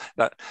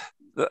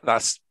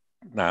that's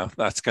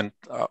going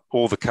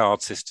all the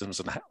card systems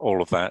and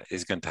all of that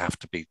is going to have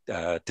to be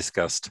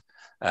discussed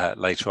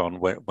later on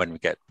when we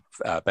get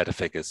better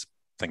figures.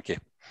 Thank you.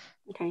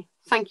 Okay,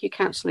 thank you,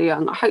 Councillor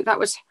Young. I hope that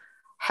was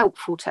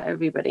helpful to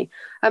everybody.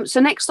 So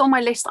next on my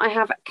list, I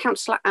have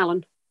Councillor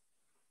Allen.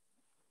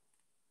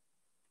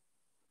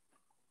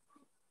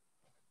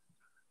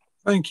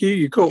 Thank you.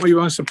 You caught me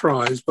by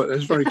surprise, but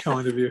that's very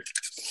kind of you.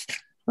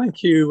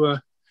 Thank you,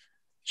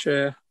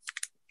 Chair.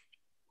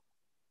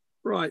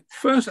 Right.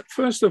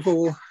 First of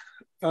all,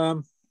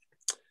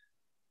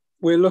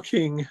 we're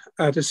looking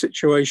at a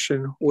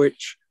situation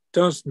which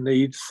does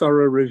need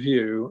thorough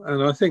review,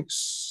 and I think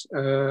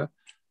Mr.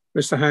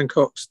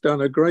 Hancock's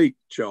done a great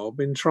job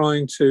in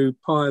trying to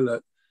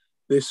pilot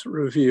this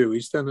review.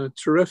 He's done a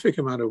terrific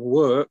amount of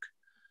work,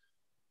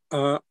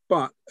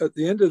 but at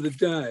the end of the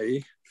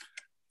day,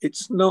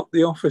 it's not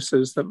the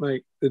officers that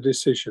make the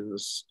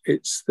decisions.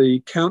 It's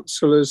the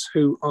councillors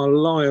who are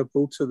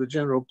liable to the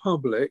general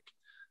public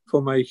for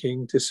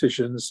making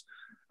decisions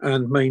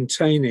and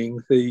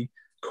maintaining the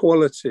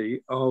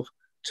quality of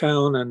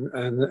town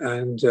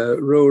and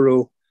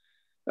rural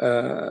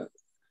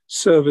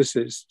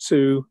services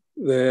to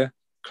their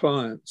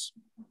clients,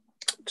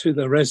 to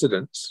their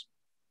residents.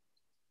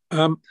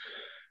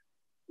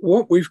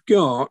 What we've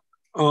got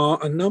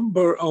are a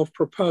number of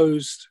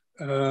proposed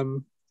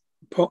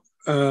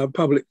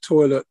public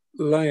toilet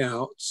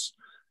layouts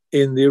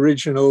in the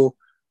original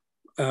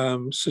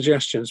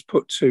suggestions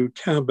put to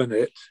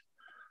Cabinet,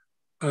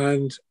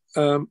 and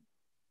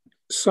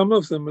some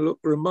of them look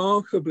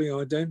remarkably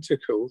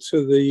identical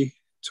to the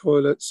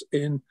toilets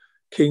in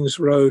Kings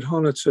Road,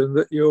 Honiton,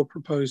 that you're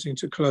proposing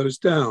to close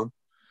down.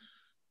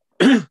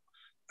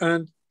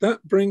 And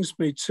that brings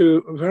me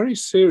to a very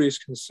serious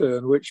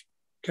concern, which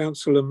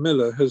Councillor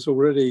Miller has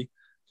already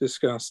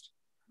discussed,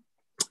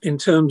 in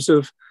terms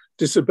of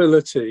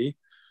disability.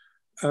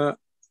 A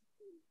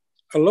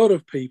lot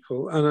of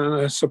people, and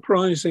a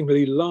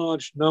surprisingly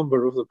large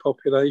number of the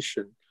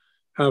population,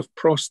 have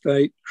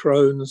prostate,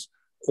 Crohn's,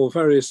 or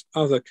various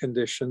other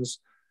conditions.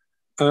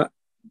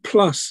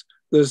 Plus,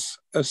 there's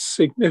a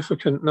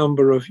significant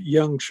number of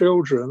young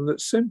children that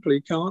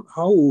simply can't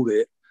hold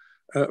it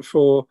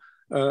for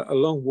a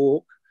long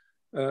walk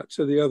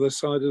to the other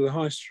side of the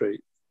high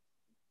street.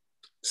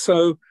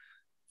 So,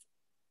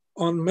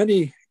 on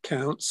many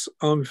counts,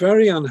 I'm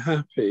very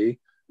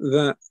unhappy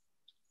that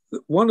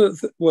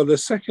the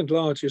second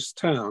largest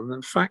town,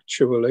 and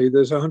factually,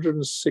 there's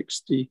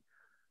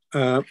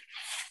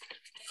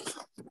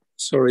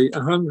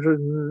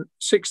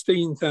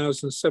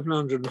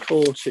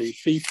 116,740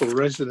 people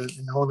resident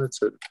in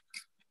Honiton,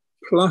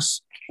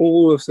 plus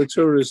all of the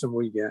tourism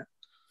we get,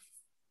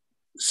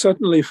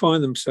 suddenly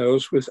find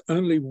themselves with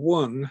only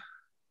one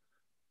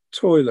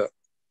toilet,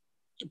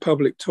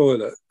 public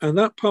toilet. And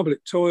that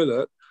public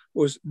toilet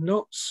was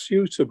not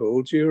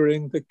suitable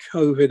during the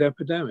COVID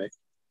epidemic.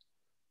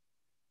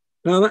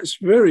 Now that's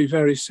very,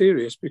 very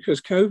serious,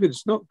 because COVID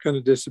is not going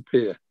to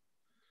disappear.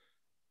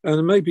 And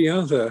there may be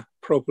other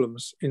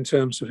problems in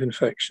terms of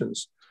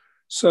infections.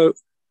 So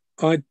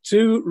I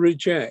do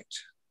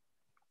reject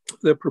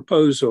the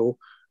proposal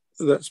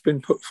that's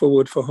been put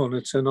forward for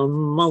Honiton on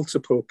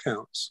multiple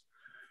counts.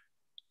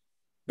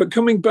 But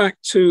coming back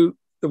to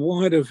the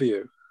wider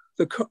view,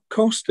 the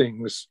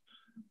costings,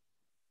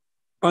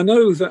 I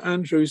know that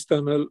Andrew's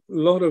done a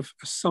lot of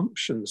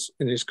assumptions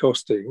in his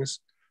costings,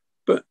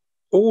 but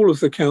all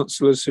of the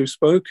councillors who've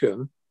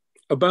spoken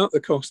about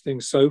the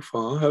costings so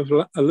far have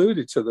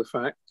alluded to the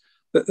fact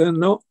that they're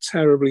not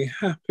terribly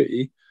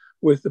happy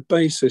with the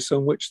basis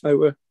on which they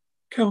were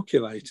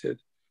calculated.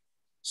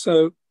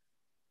 So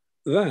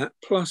that,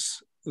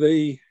 plus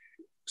the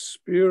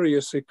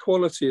spurious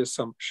equality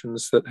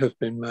assumptions that have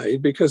been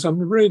made, because I'm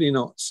really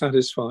not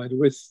satisfied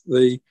with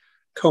the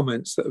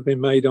comments that have been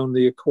made on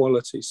the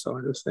equality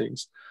side of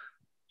things.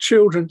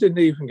 Children didn't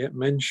even get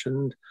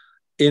mentioned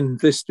in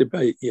this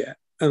debate yet.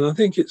 And I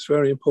think it's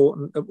very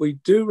important that we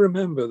do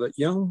remember that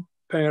young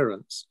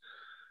parents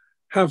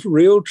have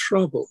real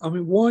trouble. I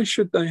mean, why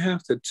should they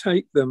have to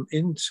take them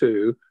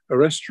into a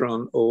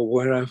restaurant or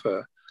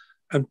wherever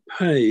and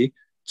pay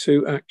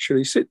to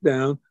actually sit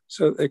down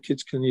so that their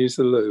kids can use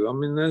the loo? I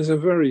mean, there's a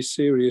very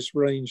serious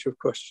range of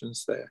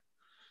questions there.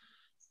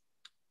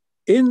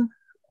 In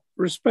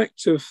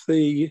respect of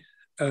the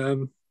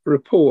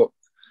report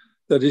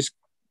that is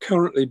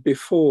currently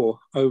before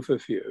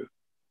overview,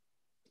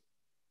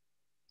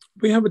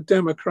 we have a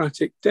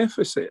democratic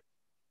deficit.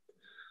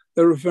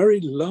 There are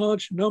very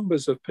large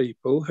numbers of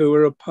people who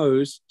are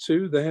opposed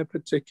to their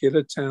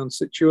particular town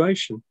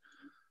situation.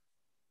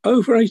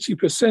 Over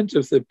 80%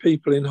 of the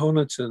people in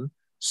Honiton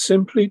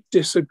simply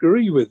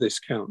disagree with this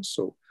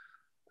council.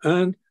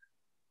 And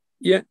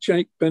yet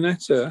Jake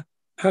Bernetta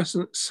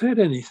hasn't said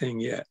anything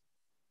yet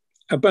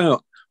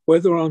about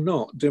whether or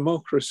not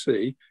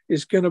democracy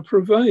is going to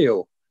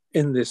prevail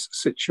in this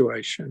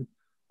situation,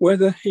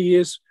 whether he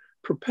is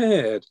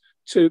prepared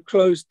to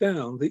close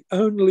down the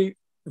only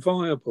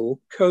viable,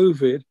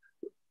 COVID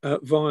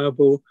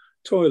viable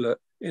toilet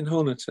in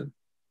Honiton.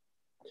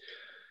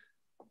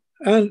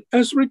 And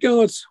as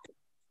regards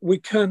we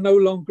can no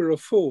longer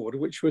afford,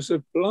 which was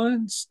a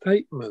blind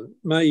statement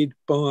made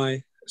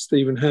by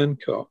Stephen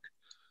Hancock,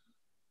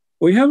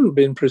 we haven't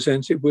been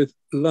presented with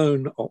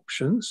loan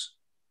options.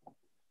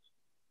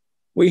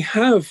 We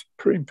have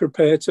been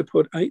prepared to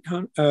put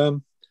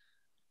 £40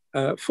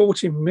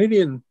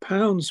 million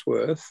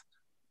worth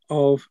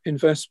of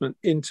investment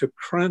into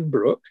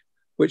Cranbrook,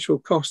 which will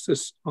cost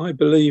us, I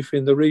believe,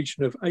 in the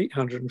region of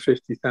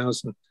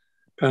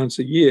 £850,000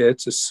 a year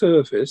to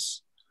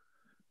service.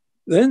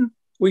 Then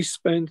we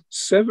spend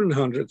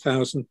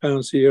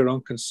 £700,000 a year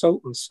on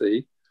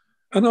consultancy,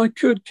 and I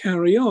could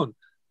carry on.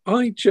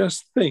 I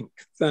just think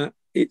that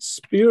it's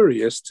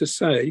spurious to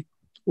say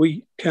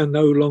we can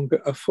no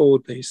longer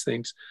afford these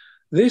things.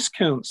 This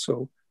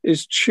council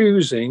is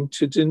choosing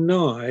to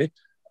deny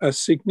a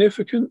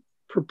significant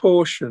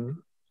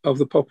proportion of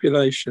the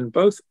population,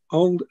 both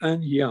old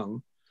and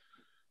young,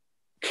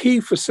 key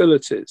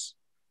facilities,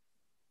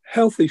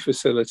 healthy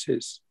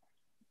facilities,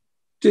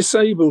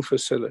 disabled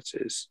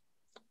facilities,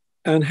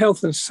 and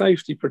health and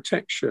safety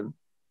protection,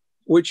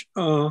 which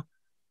are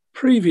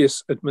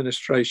previous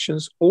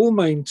administrations all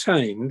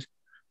maintained,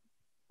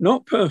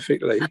 not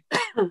perfectly,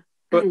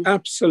 but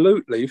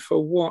absolutely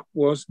for what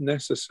was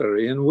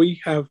necessary. And we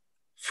have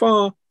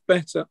far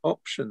better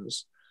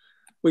options.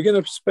 We're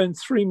going to spend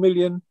 £3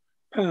 million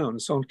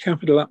on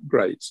capital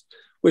upgrades.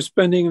 We're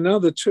spending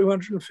another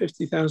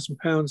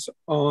 £250,000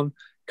 on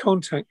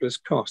contactless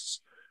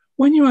costs.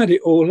 When you add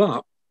it all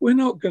up, we're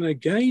not going to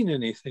gain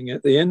anything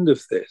at the end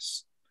of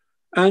this.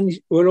 And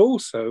we're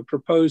also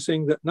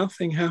proposing that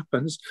nothing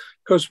happens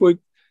because we're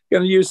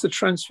going to use the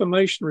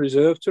transformation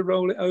reserve to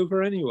roll it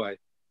over anyway.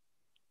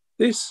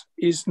 This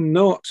is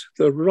not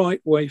the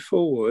right way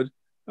forward,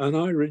 and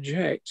I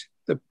reject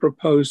the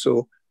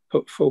proposal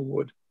put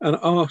forward and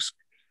ask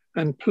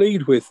and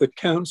plead with the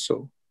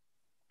council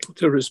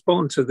to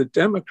respond to the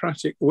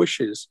democratic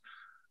wishes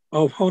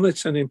of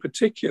Honiton in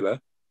particular,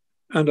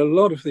 and a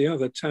lot of the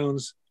other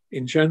towns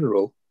in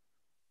general.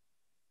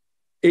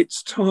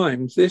 It's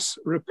time this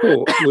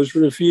report was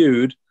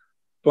reviewed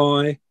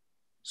by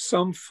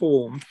some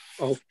form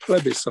of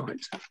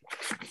plebiscite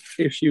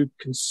if you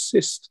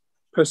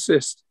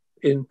persist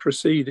in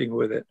proceeding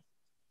with it.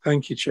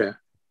 Thank you,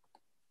 Chair.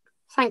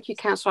 Thank you,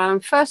 Councillor Allen.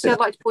 Firstly, I'd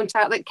like to point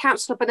out that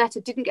Councillor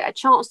Bonetta didn't get a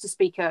chance to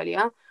speak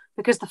earlier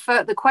because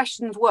the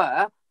questions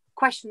were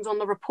questions on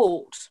the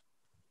report,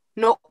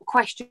 not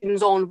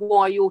questions on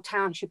why your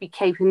town should be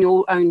keeping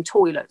your own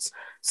toilets.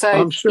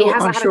 So he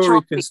hasn't had a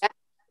chance to speak.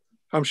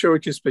 I'm sure he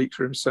can speak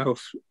for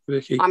himself,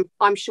 Vicky.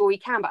 I'm sure he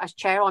can, but as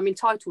chair, I'm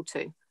entitled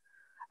to.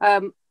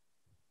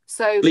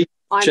 Please,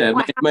 Chair,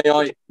 may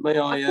I use my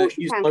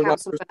right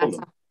to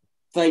respond?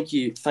 Thank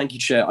you,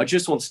 Chair. I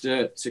just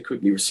wanted to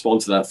quickly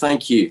respond to that.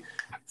 Thank you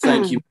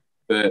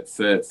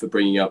for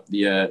bringing up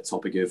the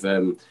topic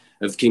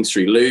of King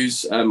Street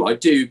Loos. I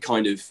do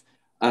kind of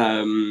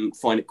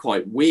find it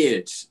quite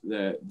weird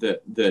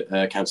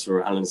that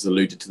Councillor Allen has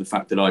alluded to the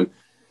fact that I'm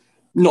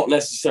not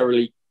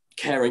necessarily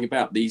caring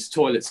about these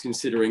toilets,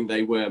 considering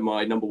they were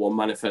my #1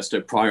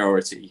 manifesto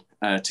priority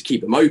to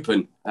keep them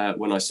open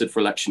when I stood for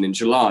election in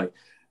July.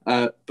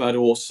 But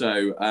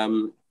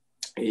also,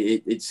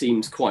 it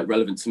seems quite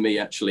relevant to me.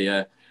 Actually,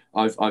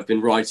 I've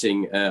been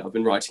writing a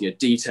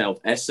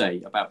detailed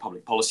essay about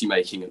public policy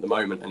making at the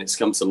moment, and it's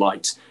come to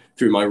light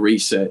through my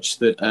research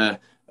that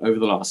over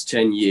the last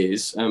 10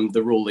 years,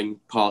 the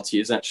ruling party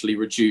has actually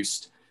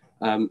reduced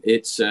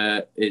its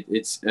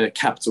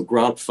capital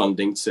grant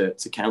funding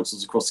to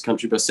councils across the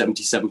country by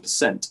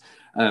 77%.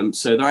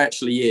 So there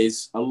actually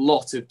is a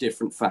lot of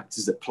different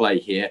factors at play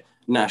here,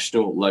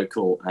 national,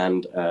 local,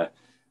 and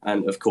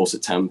of course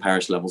at town and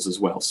parish levels as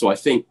well. So I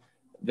think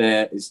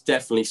there is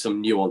definitely some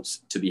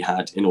nuance to be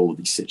had in all of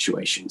these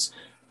situations.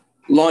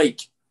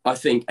 Like I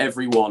think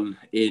everyone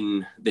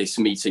in this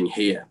meeting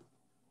here,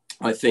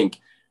 I think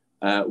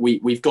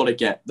we've got to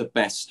get the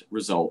best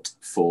result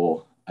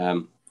for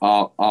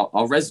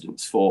our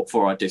residents,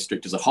 for our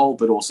district as a whole,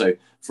 but also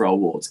for our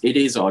wards. It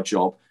is our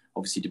job,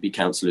 obviously, to be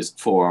councillors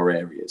for our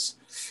areas.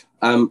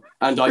 And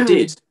I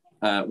did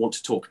want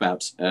to talk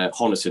about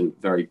Honiton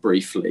very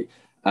briefly.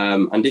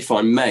 And if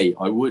I may,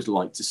 I would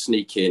like to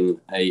sneak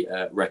in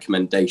a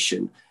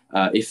recommendation,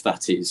 if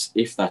that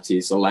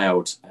is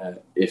allowed,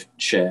 if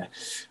Chair,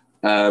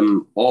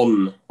 on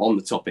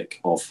the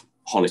topic of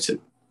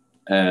Honiton.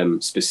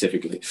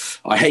 Specifically,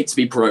 I hate to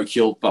be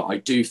parochial, but I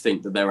do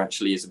think that there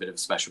actually is a bit of a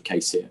special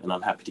case here, and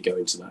I'm happy to go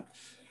into that.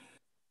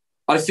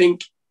 I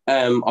think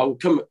I'll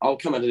come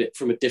at it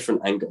from a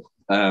different angle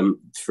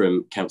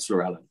from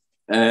Councillor Allen.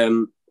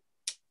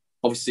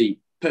 Obviously,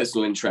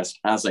 personal interest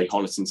as a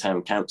Honiton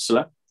Town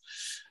Councillor,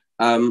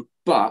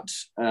 but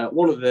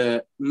one of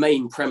the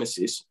main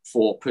premises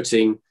for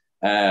putting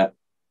the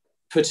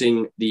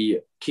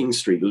King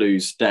Street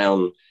Loos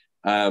down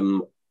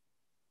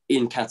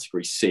in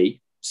Category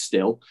C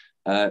still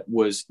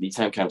was the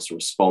Town Council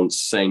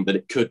response saying that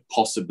it could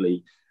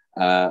possibly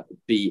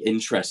be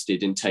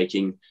interested in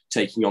taking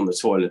on the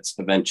toilets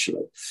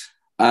eventually.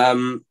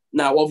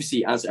 Now,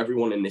 obviously, as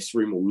everyone in this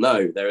room will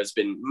know, there has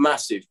been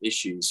massive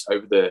issues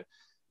over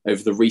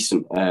the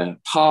recent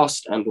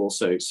past, and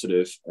also sort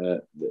of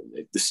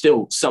there's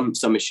still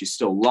some issues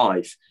still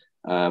live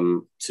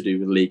to do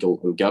with legal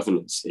and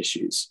governance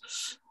issues.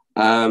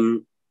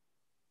 And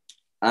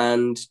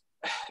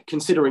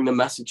considering the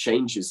massive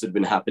changes that have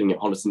been happening at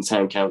Honiton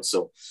Town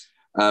Council,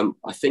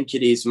 I think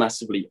it is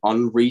massively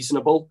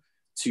unreasonable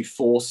to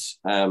force,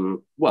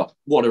 what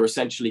are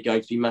essentially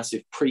going to be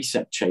massive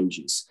precept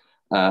changes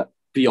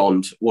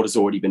beyond what has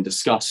already been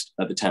discussed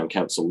at the Town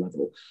Council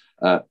level,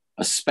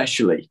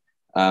 especially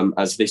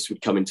as this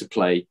would come into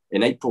play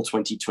in April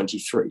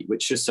 2023,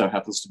 which just so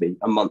happens to be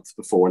a month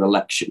before an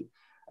election,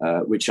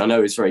 which I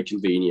know is very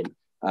convenient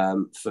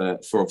for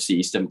obviously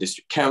East Devon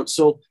District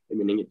Council,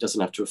 meaning it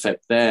doesn't have to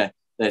affect their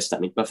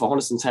standing. But for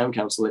Honiton Town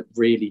Council, it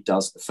really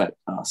does affect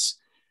us.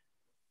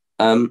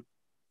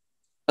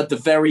 At the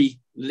very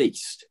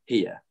least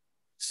here,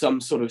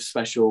 some sort of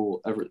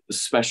special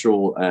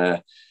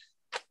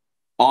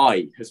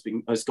eye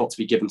has got to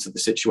be given to the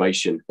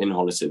situation in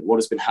Honiton, what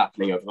has been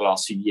happening over the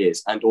last few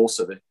years, and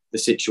also the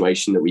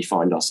situation that we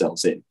find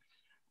ourselves in.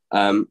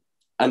 And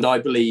I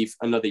believe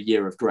another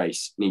year of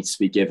grace needs to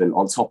be given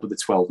on top of the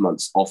 12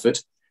 months offered,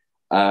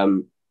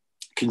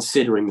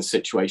 considering the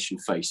situation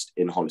faced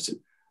in Honiton.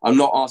 I'm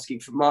not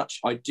asking for much.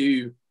 I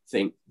do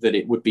think that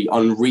it would be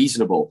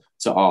unreasonable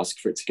to ask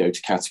for it to go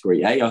to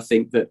category A. I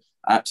think that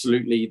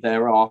absolutely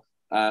there are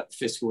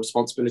fiscal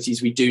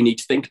responsibilities we do need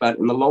to think about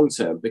in the long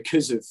term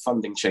because of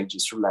funding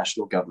changes from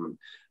national government,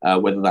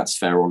 whether that's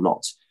fair or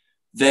not.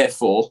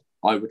 Therefore,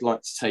 I would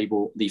like to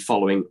table the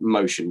following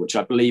motion, which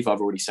I believe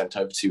I've already sent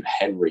over to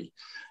Henry.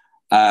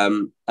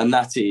 And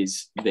that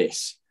is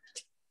this: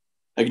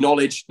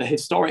 acknowledge the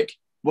historic,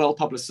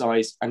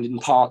 well-publicised and in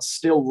part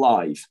still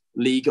live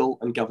legal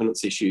and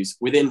governance issues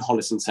within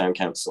Honiton Town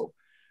Council,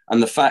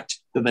 and the fact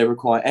that they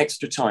require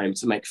extra time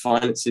to make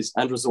finances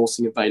and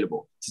resourcing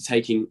available to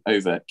taking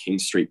over King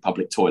Street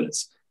public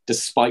toilets,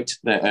 despite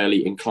their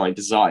early inclined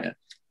desire,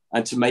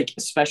 and to make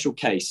a special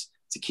case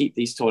to keep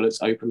these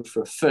toilets open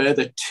for a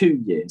further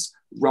 2 years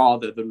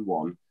rather than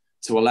 1,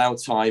 to allow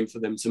time for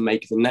them to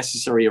make the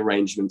necessary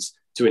arrangements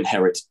to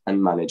inherit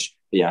and manage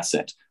the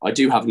asset. I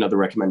do have another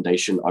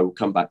recommendation. I will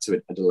come back to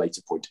it at a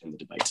later point in the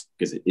debate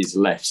because it is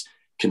less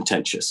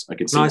contentious. I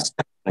can see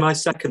Can I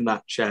second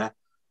that, Chair,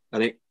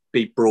 and it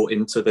be brought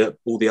into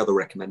all the other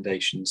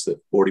recommendations that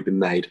have already been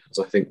made, as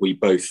I think we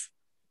both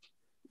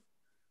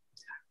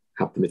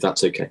have them, if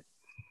that's okay.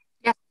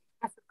 Yeah,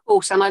 of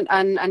course.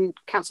 And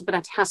Councillor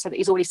Burnett has said that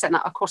he's already sent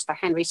that across to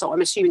Henry, so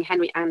I'm assuming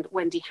Henry and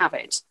Wendy have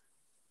it.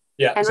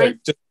 Yeah, Henry?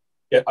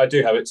 Yeah, I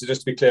do have it. So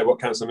just to be clear, what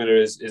Councillor Miller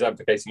is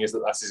advocating is that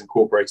that is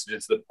incorporated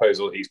into the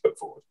proposal that he's put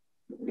forward.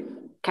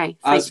 Okay.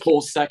 As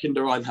Paul's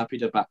seconder, I'm happy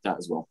to back that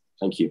as well.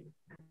 Thank you.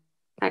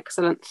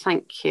 Excellent.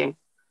 Thank you.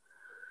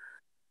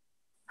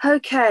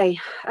 Okay.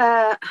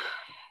 I'm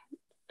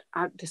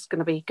just going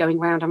to be going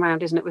round and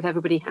round, isn't it, with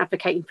everybody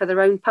advocating for their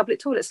own public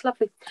toilets.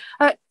 Lovely.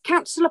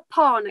 Councillor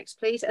Parr next,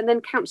 please, and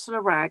then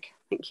Councillor Ragg.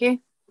 Thank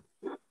you.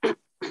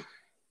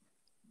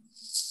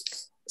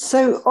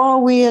 So are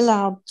we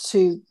allowed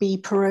to be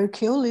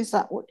parochial? Is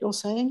that what you're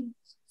saying?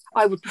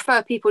 I would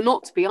prefer people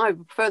not to be. I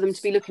would prefer them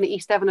to be looking at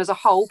East Devon as a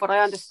whole, but I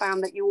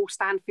understand that you all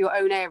stand for your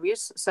own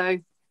areas. So,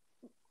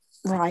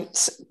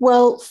 right.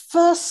 Well,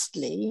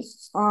 firstly,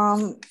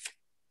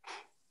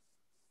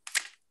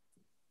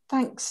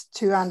 thanks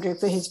to Andrew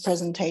for his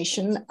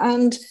presentation.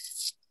 And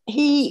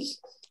he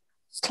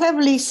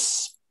cleverly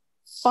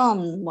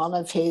spun one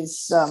of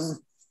his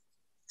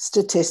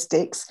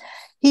statistics.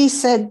 He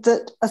said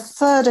that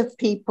 1/3 of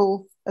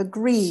people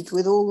agreed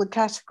with all the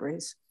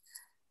categories.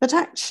 But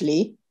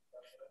actually,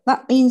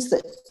 that means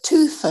that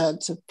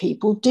 2/3 of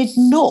people did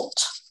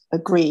not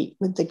agree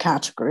with the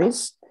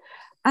categories.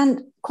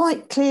 And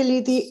quite clearly,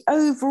 the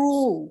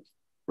overall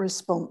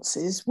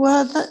responses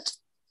were that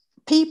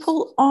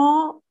people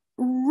are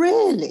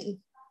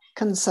really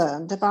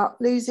concerned about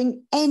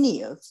losing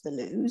any of the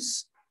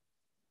loos,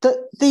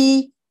 that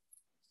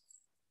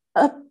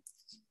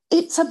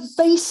it's a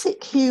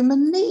basic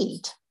human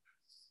need.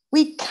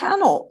 We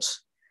cannot,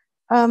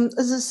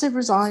 as a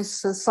civilized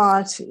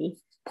society,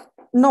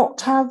 not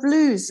have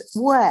loos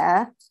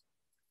where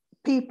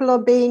people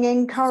are being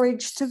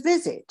encouraged to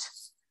visit.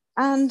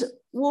 And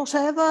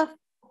whatever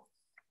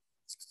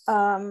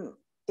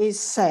is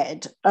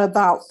said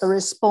about the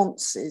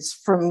responses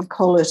from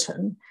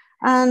Colleton,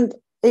 and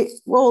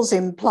it was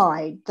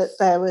implied that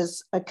there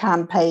was a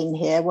campaign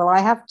here. Well, I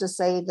have to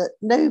say that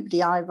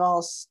nobody I've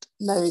asked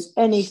knows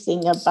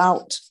anything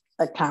about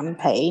a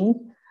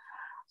campaign,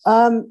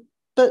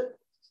 but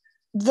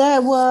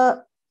there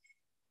were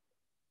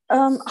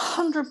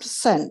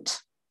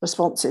 100%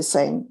 responses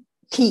saying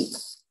keep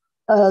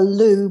a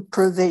loo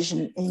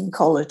provision in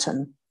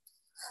Colleton.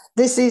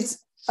 This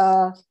is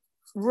a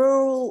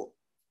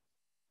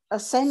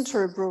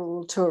centre of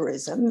rural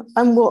tourism,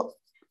 and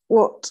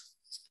what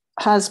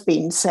has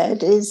been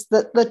said is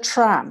that the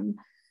tram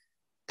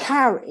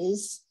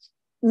carries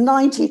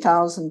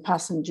 90,000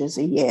 passengers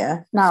a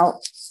year. Now,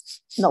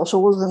 not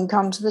all of them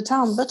come to the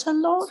town, but a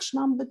large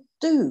number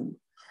do.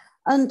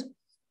 And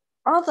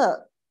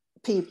other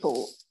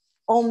people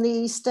on the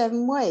East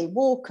Devon Way,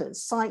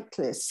 walkers,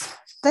 cyclists,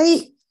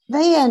 they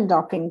end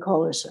up in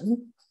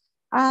Collerton,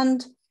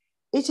 and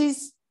it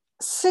is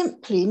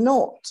simply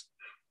not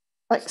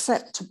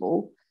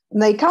acceptable.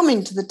 And they come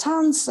into the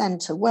town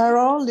centre where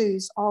our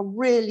loos are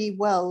really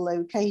well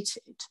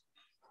located.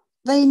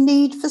 They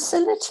need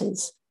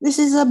facilities. This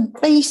is a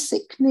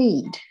basic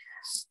need.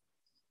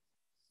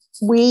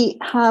 We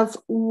have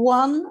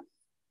one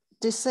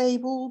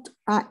disabled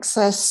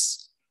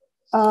access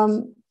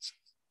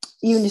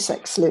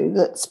unisex loo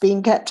that's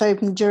been kept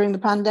open during the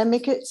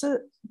pandemic. It's a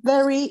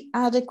very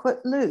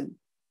adequate loo.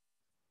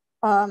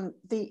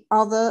 The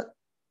other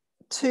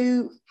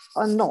two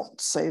are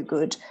not so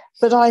good,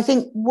 but I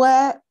think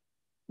where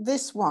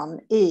this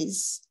one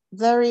is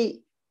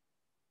very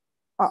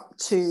up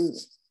to,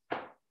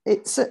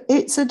 it's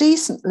a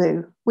decent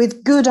loo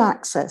with good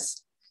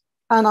access,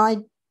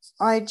 and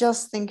I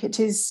just think it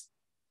is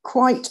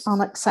quite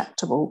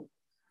unacceptable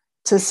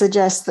to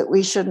suggest that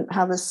we shouldn't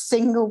have a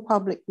single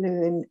public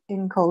loo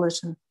in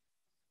Collerton.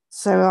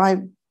 So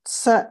I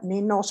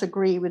certainly not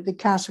agree with the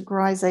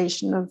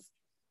categorisation of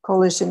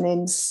Collerton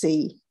in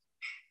C.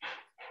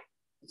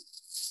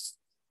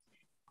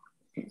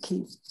 Thank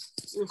you.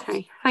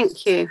 Okay,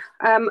 thank you.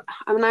 I'm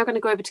now going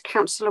to go over to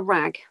Councillor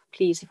Wragg,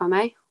 please, if I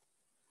may.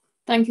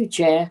 Thank you,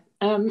 Chair.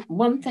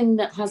 One thing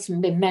that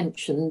hasn't been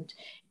mentioned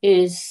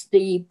is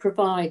the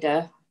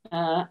provider,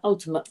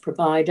 ultimate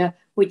provider,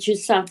 which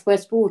is South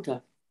West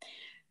Water.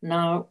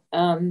 Now,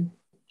 I'm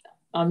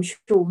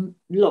sure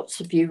lots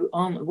of you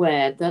aren't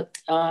aware that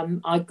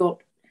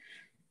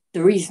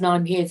the reason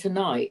I'm here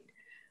tonight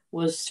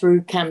was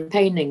through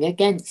campaigning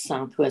against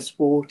South West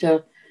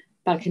Water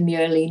back in the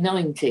early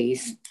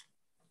 90s.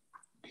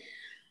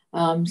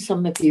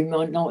 Some of you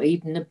might not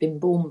even have been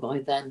born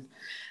by then.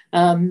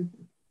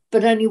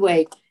 But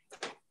anyway,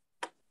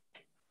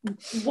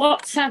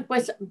 what South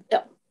West,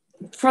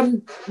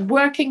 from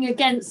working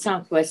against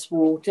South West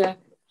Water,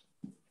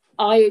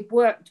 I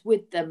worked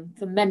with them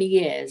for many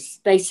years.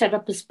 They set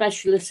up a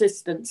special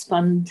assistance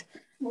fund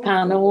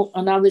panel,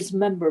 and I was a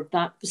member of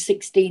that for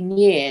 16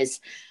 years.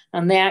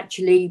 And they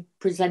actually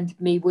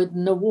presented me with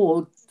an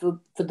award for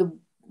the,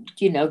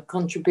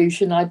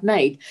 contribution I'd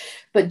made.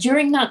 But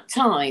during that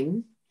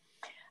time,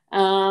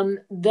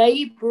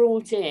 they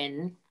brought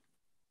in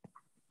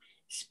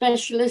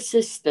special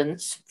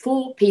assistance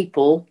for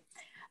people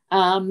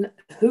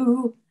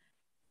who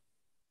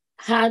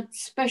had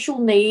special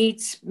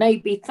needs,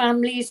 maybe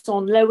families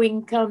on low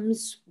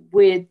incomes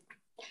with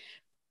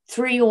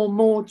 3 or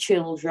more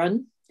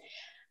children.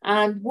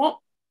 And what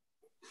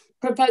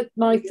provoked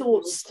my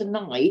thoughts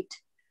tonight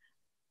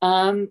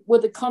were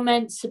the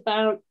comments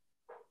about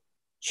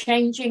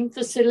changing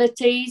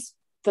facilities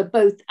for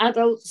both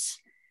adults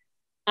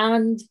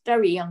and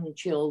very young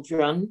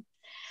children.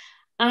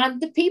 And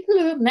the people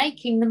who are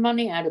making the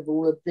money out of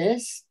all of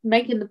this,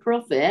 making the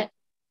profit,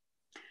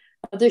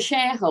 are the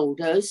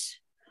shareholders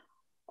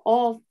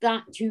of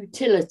that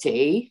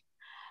utility,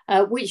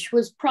 which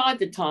was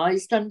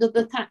privatised under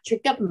the Thatcher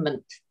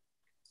government.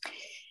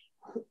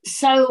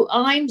 So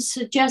I'm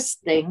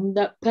suggesting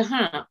that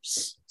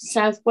perhaps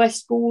South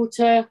West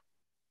Water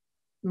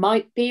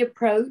might be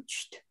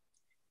approached.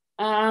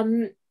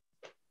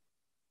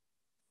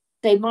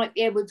 They might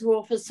be able to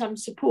offer some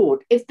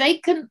support. If they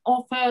can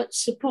offer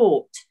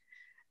support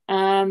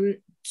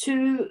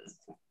to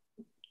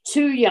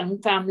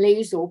young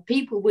families or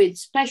people with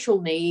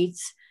special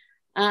needs,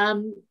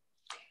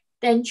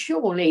 then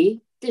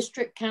surely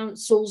district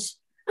councils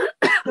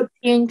could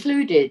be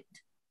included,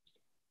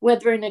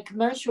 whether in a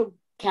commercial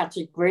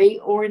category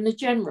or in the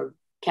general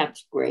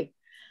category.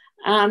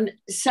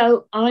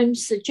 So I'm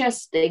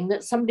suggesting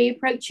that somebody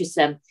approaches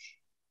them.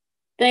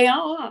 They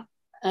are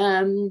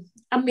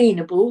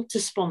amenable to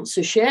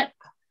sponsorship.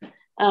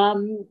 I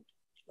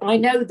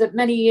know that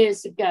many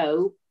years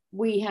ago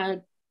we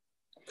had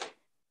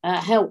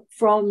help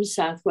from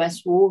South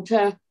West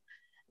Water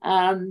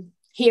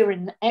here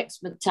in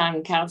Exmouth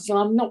Town Council.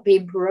 I'm not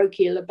being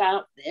parochial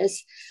about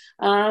this,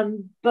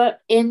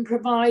 but in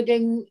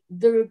providing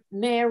the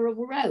mayoral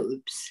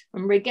robes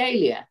and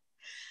regalia.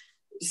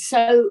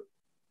 So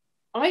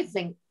I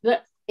think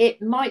that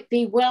it might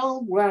be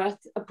well worth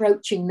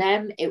approaching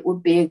them. It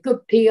would be a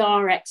good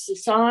PR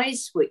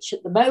exercise, which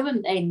at the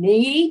moment they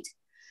need,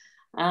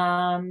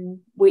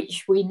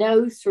 which we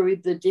know through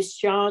the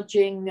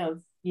discharging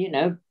of,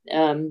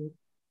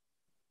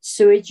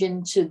 sewage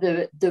into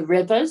the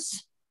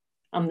rivers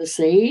and the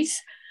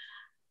seas.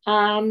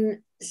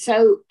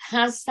 So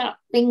has that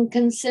been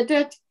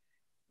considered?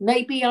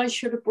 Maybe I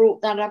should have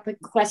brought that up in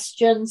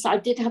questions. I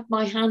did have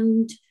my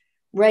hand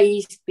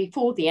raised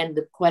before the end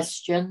of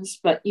questions,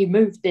 but you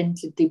moved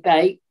into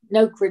debate.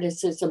 No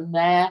criticism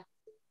there.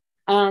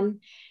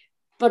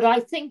 But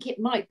I think it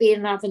might be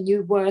an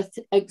avenue worth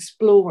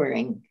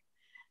exploring.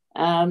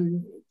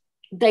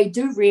 They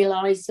do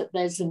realise that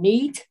there's a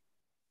need.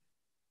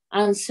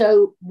 And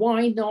so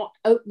why not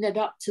open it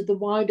up to the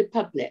wider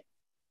public?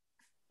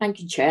 Thank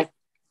you, Chair.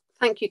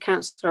 Thank you,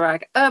 Councillor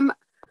Agg.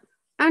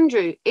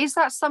 Andrew, is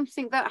that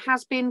something that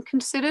has been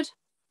considered?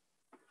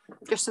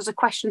 Just as a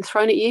question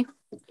thrown at you.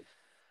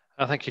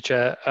 Thank you,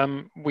 Chair.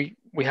 We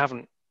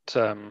haven't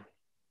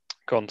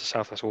gone to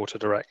South West Water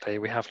directly.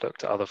 We have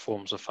looked at other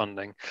forms of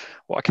funding.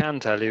 What I can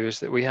tell you is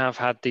that we have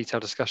had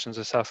detailed discussions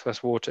with South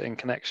West Water in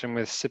connection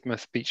with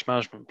Sidmouth Beach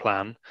Management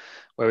Plan,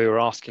 where we were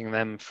asking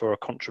them for a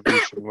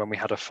contribution when we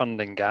had a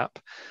funding gap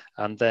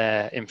and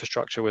their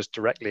infrastructure was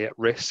directly at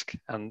risk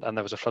and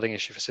there was a flooding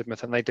issue for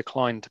Sidmouth, and they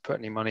declined to put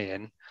any money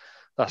in.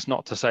 That's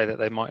not to say that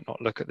they might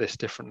not look at this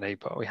differently,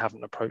 but we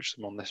haven't approached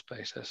them on this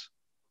basis.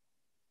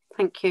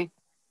 Thank you.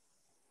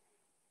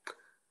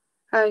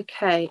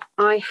 Okay,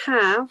 I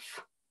have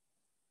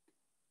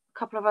a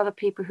couple of other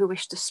people who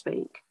wish to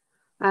speak.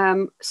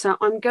 So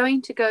I'm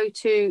going to go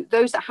to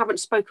those that haven't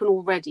spoken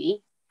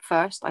already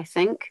first, I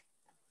think.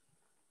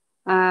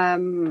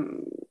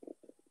 Councillor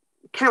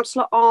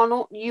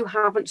Arnott, you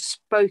haven't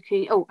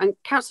spoken. Oh, and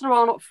Councillor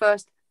Arnott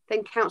first,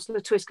 then Councillor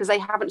Twist, because they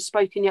haven't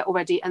spoken yet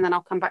already, and then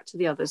I'll come back to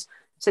the others.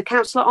 So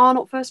Councillor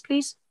Arnott first,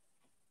 please.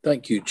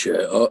 Thank you,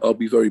 Chair. I'll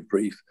be very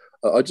brief.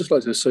 I'd just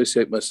like to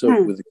associate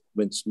myself with the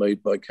comments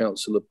made by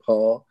Councillor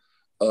Parr.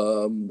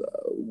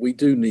 We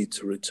do need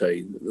to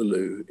retain the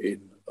loo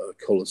in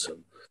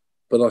Colleton,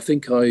 but I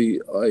think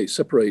I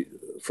separate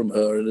from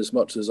her in as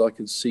much as I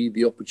can see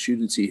the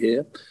opportunity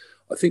here.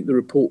 I think the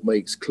report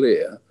makes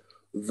clear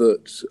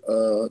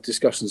that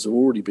discussions have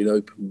already been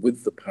opened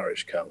with the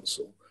parish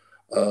council,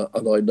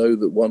 and I know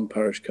that one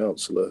parish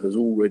councillor has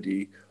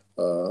already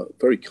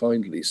very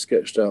kindly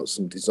sketched out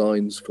some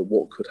designs for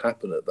what could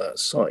happen at that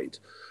site.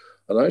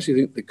 And I actually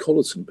think the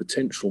Colleton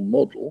potential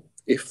model,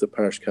 if the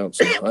parish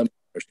council and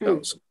parish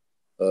council,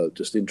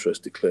 just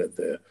interest declared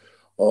there,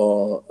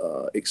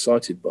 are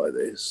excited by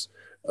this,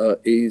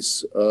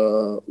 is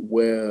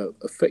where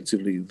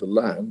effectively the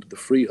land, the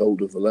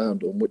freehold of the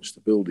land on which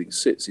the building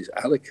sits, is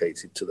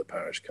allocated to the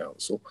parish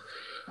council.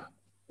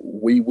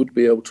 We would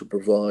be able to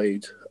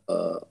provide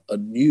a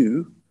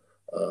new,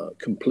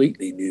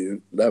 completely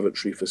new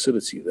lavatory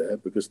facility there,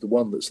 because the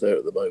one that's there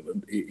at the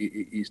moment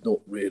is not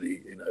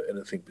really,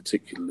 anything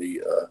particularly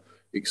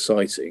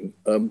exciting.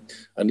 And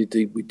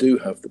indeed, we do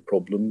have the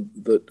problem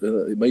that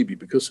it may be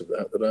because of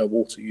that our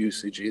water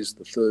usage is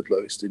the third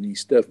lowest in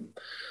East Devon.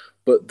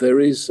 But there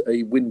is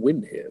a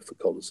win-win here for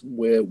Colleton,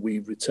 where we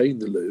retain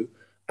the loo,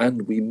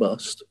 and we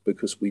must,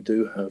 because we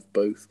do have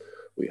both.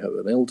 We have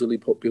an elderly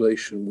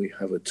population, we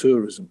have a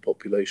tourism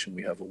population,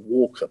 we have a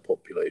walker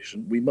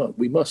population. We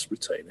must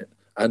retain it,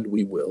 and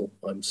we will.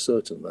 I'm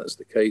certain that's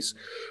the case.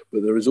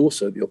 But there is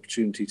also the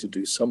opportunity to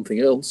do something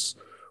else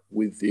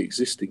with the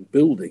existing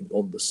building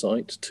on the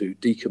site, to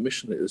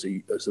decommission it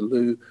as a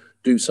loo,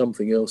 do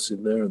something else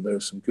in there, and there are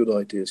some good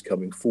ideas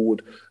coming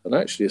forward, and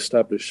actually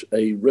establish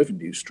a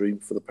revenue stream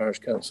for the parish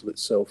council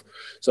itself.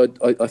 So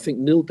I think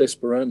nil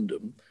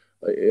desperandum.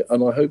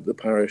 And I hope the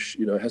parish,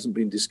 hasn't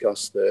been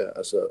discussed there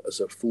as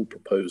a full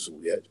proposal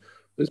yet.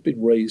 But it's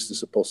been raised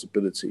as a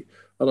possibility,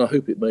 and I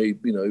hope it may,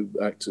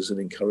 act as an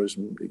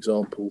encouragement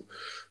example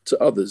to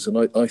others.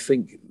 And I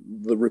think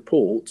the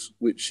report,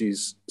 which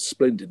is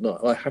splendid, now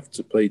I have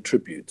to pay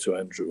tribute to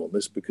Andrew on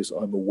this, because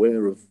I'm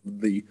aware of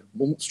the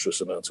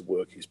monstrous amount of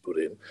work he's put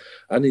in,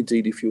 and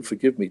indeed, if you'll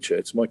forgive me,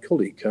 Chair, to my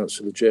colleague,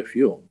 Councillor Jeff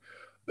Young,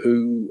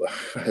 who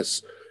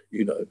has,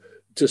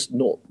 just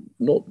not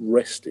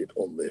rested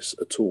on this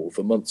at all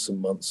for months and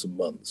months and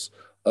months.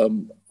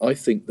 I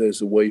think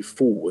there's a way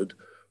forward,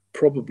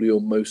 probably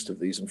on most of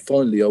these. And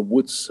finally, I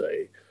would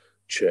say,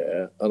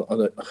 Chair,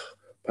 and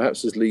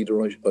perhaps as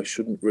leader, I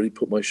shouldn't really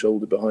put my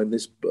shoulder behind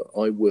this, but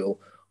I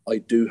will. I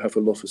do have a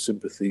lot of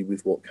sympathy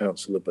with what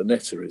Councillor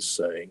Bonetta is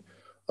saying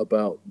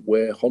about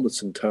where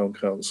Honiton Town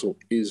Council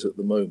is at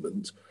the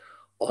moment.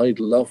 I'd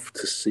love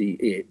to see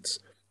it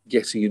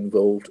getting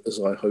involved,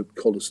 as I hope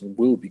Colleton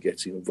will be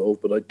getting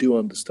involved, but I do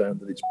understand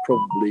that it's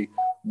probably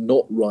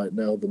not right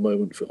now the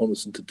moment for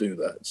Honiton to do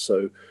that.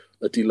 So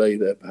a delay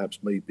there perhaps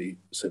may be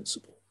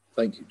sensible.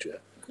 Thank you, Chair.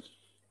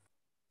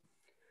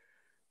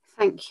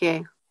 Thank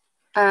you.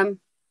 I'm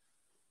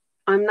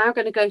now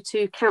going to go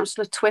to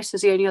Councillor Twist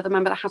as the only other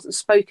member that hasn't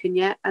spoken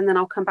yet, and then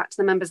I'll come back to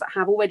the members that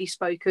have already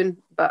spoken,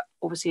 but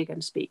obviously are going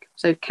to speak.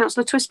 So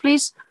Councillor Twist,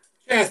 please.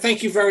 Yeah,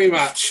 thank you very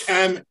much.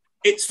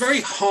 It's very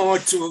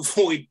hard to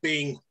avoid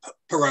being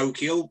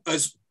parochial,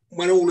 as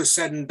when all is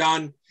said and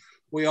done,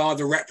 we are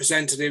the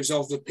representatives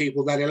of the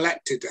people that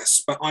elected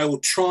us. But I will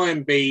try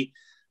and be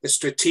as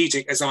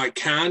strategic as I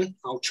can.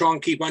 I'll try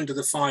and keep under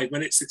the 5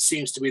 minutes. That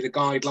seems to be the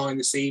guideline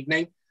this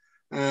evening.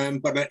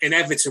 But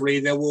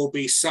inevitably, there will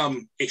be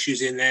some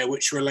issues in there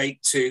which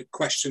relate to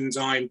questions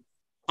I'm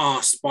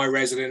asked by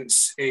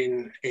residents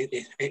in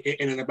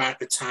and about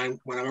the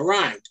town when I'm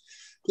around.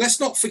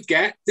 Let's not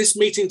forget, this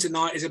meeting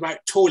tonight is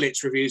about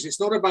toilets reviews. It's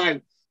not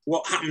about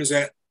what happens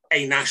at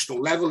a national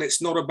level.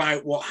 It's not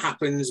about what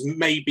happens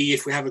maybe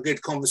if we have a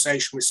good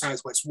conversation with South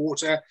West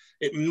Water.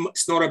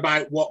 It's not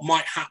about what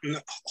might happen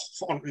at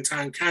Honiton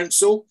Town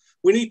Council.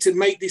 We need to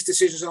make these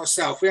decisions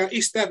ourselves. We are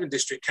East Devon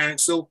District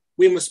Council.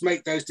 We must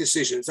make those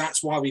decisions.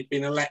 That's why we've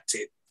been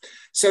elected.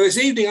 So this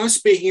evening, I'm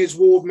speaking as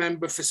ward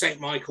member for St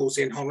Michael's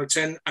in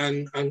Honiton,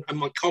 and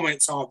my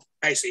comments are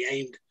basically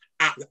aimed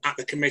at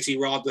the committee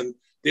rather than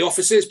the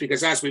officers,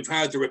 because as we've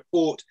heard, the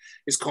report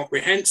is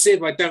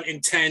comprehensive. I don't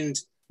intend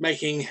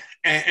making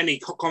any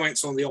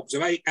comments on the on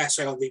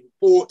the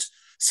report.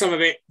 Some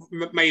of it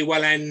may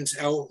well end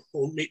or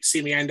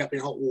see me end up in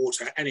hot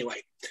water.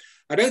 Anyway,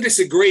 I don't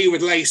disagree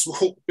with Lace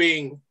Walk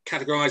being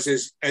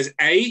categorised as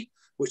A,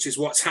 which is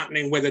what's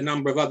happening with a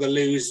number of other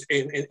loos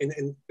in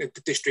the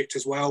district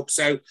as well.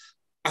 So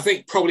I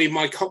think probably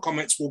my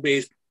comments will be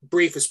as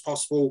brief as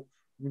possible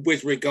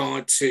with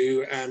regard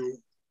to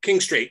King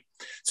Street.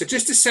 So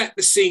just to set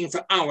the scene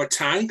for our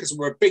town, because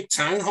we're a big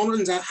town,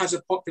 Honiton has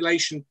a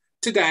population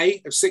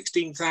today of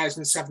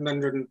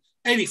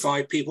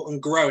 16,785 people and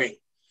growing.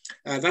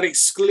 That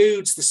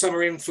excludes the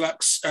summer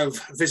influx of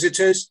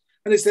visitors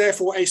and is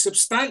therefore a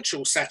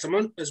substantial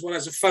settlement as well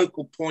as a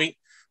focal point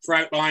for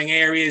outlying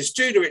areas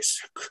due to its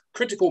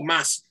critical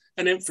mass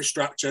and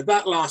infrastructure.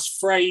 That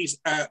last phrase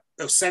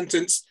of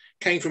sentence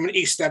came from an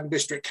East Devon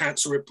District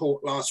Council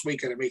report last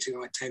week at a meeting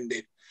I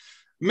attended.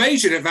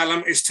 Major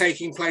development is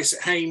taking place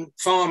at Hayne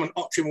Farm and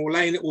Ottermore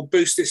Lane that will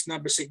boost this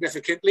number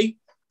significantly.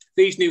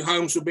 These new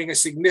homes will bring a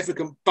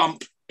significant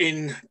bump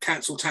in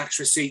council tax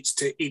receipts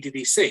to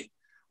EDDC.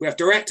 We have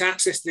direct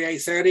access to the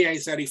A30,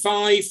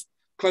 A35,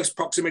 close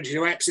proximity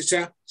to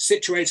Exeter,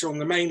 situated on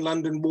the main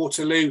London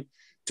Waterloo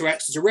to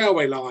Exeter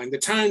railway line. The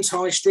town's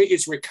high street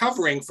is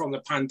recovering from the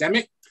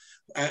pandemic,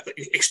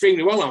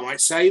 extremely well, I might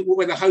say,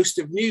 with a host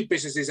of new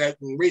businesses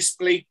opening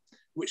recently,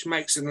 which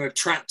makes it an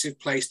attractive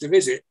place to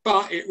visit,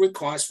 but it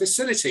requires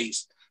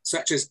facilities,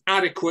 such as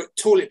adequate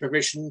toilet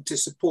provision to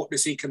support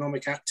this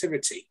economic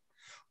activity.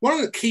 One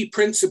of the key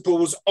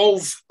principles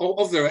of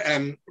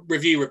the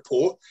review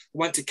report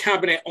went to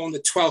Cabinet on the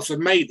 12th of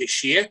May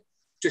this year,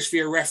 just for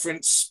your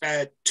reference,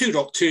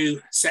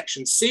 2.2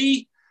 section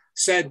C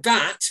said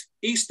that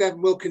East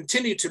Devon will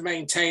continue to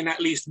maintain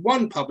at least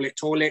one public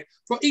toilet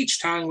for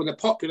each town with a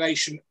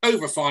population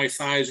over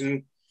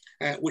 5,000,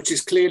 which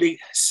is clearly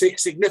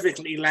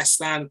significantly less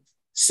than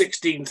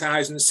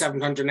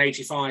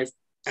 16,785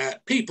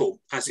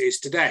 people as it is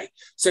today.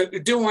 So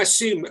do I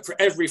assume that for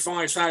every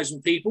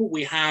 5,000 people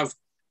we have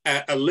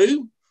a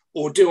loo,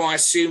 or do I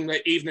assume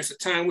that even if the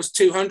town was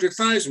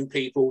 200,000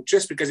 people,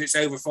 just because it's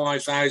over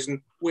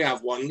 5,000, we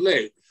have one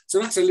loo? So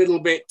that's a little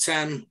bit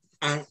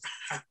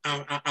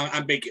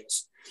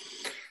ambiguous.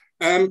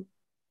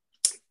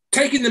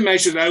 Taking the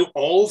measure, though,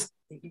 of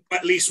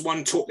at least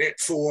one toilet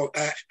for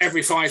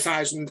every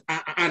 5,000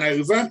 and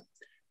over,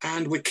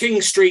 and with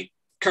King Street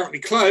currently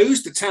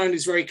closed, the town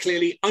is very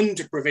clearly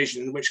under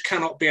provision, which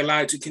cannot be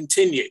allowed to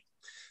continue.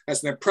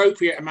 As an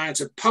appropriate amount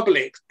of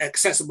public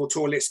accessible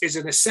toilets is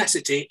a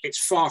necessity, it's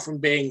far from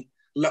being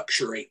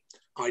luxury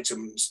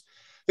items.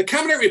 The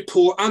Cabinet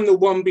report and the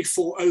one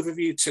before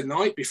overview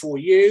tonight, before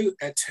you,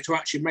 to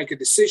actually make a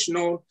decision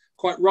on,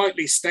 quite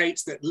rightly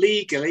states that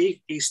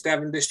legally East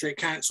Devon District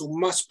Council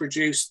must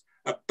produce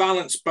a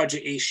balanced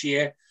budget each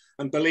year.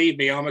 And believe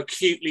me, I'm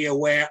acutely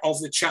aware of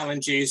the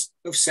challenges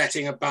of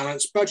setting a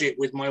balanced budget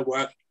with my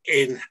work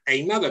in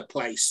another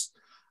place.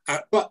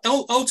 But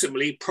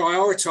ultimately,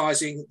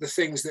 prioritising the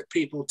things that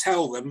people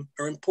tell them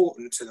are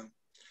important to them.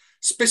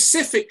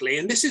 Specifically,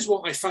 and this is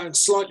what I found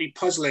slightly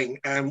puzzling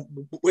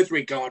with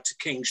regard to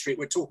King Street,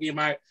 we're talking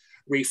about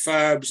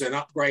refurbs and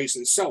upgrades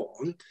and so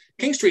on.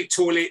 King Street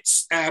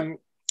toilets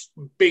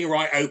being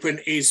right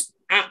open is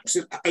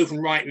absolutely open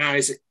right now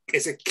is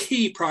a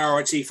key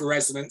priority for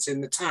residents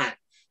in the town,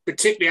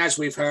 particularly as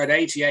we've heard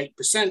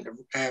 88% of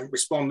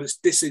respondents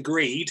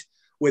disagreed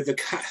with the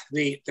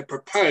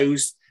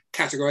proposed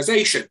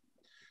categorisation.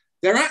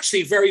 They're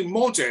actually very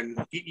modern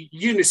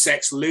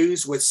unisex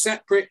loos with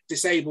separate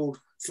disabled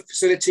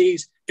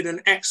facilities in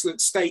an excellent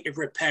state of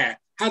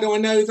repair. How do I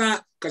know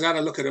that? Because I had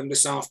a look at them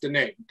this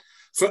afternoon.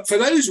 For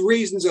those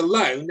reasons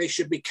alone, they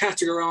should be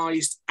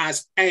categorised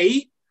as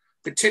A,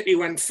 particularly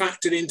when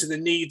factored into the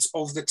needs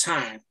of the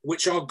town,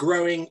 which are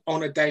growing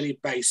on a daily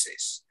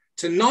basis.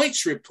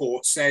 Tonight's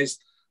report says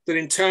that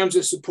in terms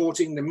of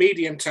supporting the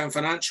medium-term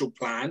financial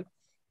plan,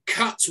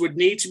 cuts would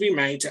need to be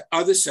made to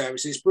other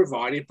services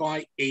provided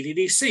by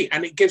EDDC.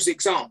 And it gives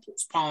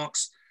examples,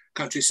 parks,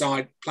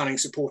 countryside, planning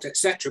support,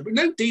 etc. But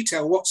no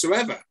detail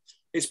whatsoever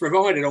is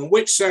provided on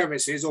which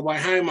services or by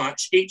how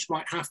much each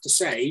might have to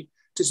save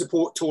to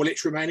support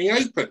toilets remaining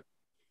open,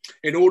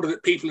 in order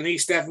that people in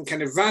East Devon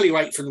can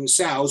evaluate for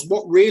themselves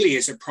what really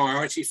is a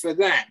priority for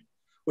them,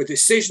 with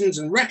decisions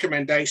and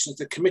recommendations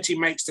the committee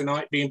makes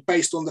tonight being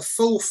based on the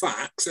full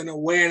facts and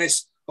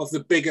awareness of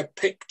the bigger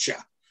picture.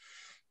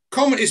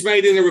 Comment is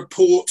made in the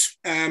report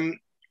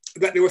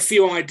that there were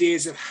few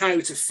ideas of how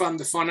to fund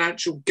the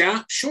financial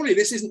gap. Surely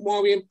this isn't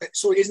why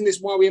isn't this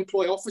why we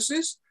employ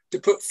officers, to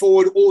put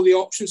forward all the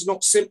options,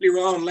 not simply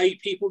rely on lay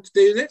people to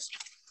do this?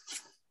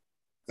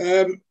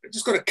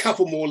 Just got a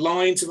couple more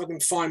lines. If I can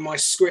find my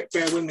script,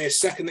 bear with me a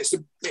second.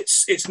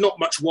 It's not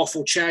much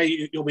waffle, Chair.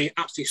 You'll be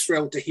absolutely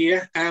thrilled to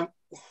hear.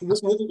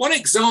 One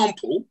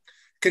example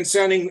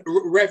concerning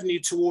revenue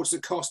towards the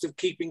cost of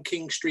keeping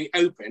King Street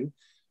open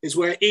is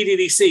where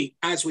EDDC,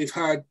 as we've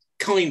heard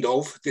kind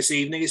of this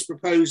evening, is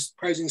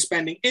proposing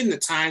spending in the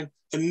town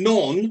a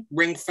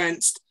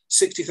non-ring-fenced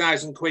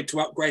 60,000 quid to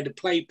upgrade a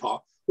play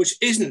park, which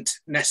isn't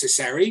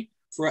necessary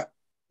for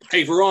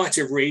a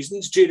variety of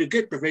reasons due to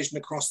good provision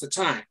across the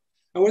town.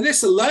 And where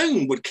this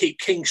alone would keep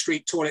King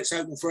Street toilets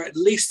open for at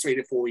least 3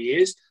 to 4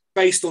 years,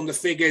 based on the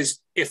figures,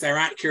 if they're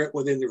accurate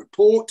within the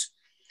report,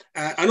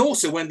 and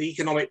also when the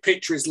economic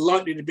picture is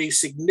likely to be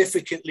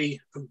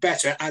significantly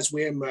better as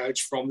we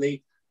emerge from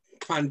the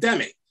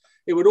pandemic.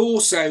 It would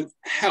also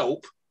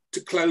help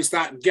to close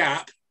that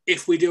gap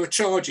if we do a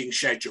charging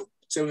schedule.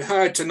 So we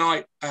heard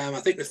tonight,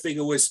 I think the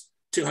figure was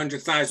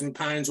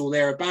 £200,000 or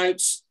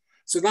thereabouts.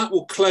 So that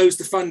will close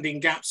the funding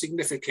gap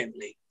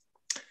significantly.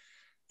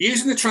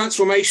 Using the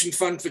transformation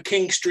fund for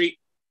King Street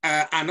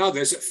and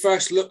others at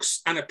first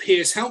looks and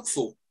appears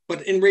helpful,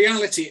 but in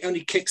reality, it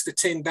only kicks the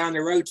tin down the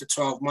road for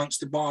 12 months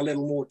to buy a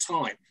little more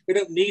time. We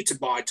don't need to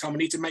buy time, we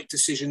need to make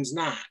decisions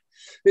now.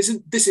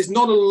 This is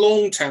not a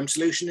long-term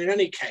solution in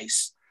any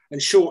case,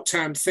 and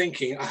short-term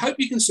thinking. I hope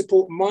you can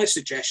support my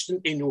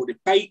suggestion in your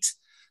debate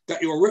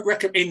that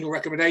in your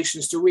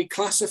recommendations to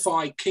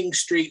reclassify King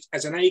Street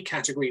as an A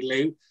category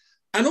loo,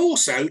 and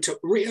also to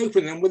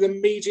reopen them with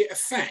immediate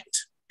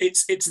effect.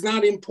 It's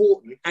that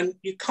important, and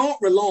you can't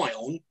rely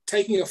on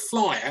taking a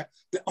flyer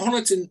that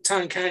Honiton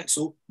Town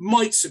Council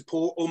might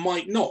support or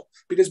might not,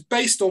 because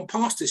based on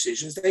past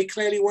decisions, they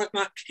clearly weren't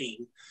that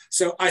keen.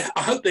 So I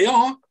hope they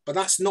are, but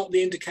that's not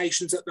the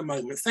indications at the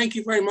moment. Thank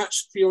you very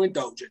much for your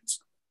indulgence.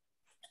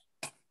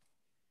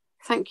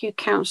 Thank you,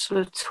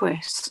 Councillor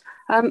Twiss.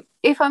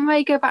 If I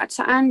may go back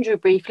to Andrew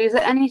briefly, is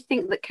there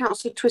anything that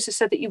Councillor Twiss has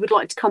said that you would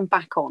like to come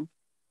back on?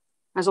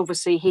 As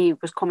obviously he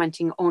was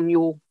commenting on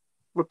your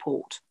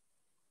report.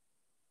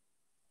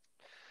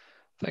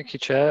 Thank you,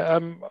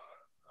 Chair.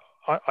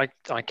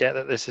 I get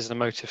that this is an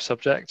emotive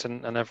subject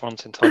and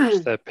everyone's entitled to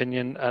their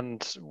opinion,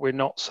 and we're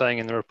not saying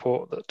in the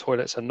report that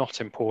toilets are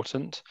not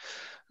important,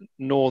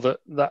 nor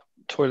that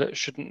toilet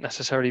shouldn't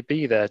necessarily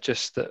be there,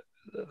 just that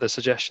the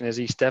suggestion is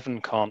East Devon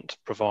can't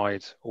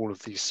provide all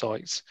of these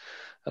sites.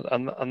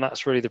 And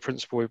that's really the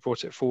principle we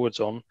brought it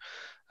forwards on.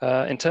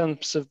 In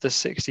terms of the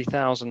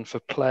 60,000 for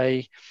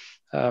play,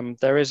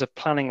 there is a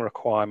planning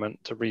requirement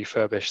to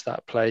refurbish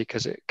that play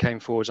because it came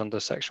forwards under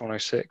Section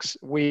 106.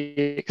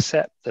 We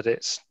accept that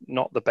it's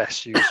not the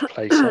best used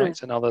play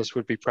site and others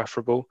would be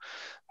preferable,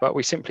 but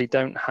we simply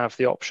don't have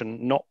the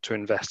option not to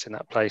invest in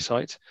that play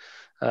site.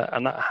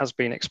 And that has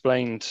been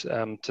explained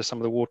to some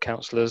of the ward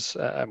councillors,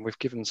 and we've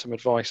given some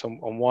advice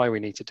on why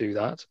we need to do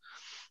that.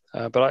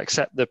 But I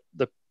accept the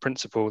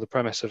principle, the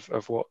premise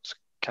of what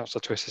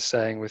Councillor Twiss is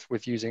saying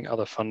with using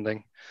other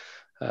funding.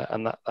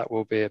 And that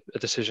will be a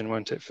decision,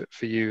 won't it,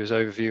 for you as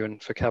overview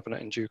and for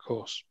Cabinet in due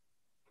course.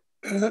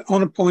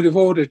 On a point of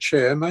order,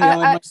 Chair, may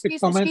I make a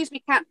comment?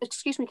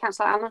 Excuse me,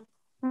 Councillor Allen.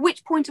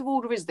 Which point of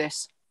order is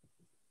this?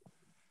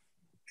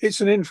 It's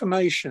an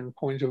information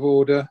point of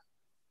order.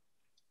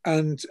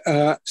 And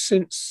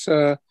since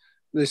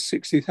this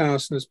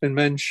 60,000 has been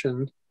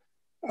mentioned,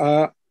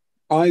 I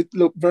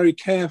looked very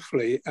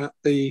carefully at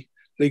the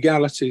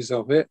legalities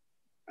of it,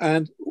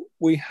 and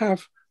we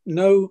have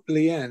no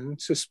lien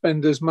to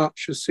spend as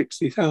much as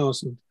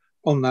 60,000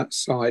 on that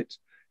site.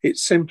 It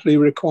simply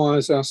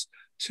requires us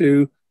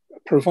to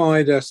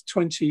provide us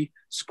 20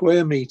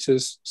 square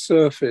metres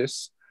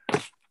surface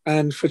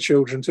and for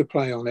children to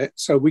play on it.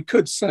 So we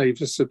could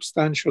save a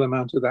substantial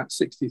amount of that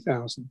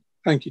 60,000.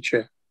 Thank you,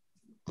 Chair.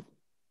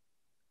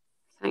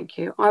 Thank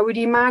you. I would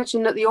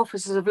imagine that the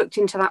officers have looked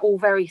into that all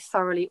very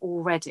thoroughly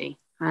already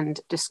and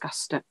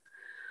discussed it.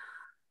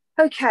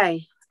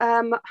 Okay.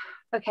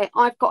 Okay,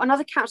 I've got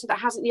another councillor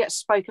that hasn't yet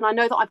spoken. I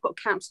know that I've got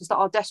councillors that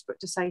are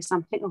desperate to say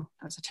something. Oh,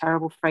 that's a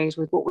terrible phrase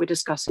with what we're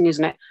discussing,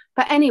 isn't it?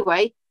 But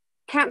anyway,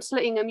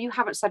 Councillor Ingham, you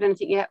haven't said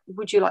anything yet.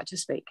 Would you like to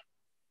speak?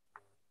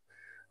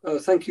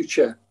 Thank you,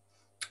 Chair.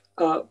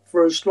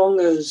 For as long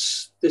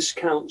as this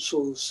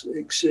council's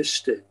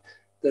existed,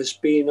 there's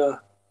been a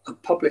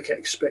public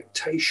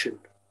expectation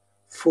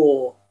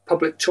for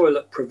public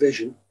toilet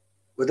provision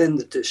within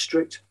the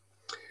district,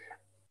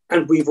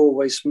 and we've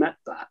always met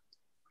that.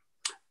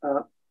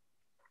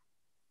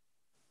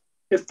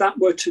 If that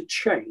were to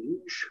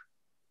change,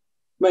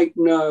 make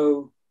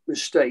no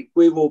mistake,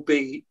 we will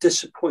be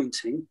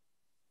disappointing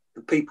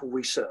the people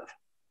we serve.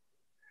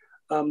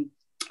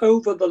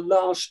 Over the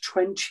last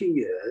 20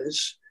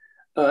 years,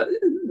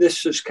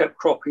 this has kept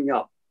cropping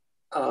up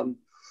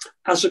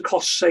as a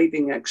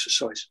cost-saving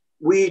exercise.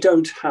 We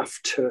don't have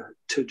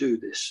to do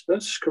this.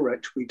 That's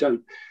correct, we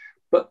don't.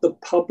 But the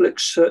public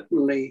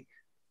certainly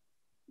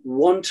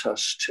want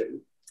us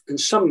to, and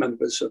some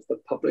members of the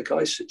public,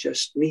 I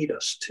suggest, need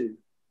us to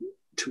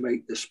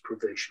make this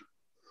provision.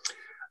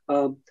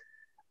 I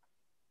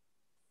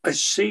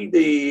see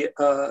the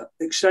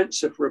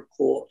extensive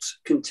report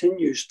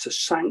continues to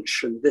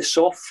sanction this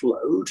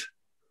offload.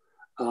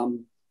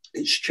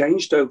 It's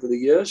changed over the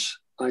years,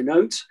 I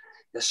note.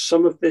 Yes,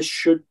 some of this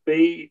should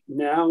be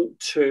now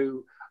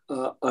to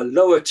a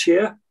lower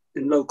tier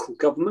in local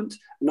government,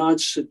 and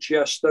I'd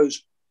suggest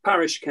those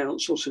parish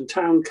councils and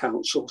town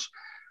councils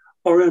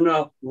are in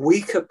a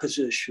weaker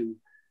position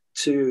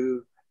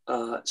to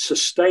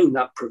sustain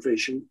that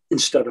provision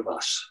instead of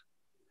us.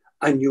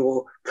 And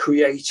you're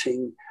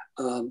creating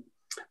a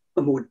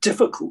more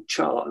difficult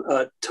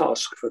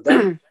task for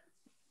them.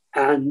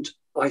 And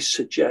I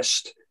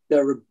suggest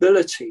their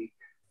ability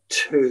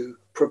to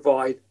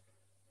provide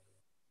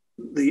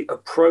the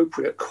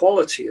appropriate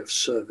quality of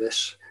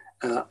service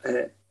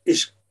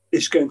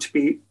is going to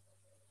be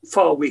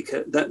far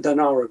weaker than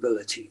our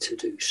ability to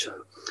do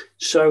so.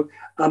 So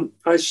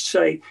I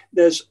say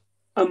there's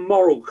a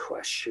moral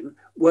question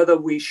whether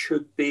we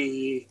should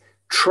be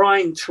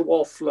trying to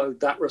offload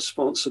that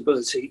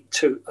responsibility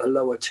to a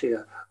lower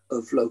tier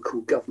of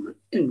local government,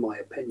 in my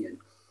opinion.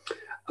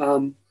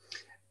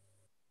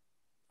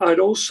 I'd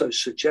also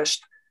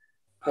suggest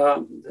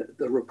that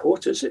the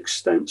report is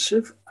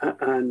extensive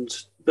and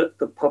that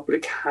the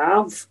public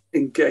have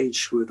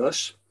engaged with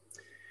us,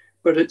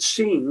 but it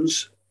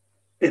seems,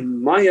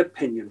 in my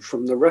opinion,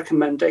 from the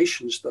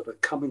recommendations that are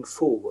coming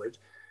forward,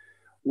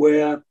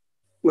 where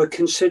we're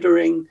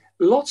considering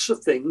lots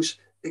of things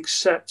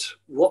except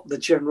what the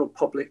general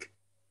public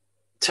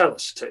tell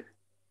us to.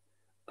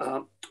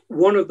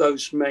 One of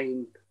those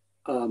main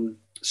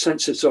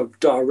senses of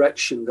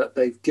direction that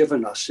they've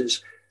given us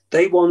is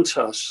they want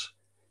us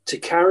to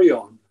carry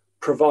on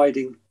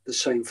providing the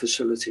same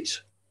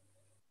facilities.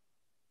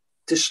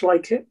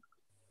 Dislike it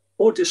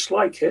or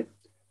dislike it,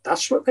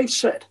 that's what they've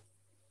said.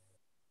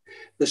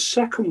 The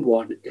second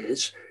one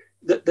is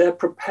that they're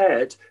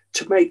prepared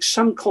to make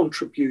some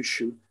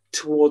contribution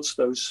towards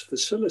those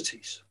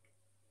facilities.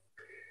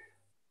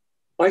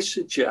 I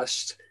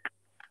suggest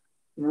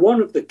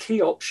one of the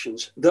key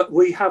options that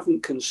we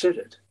haven't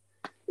considered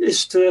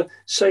is to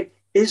say,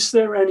 is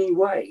there any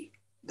way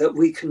that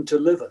we can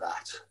deliver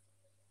that?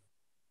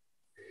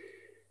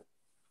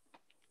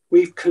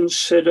 We've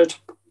considered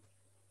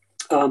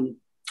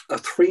a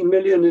 3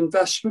 million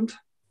investment,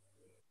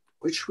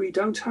 which we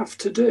don't have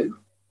to do.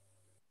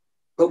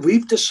 But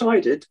we've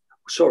decided,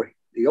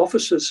 the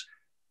officers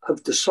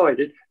have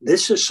decided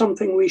this is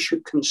something we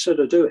should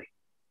consider doing.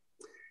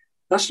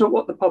 That's not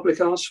what the public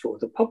asked for.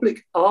 The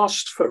public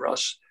asked for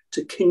us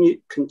to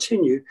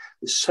continue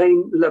the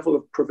same level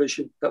of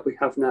provision that we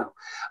have now.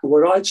 And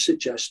what I'd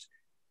suggest,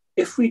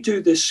 if we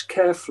do this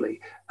carefully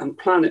and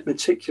plan it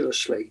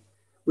meticulously,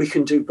 we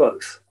can do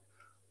both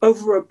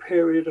over a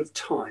period of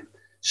time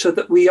so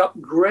that we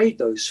upgrade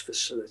those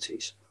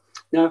facilities.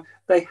 Now,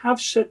 they have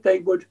said they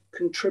would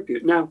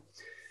contribute. Now,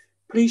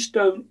 please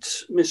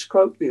don't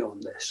misquote me on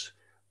this,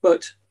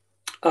 but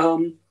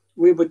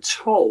we were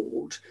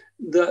told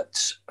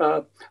that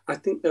I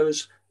think there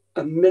was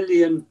 1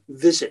 million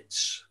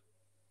visits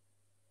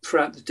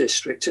throughout the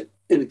district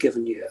in a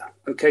given year,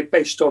 okay,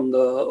 based on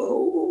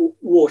the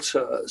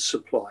water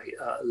supply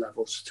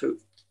levels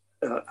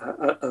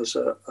as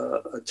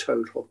a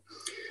total.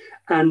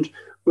 And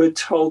we're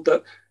told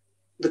that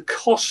the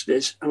cost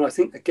is, and I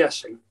think they're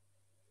guessing,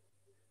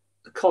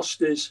 the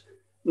cost is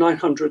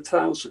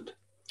 900,000.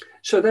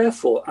 So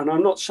therefore, and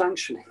I'm not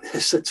sanctioning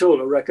this at all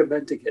or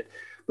recommending it,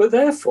 but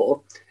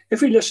therefore,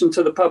 if we listen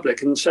to the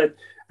public and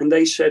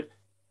they said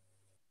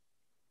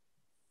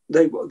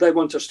they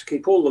want us to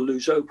keep all the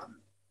loos open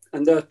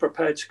and they're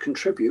prepared to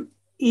contribute,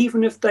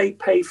 even if they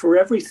pay for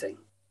everything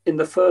in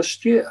the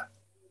first year,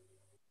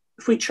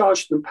 if we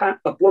charged them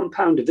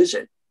 £1 a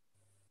visit,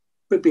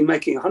 we'd be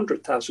making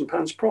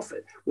 £100,000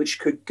 profit, which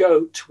could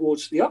go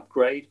towards the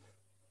upgrade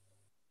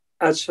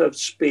as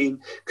has been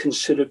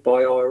considered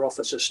by our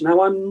officers.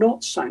 Now, I'm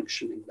not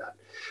sanctioning that,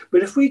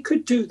 but if we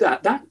could do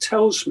that, that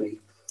tells me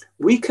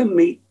we can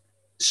meet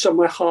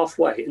somewhere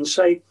halfway and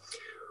say,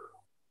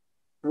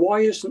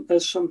 why isn't there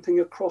something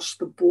across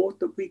the board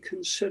that we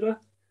consider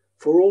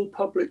for all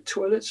public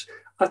toilets?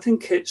 I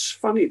think it's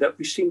funny that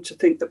we seem to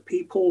think that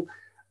people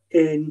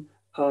in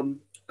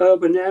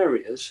urban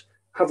areas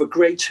have a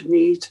greater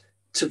need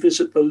to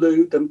visit the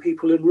loo than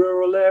people in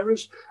rural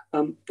areas.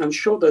 I'm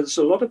sure there's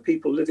a lot of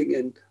people living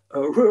in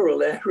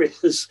rural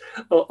areas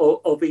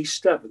of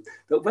East Devon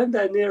that when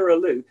they're near a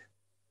loo,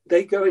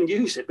 they go and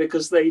use it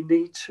because they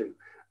need to.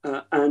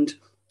 And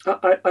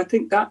I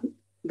think that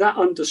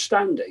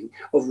understanding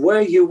of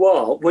where you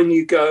are when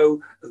you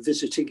go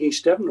visiting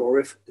East Devon,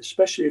 or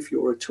especially if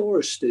you're a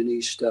tourist in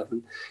East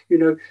Devon,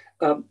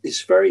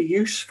 it's very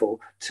useful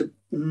to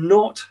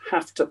not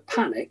have to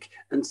panic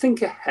and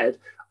think ahead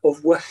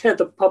of where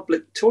the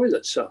public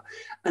toilets are.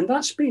 And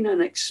that's been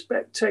an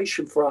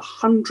expectation for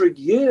 100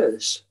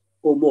 years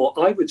or more,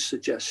 I would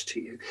suggest to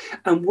you.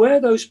 And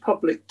where those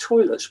public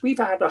toilets, we've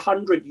had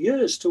 100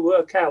 years to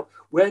work out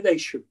where they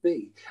should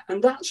be.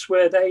 And that's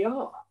where they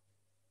are.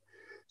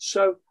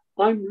 So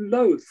I'm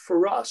loath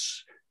for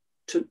us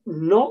to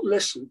not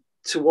listen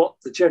to what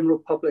the general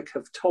public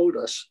have told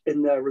us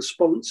in their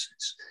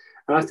responses.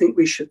 And I think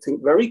we should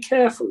think very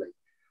carefully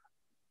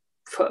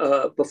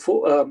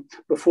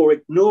before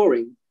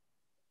ignoring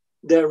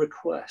their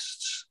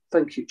requests.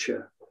 Thank you,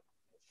 Chair.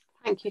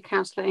 Thank you,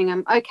 Councillor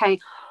Ingham. Okay,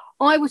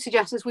 I would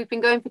suggest, as we've been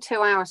going for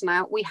 2 hours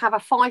now, we have a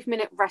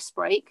 5-minute rest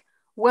break.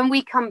 When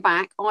we come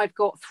back, I've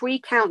got 3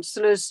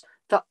 councillors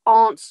that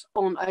aren't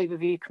on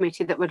overview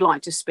committee that would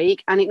like to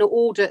speak. And in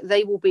order,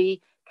 they will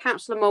be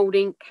Councillor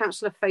Moulding,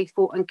 Councillor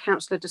Faithful and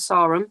Councillor De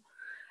Sarum.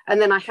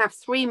 And then I have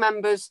 3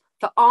 members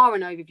that are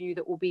in overview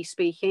that will be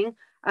speaking.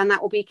 And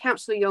that will be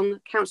Councillor Young,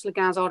 Councillor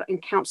Gazard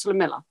and Councillor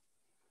Miller.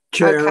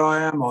 Chair, Okay.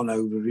 I am on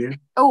overview.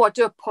 Oh, I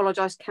do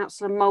apologise,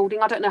 Councillor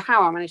Moulding. I don't know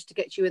how I managed to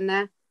get you in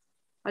there.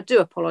 I do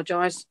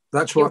apologise.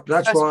 That's why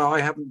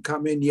I haven't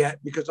come in yet,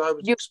 because I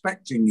was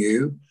expecting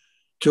you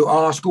to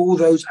ask all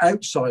those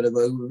outside of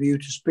overview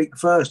to speak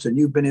first, and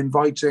you've been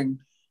inviting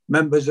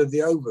members of the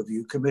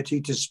overview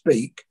committee to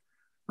speak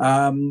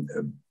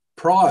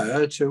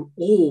prior to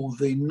all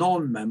the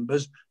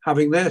non-members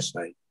having their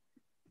say.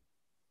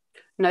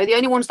 No, the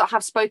only ones that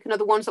have spoken are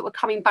the ones that were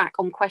coming back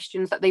on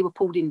questions that they were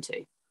pulled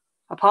into.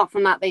 Apart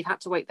from that, they've had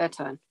to wait their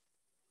turn.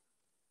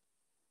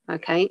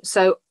 Okay,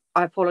 so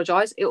I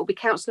apologise. It will be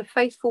Councillor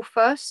Faithful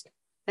first,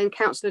 then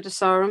Councillor De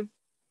Sarum,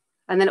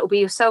 and then it will be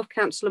yourself,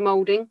 Councillor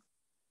Moulding,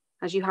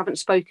 as you haven't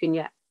spoken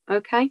yet.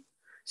 Okay,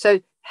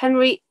 so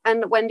Henry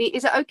and Wendy,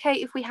 is it okay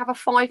if we have a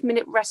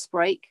 5-minute rest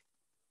break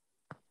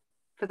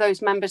for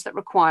those members that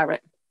require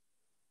it?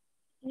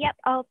 Yep,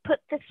 I'll put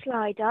the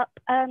slide up.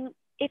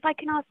 If I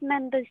can ask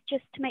members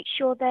just to make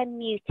sure they're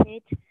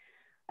muted,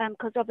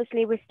 because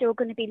obviously we're still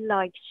going to be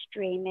live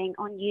streaming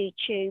on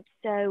YouTube,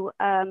 so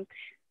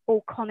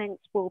all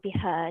comments will be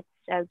heard.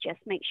 So just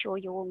make sure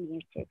you're all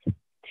muted.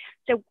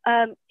 So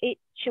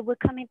we're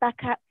coming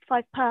back at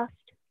 8:05?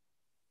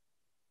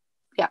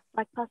 Yeah.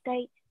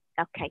 8:05?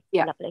 Okay,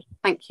 yeah. Lovely.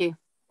 Thank you.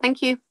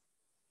 Thank you.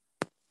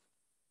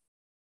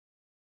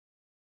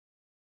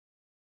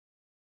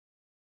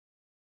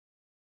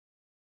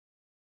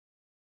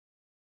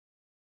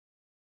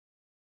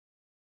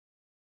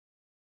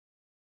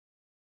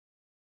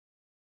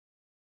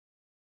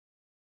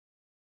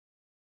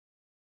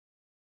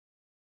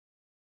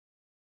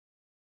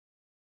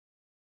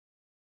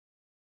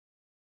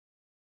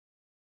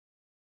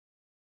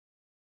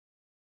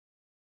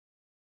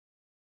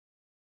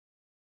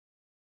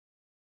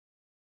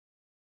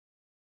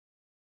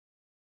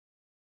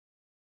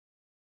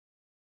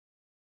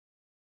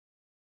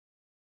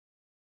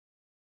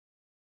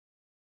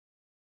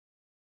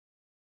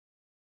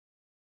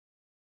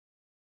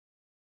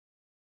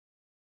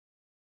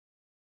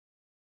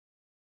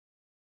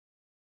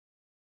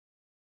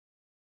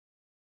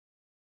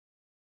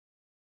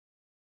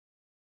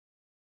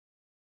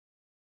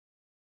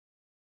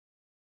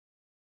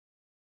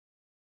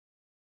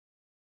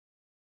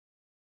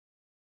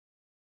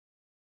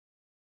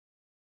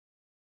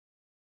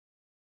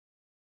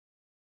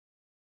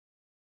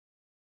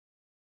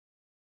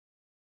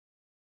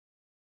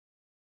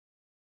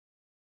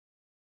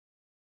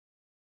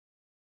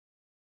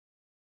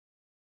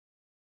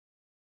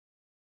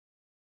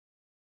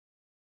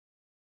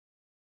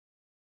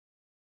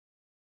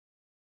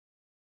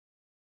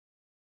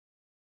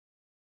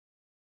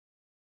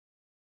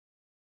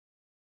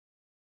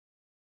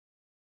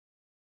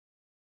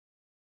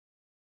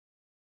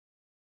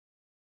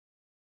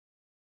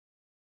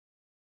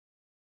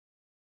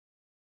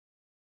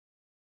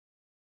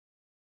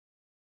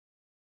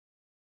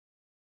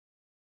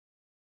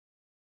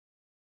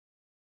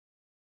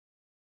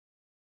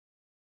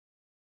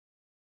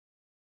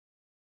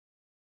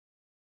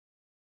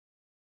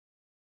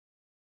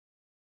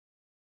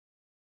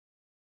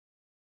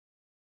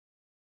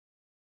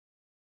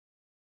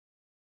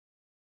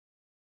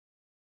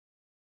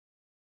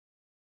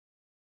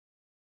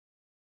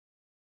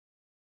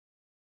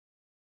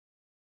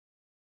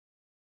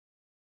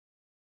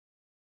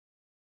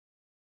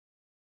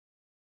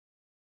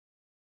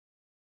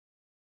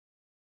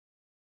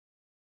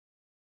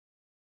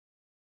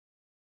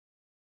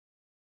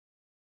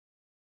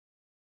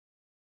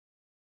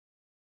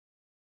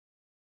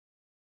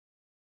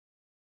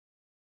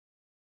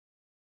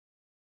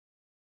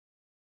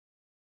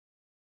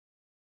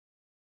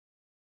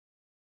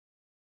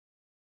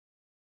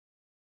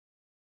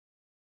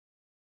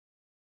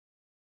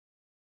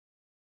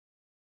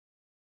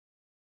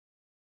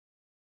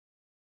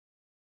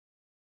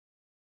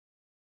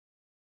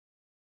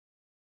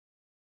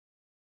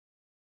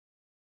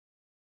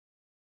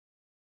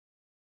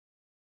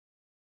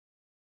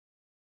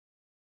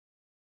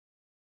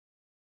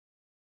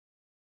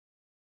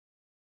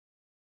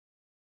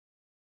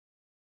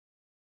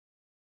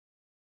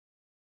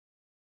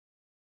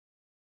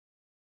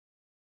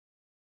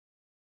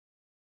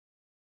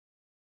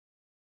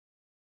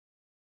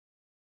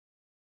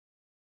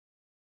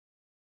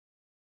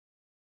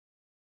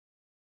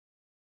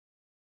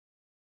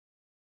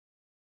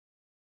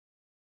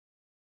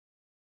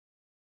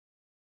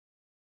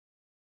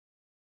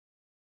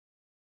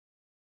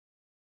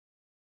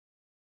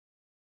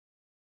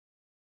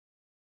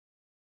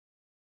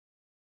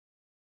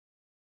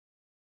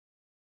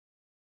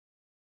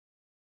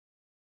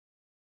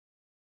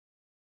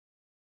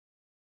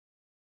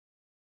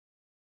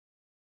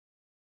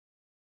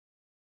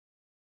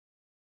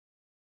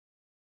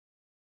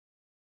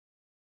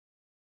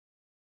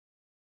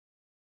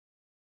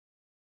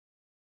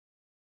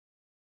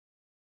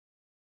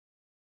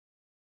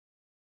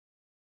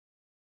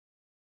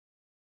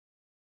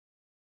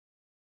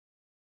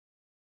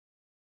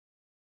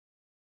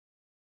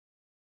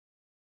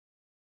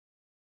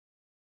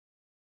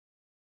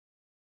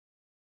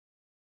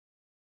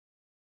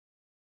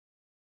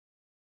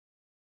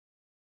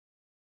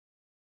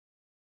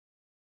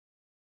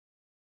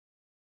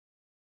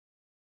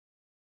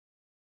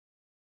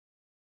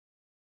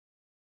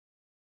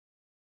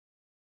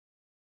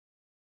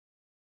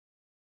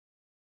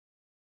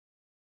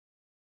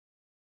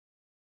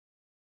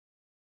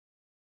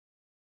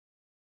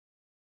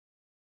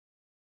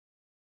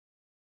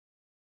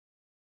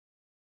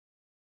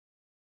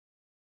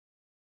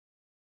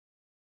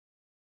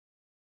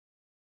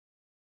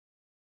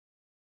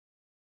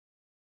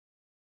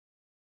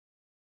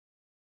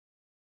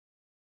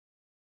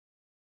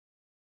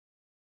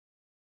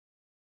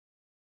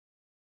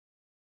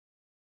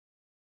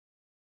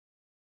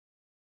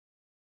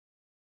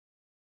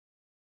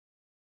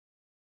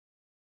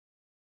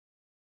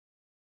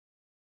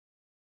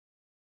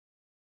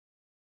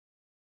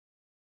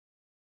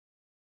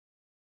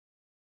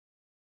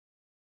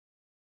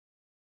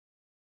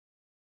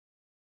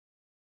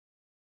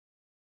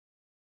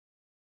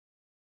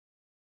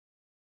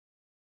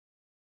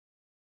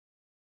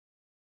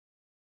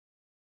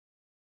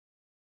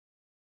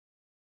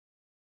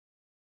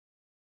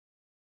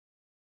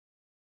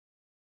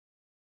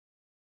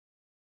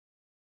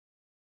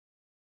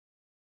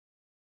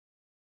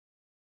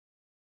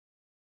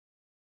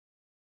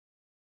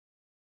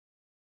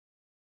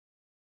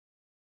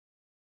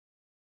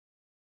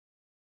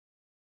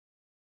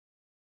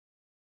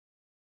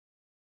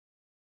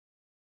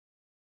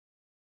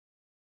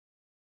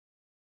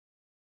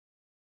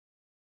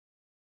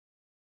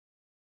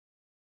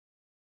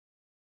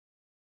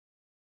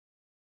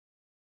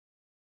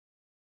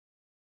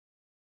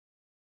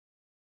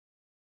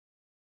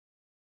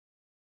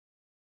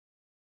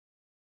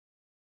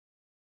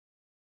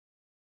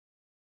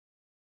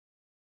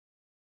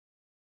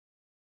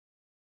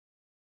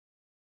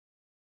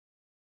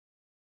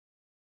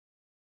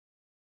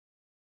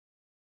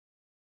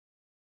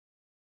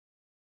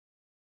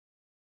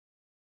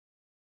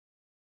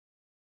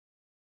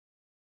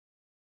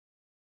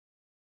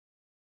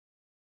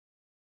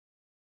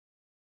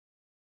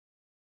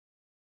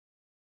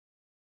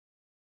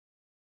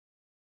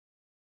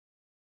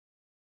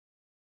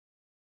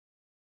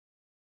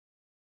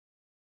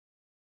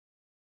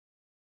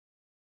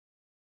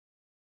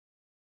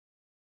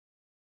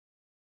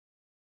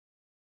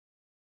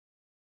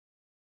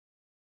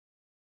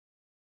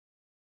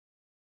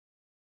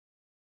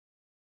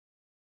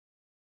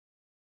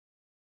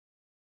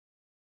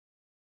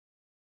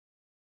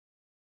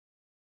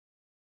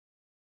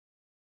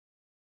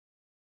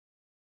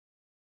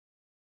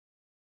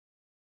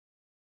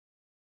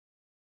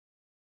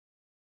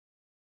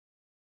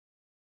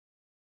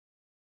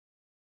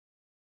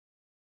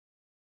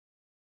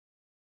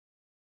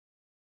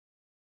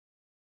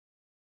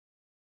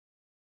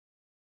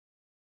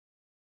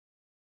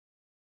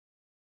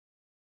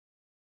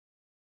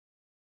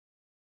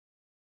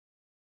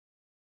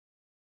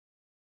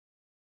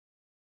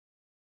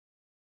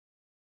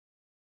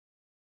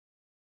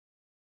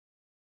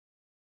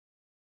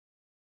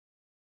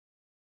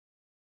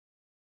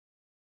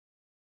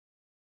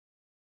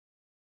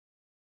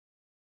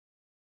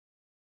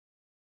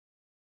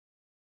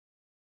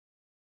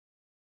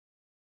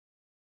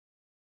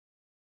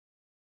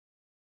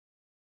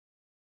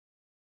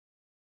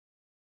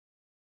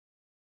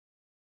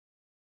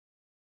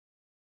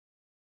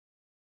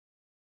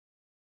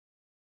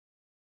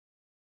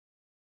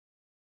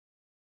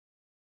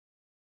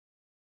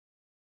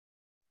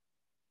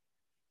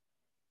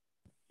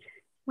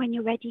 When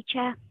you're ready,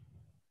 Chair.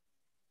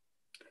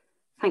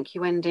 Thank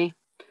you, Wendy.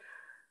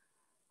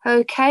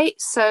 Okay,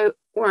 so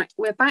right,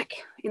 we're back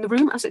in the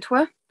room, as it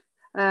were,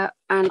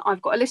 and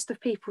I've got a list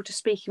of people to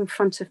speak in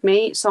front of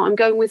me. So I'm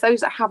going with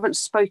those that haven't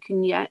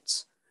spoken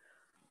yet.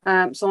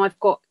 So I've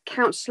got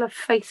Councillor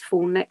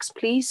Faithful next,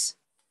 please.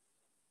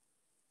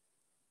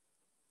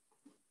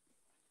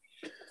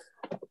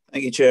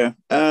 Thank you, Chair.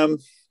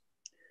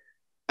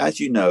 As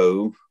you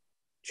know,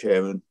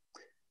 Chairman,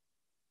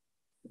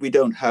 we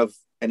don't have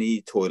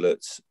any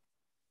toilets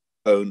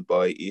owned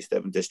by East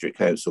Devon District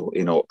Council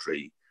in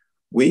Ottery.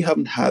 We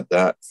haven't had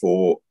that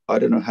for, I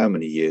don't know how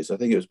many years. I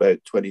think it was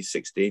about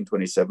 2016,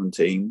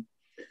 2017.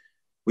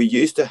 We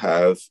used to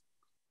have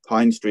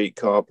Hine Street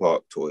car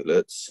park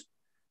toilets.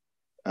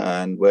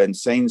 And when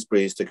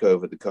Sainsbury's took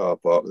over the car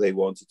park, they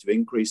wanted to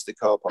increase the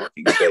car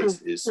parking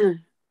spaces.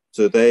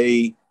 So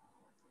they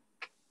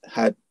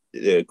had,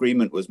 the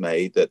agreement was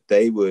made that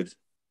they would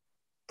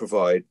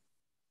provide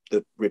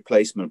the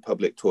replacement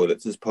public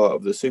toilets as part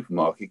of the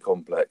supermarket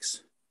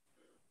complex.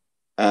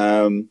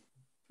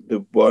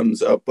 The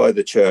ones up by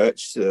the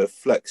church,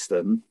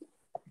 Flexton,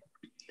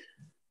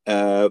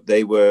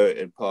 they were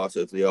in part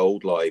of the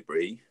old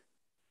library.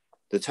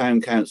 The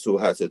town council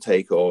had to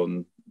take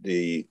on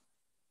the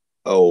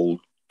old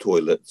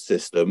toilet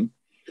system,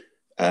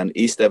 and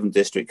East Devon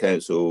District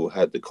Council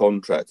had the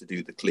contract to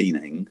do the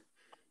cleaning.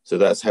 So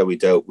that's how we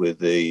dealt with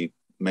the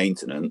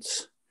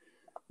maintenance.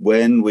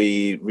 When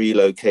we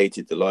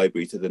relocated the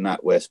library to the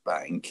NatWest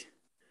Bank,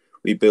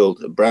 we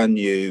built a brand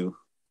new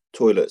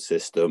toilet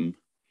system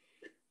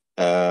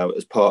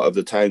as part of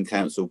the town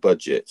council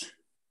budget.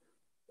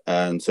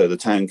 And so the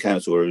town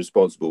council were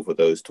responsible for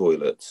those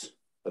toilets.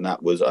 And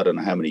that was, I don't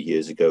know how many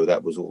years ago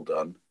that was all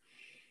done.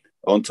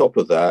 On top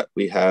of that,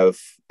 we have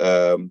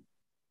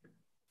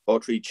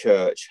Ottery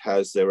Church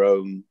has their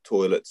own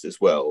toilets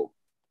as well.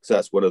 So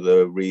that's one of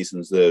the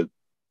reasons the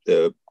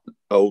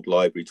old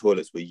library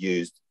toilets were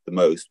used the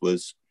most,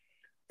 was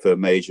for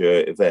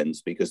major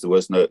events, because there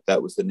was no,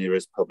 that was the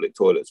nearest public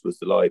toilets was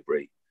the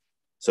library.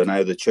 So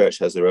now the church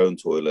has their own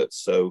toilets.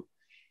 So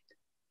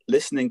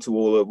listening to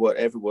all of what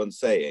everyone's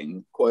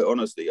saying, quite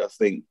honestly, I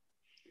think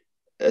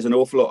there's an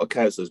awful lot of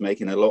councillors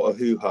making a lot of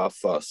hoo-ha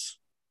fuss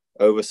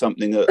over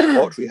something that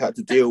Ottery had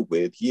to deal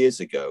with years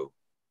ago.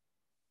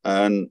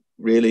 And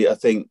really, I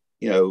think,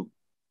 you know,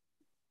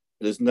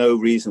 there's no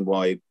reason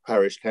why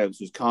parish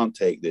councils can't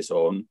take this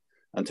on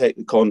and take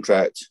the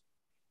contract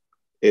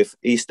if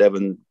East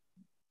Devon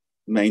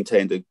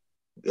maintained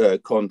a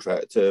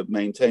contract to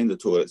maintain the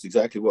toilets,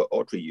 exactly what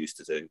Ottery used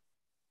to do.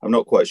 I'm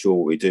not quite sure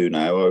what we do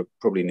now. I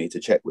probably need to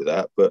check with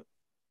that. But,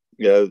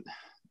 you know,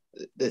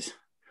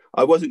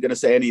 I wasn't going to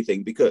say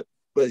anything because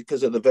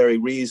of the very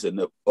reason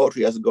that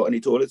Ottery hasn't got any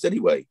toilets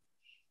anyway.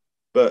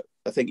 But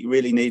I think you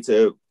really need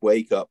to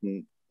wake up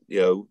and, you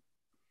know,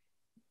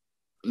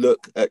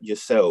 look at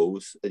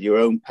yourselves, at your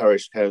own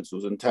parish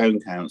councils and town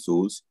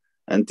councils,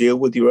 and deal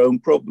with your own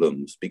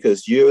problems,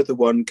 because you're the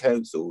one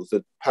councils,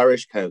 the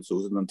parish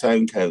councils and the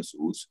town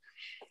councils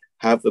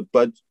have a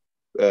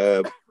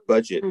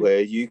budget where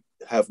you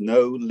have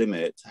no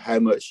limit to how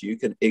much you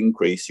can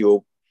increase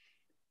your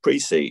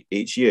precinct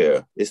each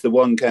year. It's the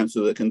one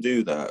council that can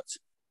do that.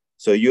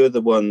 So you're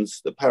the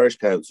ones, the parish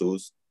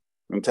councils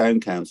and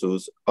town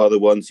councils are the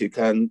ones who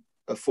can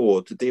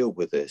afford to deal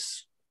with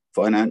this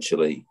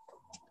financially.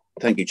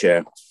 Thank you,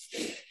 Chair.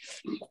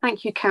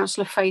 Thank you,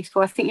 Councillor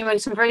Faithful. I think you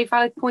made some very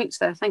valid points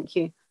there. Thank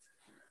you.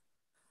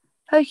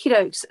 Okie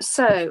dokes.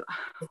 So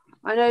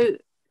I know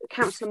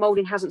Councillor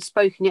Moulding hasn't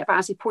spoken yet, but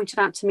as he pointed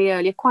out to me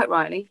earlier, quite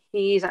rightly,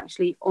 he is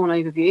actually on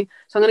overview.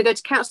 So I'm going to go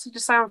to Councillor De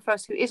Saram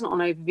first, who isn't on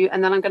overview,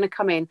 and then I'm going to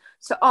come in.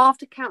 So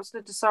after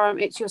Councillor De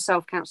Saram, it's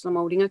yourself, Councillor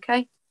Moulding,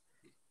 okay?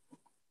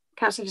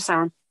 Councillor De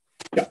Saram.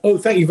 Yeah. Oh,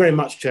 thank you very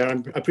much, Chair.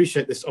 I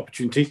appreciate this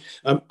opportunity.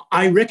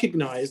 I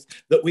recognise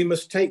that we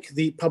must take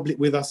the public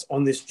with us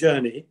on this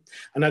journey,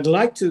 and I'd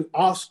like to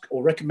ask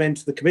or recommend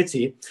to the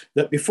committee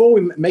that before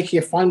we making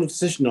a final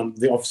decision on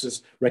the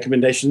officer's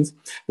recommendations,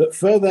 that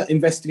further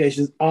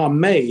investigations are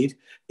made.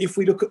 If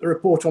we look at the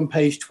report on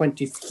page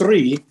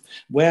 23,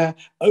 where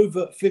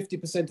over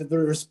 50% of the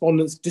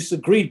respondents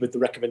disagreed with the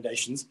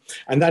recommendations,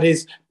 and that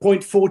is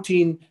point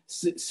 14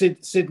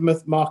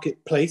 Sidmouth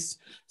Marketplace,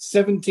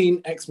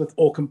 17 Exmouth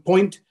Orcombe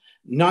Point,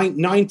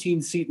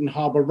 19 Seaton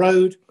Harbour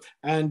Road,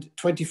 and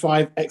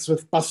 25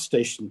 Exmouth Bus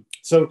Station.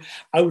 So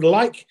I would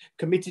like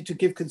committee to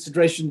give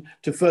consideration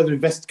to further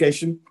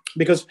investigation,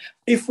 because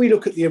if we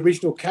look at the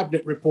original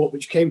cabinet report,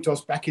 which came to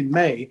us back in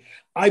May,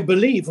 I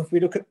believe if we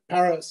look at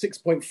para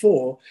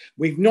 6.4,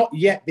 we've not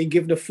yet been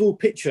given a full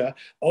picture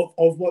of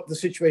what the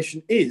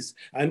situation is.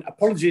 And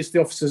apologies to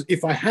the officers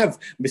if I have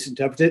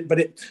misinterpreted, but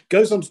it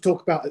goes on to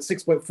talk about at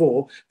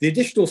 6.4, the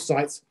additional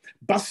sites,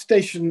 bus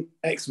station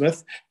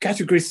Exmouth,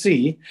 category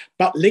C,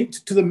 but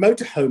linked to the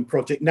motorhome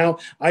project. Now,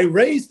 I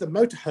raised the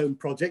motorhome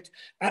project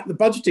at the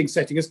budgeting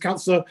setting, as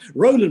Councillor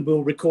Rowland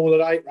will recall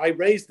that I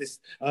raised this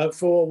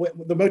for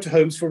the motorhome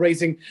motorhomes for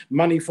raising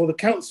money for the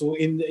council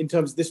in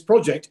terms of this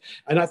project.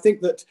 And I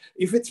think that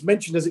if it's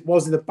mentioned as it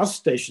was in the bus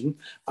station,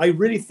 I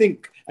really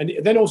think, and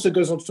it then also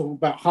goes on to talk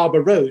about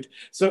Harbour Road.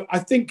 So I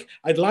think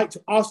I'd like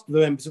to ask the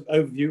members of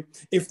Overview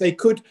if they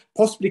could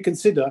possibly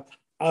consider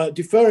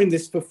deferring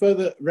this for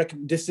further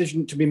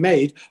decision to be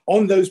made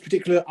on those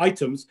particular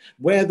items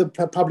where the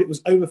public was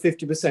over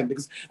 50%,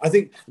 because I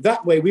think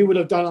that way we would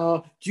have done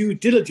our due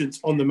diligence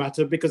on the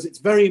matter, because it's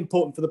very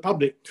important for the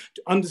public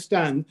to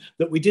understand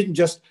that we didn't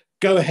just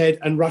go ahead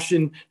and rush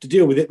in to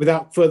deal with it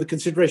without further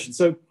consideration.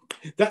 So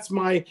that's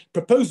my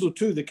proposal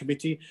to the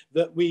committee,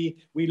 that we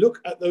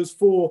look at those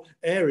 4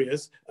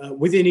 areas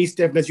within East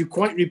Devon, as you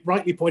quite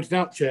rightly pointed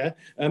out, Chair,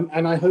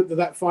 and I hope that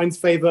that finds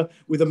favour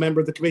with a member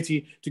of the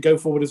committee to go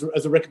forward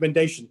as a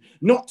recommendation,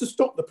 not to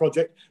stop the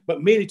project,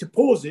 but merely to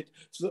pause it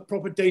so that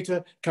proper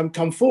data can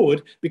come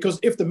forward, because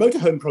if the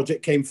motorhome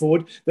project came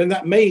forward, then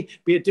that may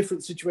be a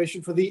different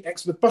situation for the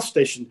Exmouth bus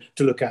station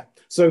to look at.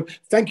 So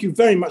thank you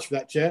very much for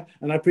that, Chair,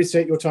 and I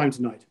appreciate your time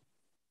tonight.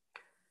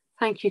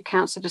 Thank you,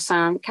 Councillor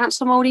Dosan.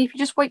 Councillor Mouldy, if you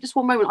just wait just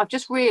one moment, I've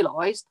just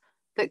realised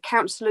that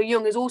Councillor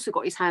Young has also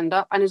got his hand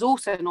up and is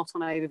also not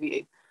on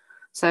Overview.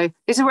 So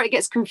this is where it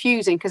gets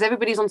confusing, because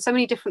everybody's on so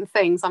many different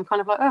things. I'm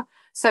kind of like, oh.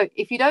 So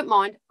if you don't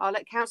mind, I'll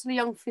let Councillor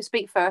Young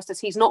speak first, as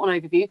he's not on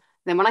Overview.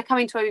 Then when I come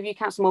into Overview,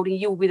 Councillor Mouldy,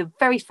 you'll be the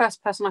very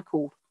first person I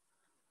call.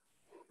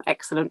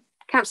 Excellent.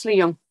 Councillor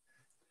Young.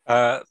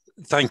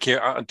 Thank you.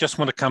 I just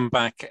want to come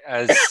back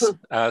as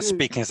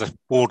speaking as a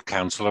ward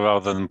councillor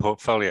rather than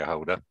portfolio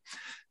holder.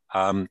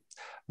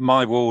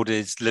 My ward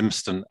is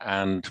Lympstone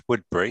and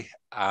Woodbury.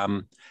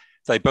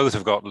 They both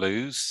have got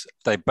loos.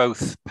 They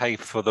both pay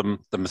for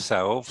them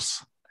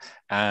themselves.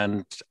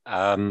 And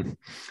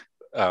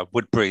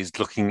Woodbury is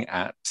looking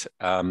at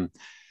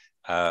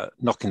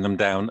knocking them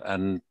down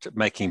and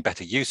making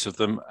better use of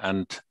them,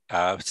 and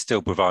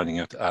still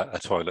providing a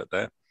toilet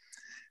there.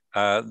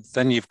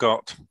 Then you've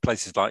got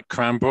places like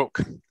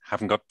Cranbrook,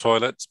 haven't got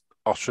toilets.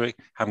 Ossory,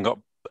 haven't got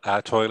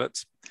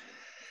toilets.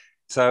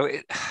 So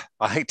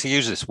I hate to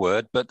use this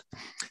word, but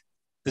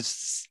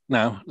it's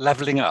now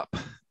levelling up.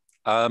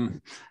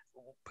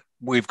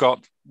 We've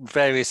got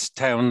various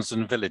towns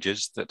and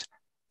villages that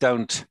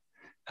don't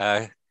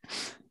have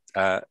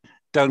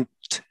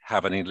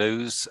any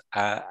loos,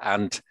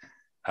 and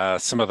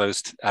some of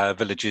those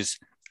villages,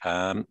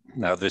 now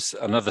there's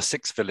another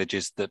 6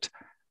 villages that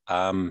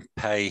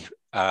pay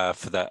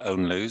for their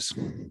own loos.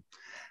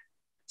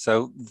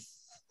 So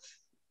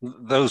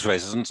those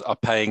residents are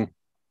paying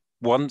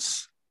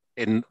once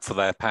in for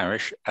their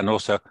parish, and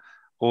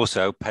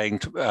also paying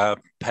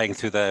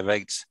through their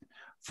rates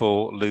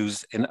for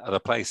loos in other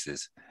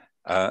places.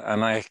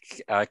 And I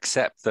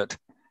accept that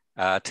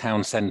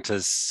town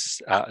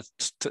centres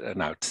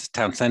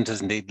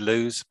need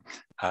loos,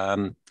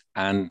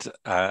 and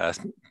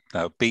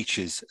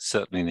beaches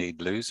certainly need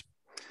loos.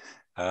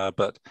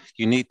 But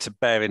you need to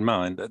bear in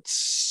mind that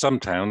some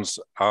towns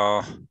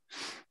are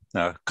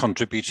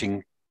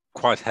contributing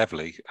quite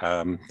heavily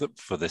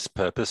for this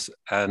purpose,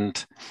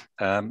 and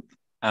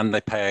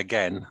they pay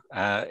again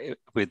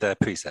with their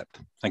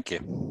precept. Thank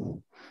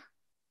you.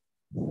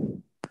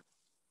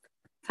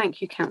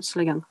 Thank you,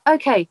 Councillor Young.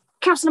 Okay,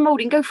 Councillor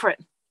Moulding, go for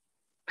it.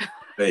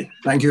 Hey,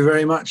 thank you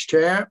very much,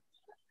 Chair.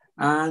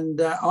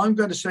 And I'm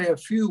going to say a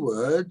few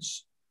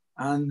words,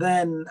 and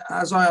then,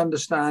 as I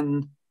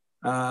understand,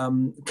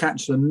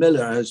 Councillor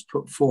Miller has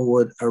put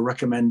forward a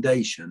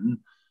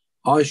recommendation.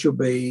 I shall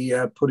be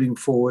putting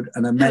forward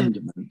an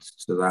amendment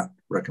to that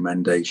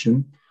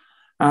recommendation.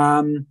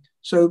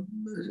 So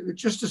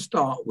just to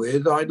start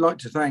with, I'd like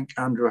to thank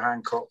Andrew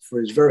Hancock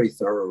for his very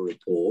thorough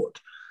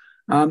report.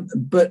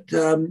 But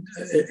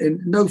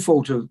in no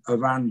fault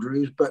of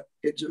Andrew's, but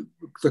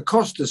the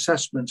cost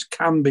assessments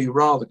can be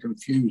rather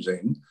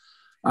confusing.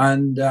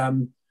 And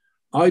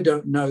I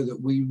don't know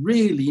that we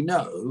really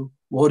know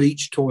what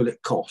each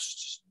toilet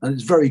costs. And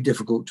it's very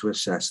difficult to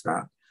assess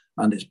that.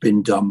 And it's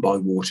been done by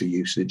water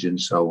usage and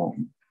so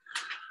on.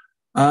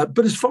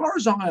 But as far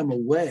as I am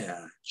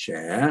aware,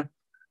 Chair,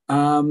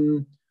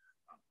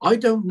 I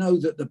don't know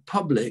that the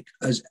public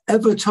has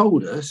ever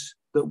told us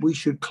that we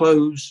should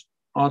close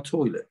our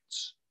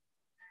toilets.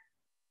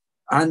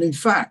 And in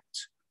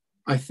fact,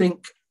 I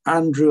think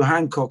Andrew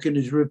Hancock in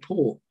his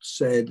report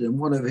said, in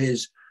one of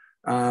his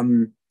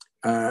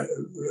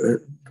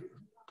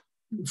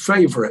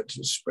favourite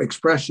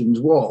expressions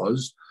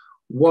was,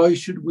 why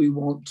should we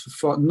want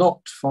to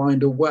not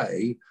find a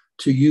way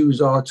to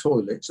use our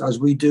toilets as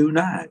we do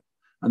now?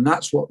 And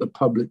that's what the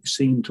public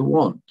seem to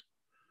want.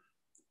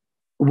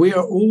 We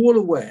are all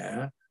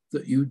aware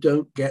that you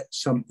don't get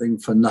something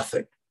for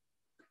nothing.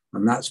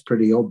 And that's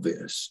pretty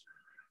obvious.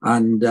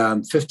 And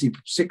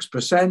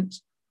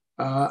 56%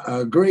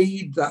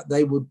 agreed that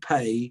they would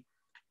pay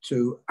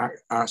to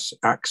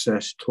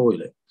access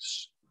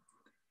toilets.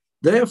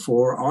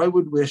 Therefore, I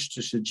would wish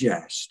to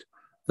suggest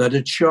that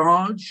a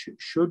charge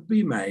should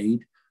be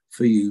made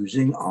for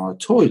using our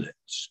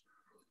toilets.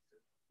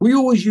 We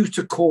always used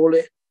to call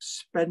it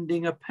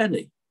spending a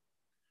penny.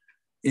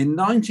 In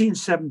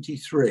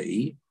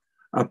 1973,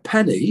 a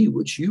penny,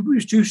 which you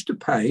used to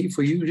pay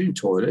for using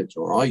toilets,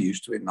 or I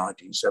used to in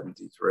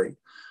 1973,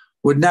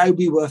 would now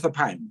be worth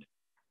 £1.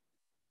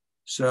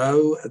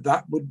 So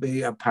that would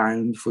be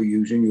 £1 for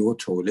using your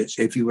toilets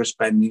if you were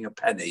spending a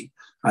penny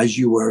as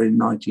you were in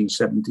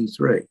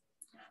 1973.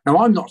 Now,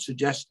 I'm not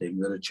suggesting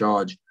that a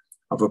charge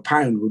of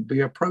 £1 would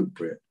be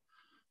appropriate,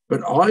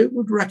 but I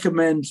would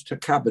recommend to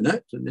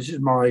Cabinet, and this is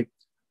my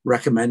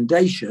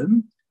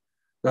recommendation,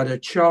 that a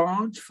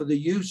charge for the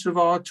use of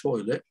our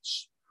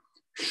toilets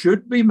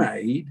should be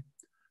made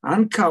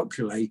and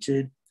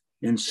calculated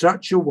in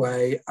such a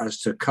way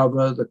as to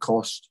cover the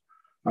cost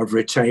of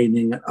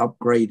retaining and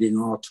upgrading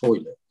our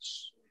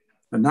toilets.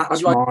 And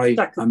that's my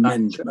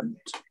amendment.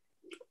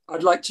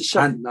 I'd like to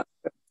second that.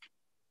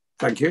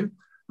 Thank you.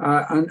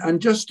 And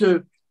just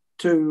to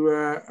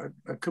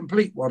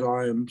complete what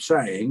I am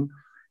saying,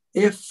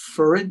 if,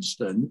 for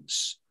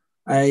instance,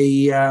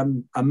 a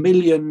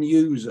million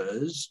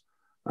users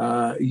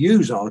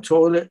use our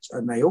toilets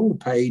and they all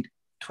paid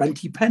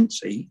 20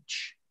 pence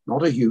each,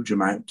 not a huge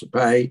amount to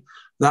pay,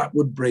 that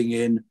would bring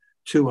in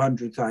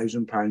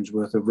 £200,000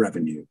 worth of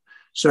revenue.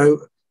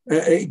 So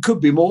it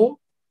could be more,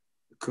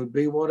 it could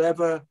be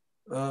whatever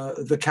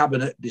the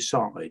Cabinet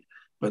decide.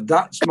 But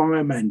that's my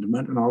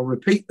amendment, and I'll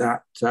repeat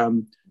that,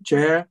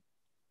 Chair,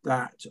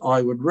 that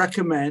I would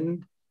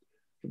recommend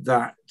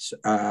that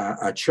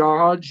a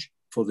charge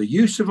for the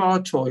use of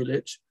our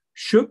toilets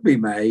should be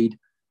made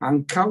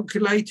and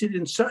calculated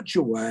in such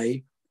a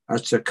way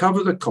as to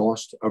cover the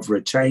cost of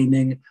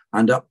retaining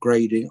and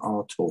upgrading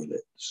our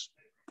toilets.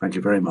 Thank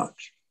you very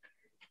much.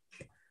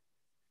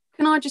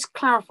 Can I just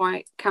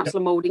clarify,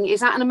 Councillor Moulding, is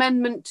that an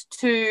amendment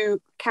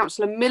to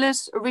Councillor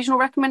Miller's original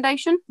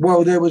recommendation?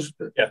 Well, there was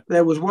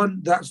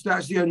one, that's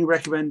the only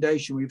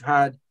recommendation we've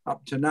had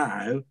up to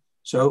now.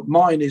 So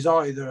mine is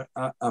either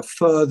a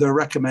further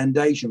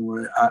recommendation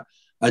or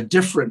a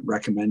different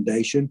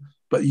recommendation,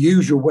 but the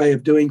usual way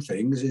of doing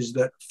things is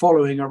that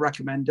following a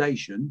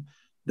recommendation,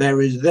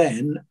 there is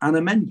then an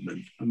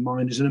amendment, and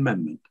mine is an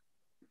amendment.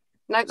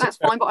 No, that's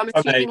fine, but I'm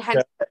assuming...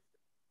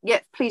 Yeah,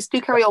 please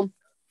do carry on.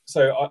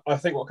 So I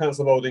think what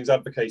Councillor Moulding's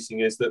advocating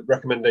is that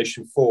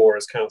recommendation 4,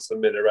 as Councillor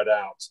Miller read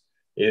out,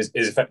 is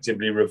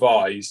effectively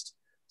revised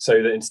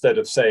so that instead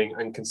of saying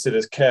and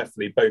considers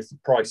carefully both the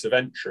price of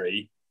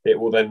entry, it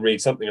will then read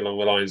something along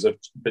the lines of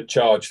the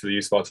charge for the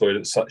use of our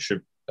toilets such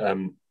should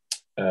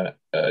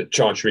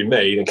charge should be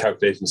made and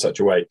calculated in such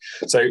a way.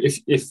 So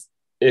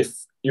if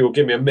you'll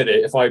give me a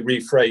minute, if I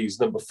rephrase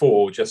number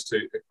 4 just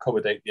to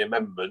accommodate the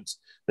amendment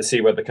and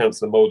see whether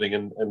Councillor Moulding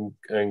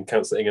and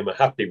Councillor Ingham are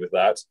happy with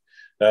that.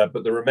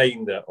 But the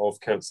remainder of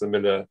Councillor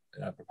Miller's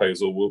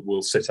proposal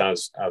will sit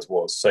as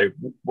was. So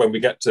when we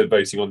get to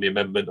voting on the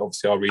amendment,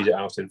 obviously I'll read it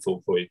out in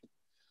full for you.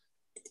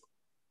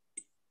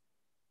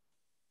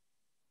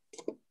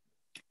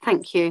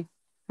 Thank you.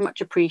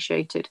 Much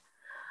appreciated.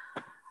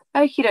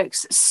 Okie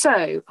dokes.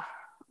 So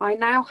I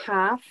now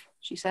have,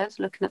 she says,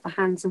 looking at the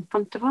hands in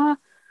front of her,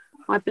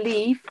 I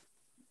believe,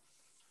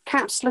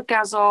 Councillor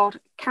Gazzard,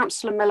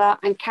 Councillor Miller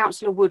and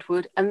Councillor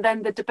Woodward, and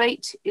then the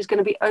debate is going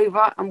to be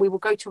over and we will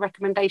go to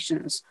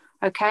recommendations.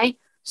 Okay,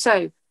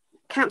 so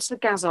Councillor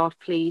Gazzard,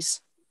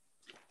 please.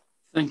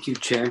 Thank you,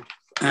 Chair.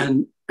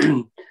 And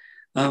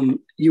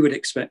you would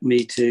expect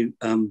me to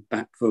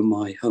back for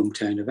my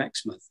hometown of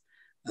Exmouth.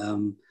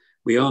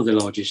 We are the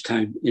largest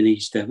town in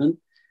East Devon,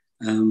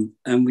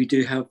 and we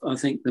do have, I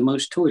think, the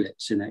most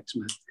toilets in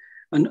Exmouth,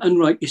 and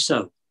rightly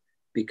so,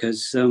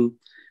 because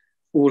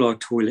all our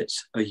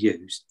toilets are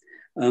used.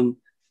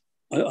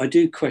 I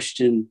do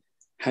question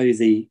how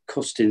the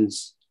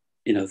costings,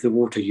 the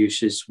water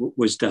uses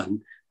was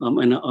done.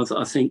 And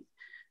I think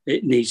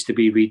it needs to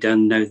be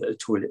redone now that the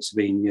toilets are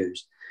being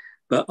used.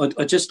 But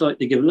I'd just like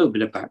to give a little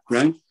bit of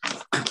background.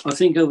 I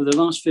think over the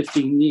last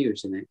 15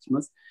 years in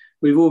Exmouth,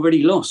 we've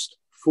already lost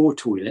 4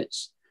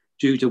 toilets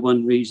due to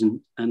one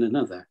reason and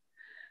another.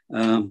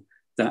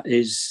 That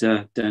is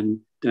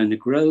down the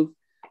Grove,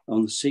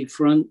 on the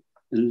seafront,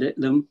 and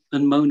Litlam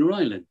and Mona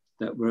Island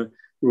that were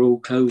all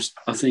closed,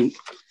 I think,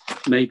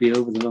 maybe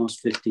over the last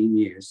 15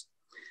 years.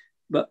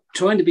 But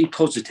trying to be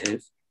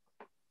positive,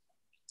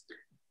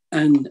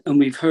 and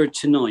we've heard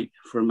tonight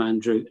from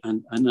Andrew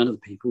and other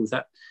people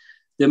that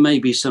there may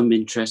be some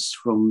interest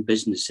from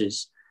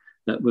businesses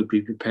that would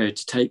be prepared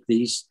to take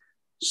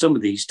some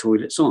of these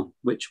toilets on,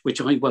 which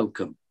I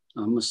welcome.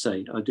 I must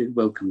say, I do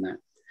welcome that.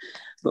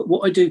 But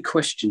what I do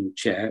question,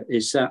 Chair,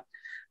 is that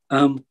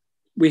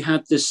we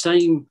had the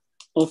same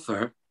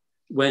offer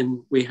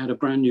when we had a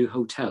brand new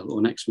hotel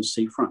on Exmouth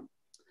Seafront,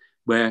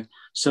 where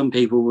some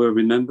people will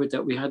remember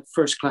that we had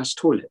first-class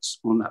toilets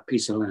on that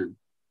piece of land.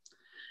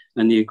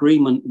 And the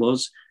agreement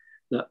was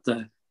that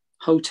the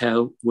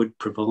hotel would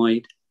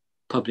provide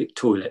public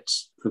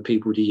toilets for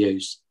people to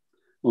use.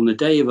 On the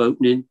day of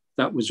opening,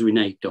 that was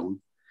reneged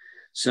on.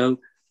 So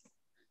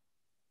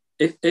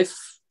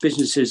if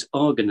businesses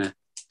are going to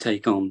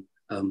take on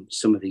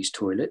some of these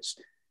toilets,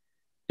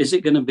 is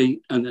it going to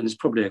be, and it's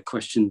probably a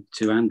question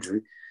to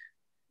Andrew,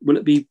 will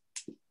it be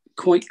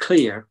quite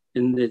clear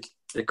in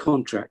the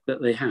contract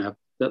that they have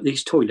that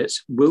these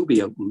toilets will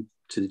be open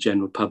to the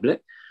general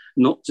public,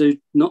 not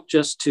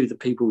just to the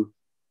people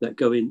that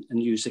go in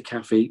and use the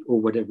cafe or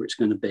whatever it's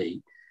going to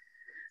be?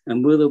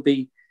 And will there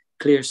be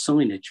clear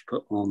signage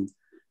put on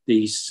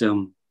these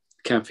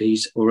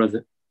cafes or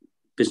other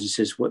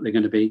businesses, what they're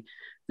going to be,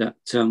 that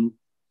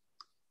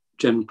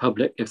general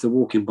public, if they're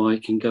walking by,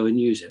 can go and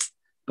use it?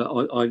 But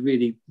I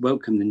really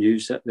welcome the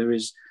news that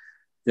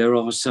there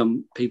are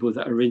some people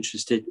that are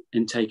interested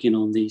in taking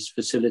on these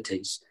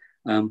facilities.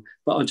 But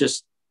I'd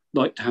just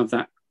like to have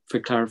that for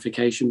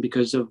clarification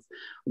because of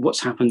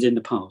what's happened in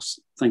the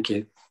past. Thank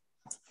you.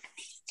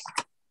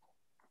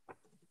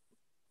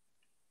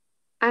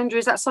 Andrew,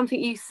 is that something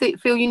you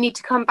feel you need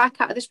to come back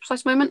at this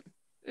precise moment?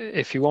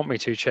 If you want me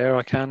to, Chair,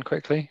 I can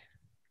quickly.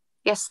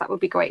 Yes, that would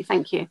be great.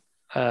 Thank you.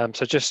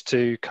 So just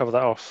to cover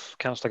that off,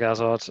 Councillor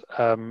Gazzard,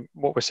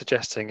 what we're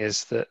suggesting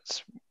is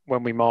that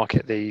when we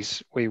market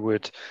these, we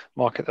would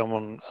market them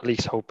on a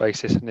leasehold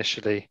basis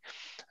initially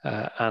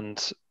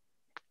and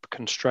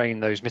constrain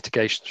those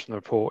mitigations from the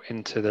report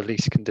into the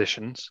lease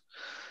conditions.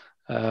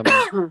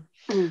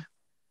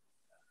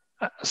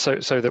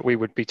 So that we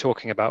would be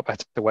talking about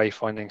better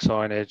wayfinding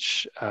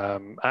signage,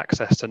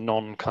 access to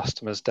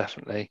non-customers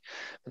definitely.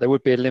 There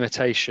would be a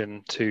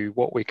limitation to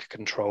what we could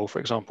control, for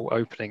example,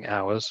 opening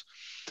hours,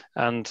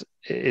 and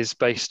it is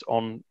based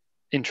on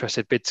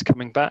interested bids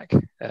coming back.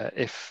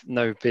 If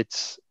no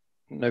bids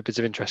of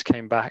interest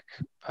came back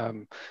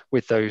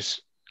with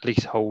those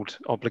leasehold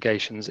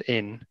obligations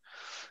in,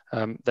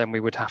 then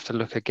we would have to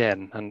look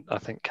again. And I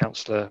think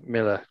Councillor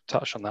Miller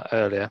touched on that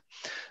earlier.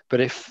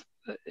 But if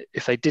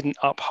they didn't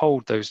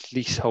uphold those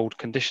leasehold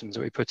conditions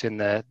that we put in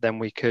there, then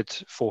we could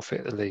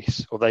forfeit the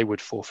lease, or they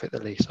would forfeit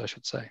the lease, I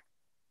should say.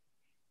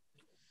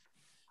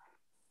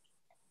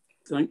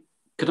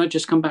 Could I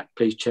just come back,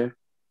 please, Chair?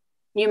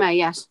 You may,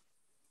 yes.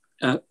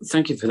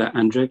 Thank you for that,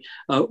 Andrew.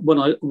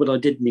 What I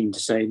did mean to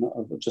say,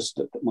 I've just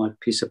looked at my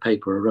piece of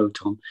paper I wrote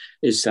on,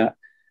 is that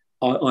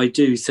I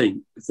do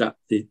think that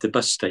the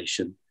bus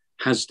station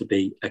has to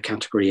be a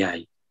category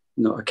A,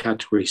 not a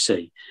category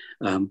C,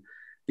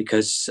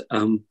 because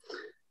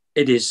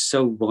it is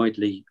so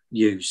widely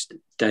used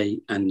day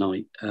and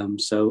night.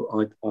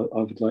 So I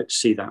would like to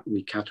see that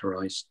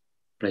recategorised,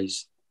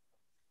 please.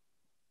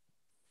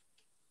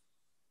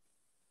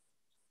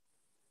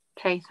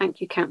 Okay, thank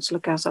you, Councillor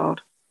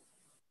Gazzard.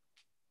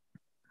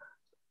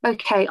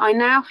 Okay, I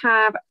now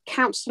have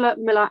Councillor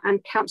Miller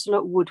and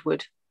Councillor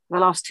Woodward, the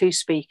last two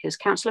speakers.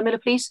 Councillor Miller,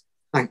 please.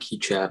 Thank you,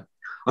 Chair.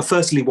 I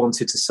firstly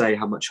wanted to say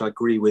how much I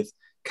agree with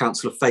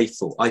Councillor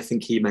Faithful. I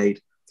think he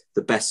made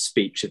the best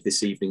speech of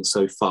this evening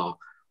so far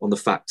on the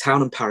fact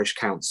town and parish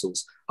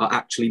councils are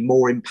actually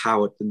more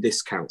empowered than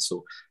this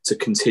council to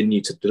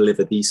continue to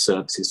deliver these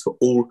services for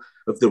all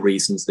of the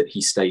reasons that he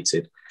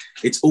stated.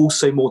 It's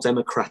also more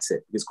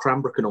democratic because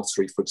Cranbrook and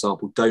Ottery, for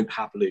example, don't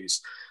have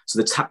loos. So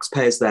the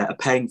taxpayers there are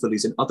paying for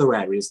loos in other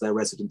areas their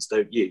residents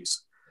don't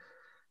use.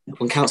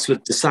 On Councillor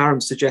de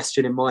Sarum's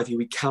suggestion, in my view,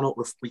 we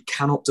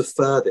cannot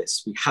defer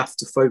this. We have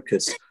to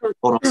focus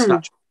on our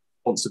statutory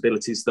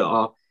responsibilities that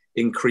are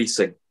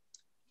increasing.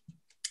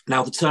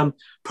 Now, the term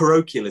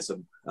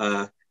parochialism,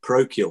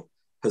 parochial,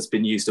 has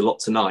been used a lot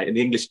tonight, and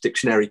the English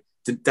dictionary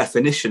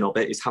definition of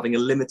it is having a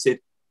limited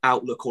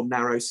outlook or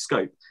narrow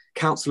scope.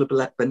 Councillor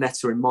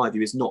Bonetta, in my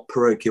view, is not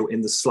parochial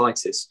in the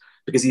slightest,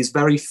 because he's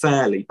very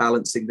fairly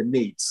balancing the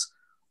needs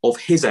of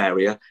his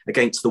area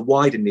against the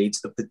wider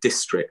needs of the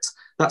district.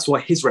 That's why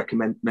his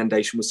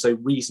recommendation was so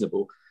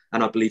reasonable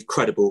and I believe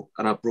credible,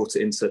 and I brought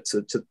it into,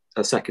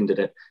 I seconded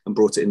it and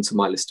brought it into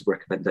my list of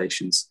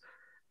recommendations.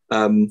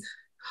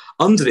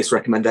 Under this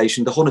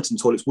recommendation, the Honiton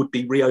toilets would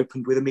be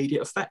reopened with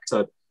immediate effect,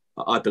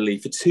 I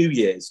believe, for 2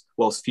 years,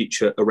 whilst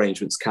future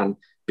arrangements can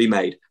be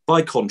made.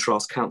 By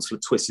contrast, Councillor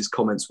Twiss's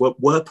comments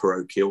were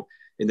parochial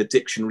in the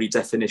dictionary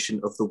definition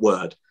of the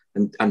word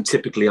and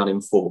typically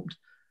uninformed.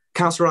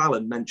 Councillor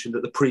Allen mentioned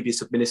that the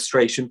previous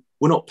administration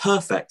were not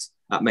perfect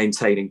at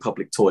maintaining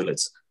public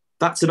toilets.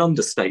 That's an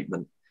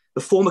understatement.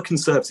 The former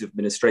Conservative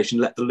administration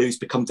let the loos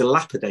become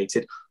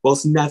dilapidated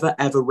whilst never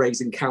ever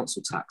raising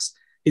council tax.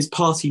 His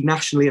party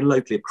nationally and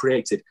locally have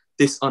created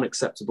this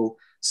unacceptable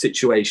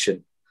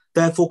situation.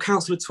 Therefore,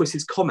 Councillor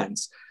Twiss's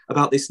comments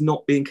about this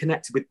not being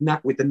connected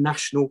with the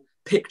national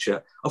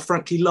picture are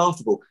frankly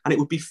laughable, and it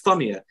would be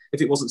funnier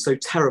if it wasn't so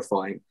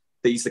terrifying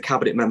that he's the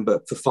Cabinet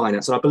Member for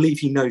Finance, and I believe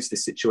he knows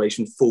this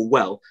situation full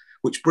well,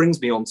 which brings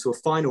me on to a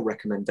final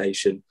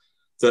recommendation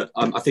that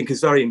I think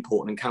is very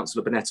important, and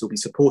Councillor Bonetta will be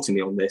supporting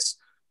me on this.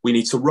 We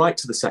need to write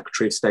to the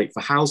Secretary of State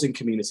for Housing,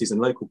 Communities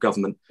and Local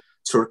Government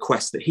to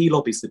request that he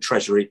lobbies the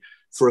Treasury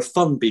for a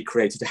fund be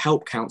created to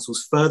help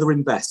councils further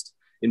invest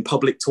in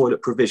public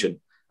toilet provision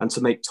and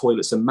to make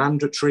toilets a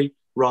mandatory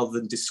rather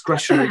than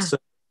discretionary service,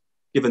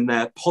 given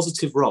their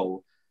positive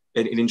role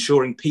in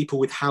ensuring people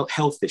with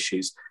health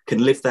issues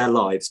can live their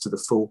lives to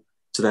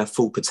their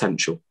full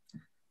potential.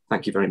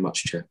 Thank you very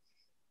much, Chair.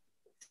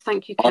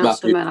 Thank you,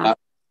 Councillor Miller.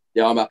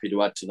 Yeah, I'm happy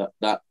to add to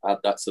that. Add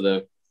that to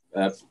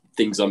the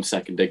things I'm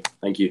seconding.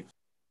 Thank you.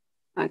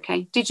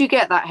 Okay. Did you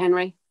get that,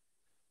 Henry?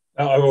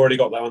 I've already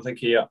got that one.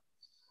 Thank you. Yeah.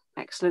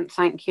 Excellent.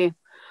 Thank you.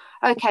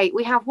 Okay,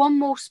 we have one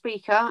more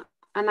speaker,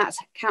 and that's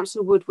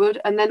Councillor Woodward,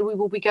 and then we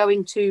will be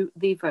going to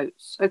the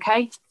votes.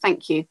 Okay,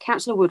 thank you.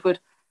 Councillor Woodward.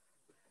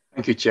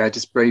 Thank you, Chair.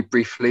 Just very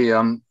briefly,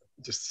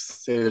 just to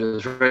say that it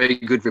was a very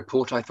good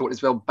report. I thought it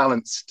was well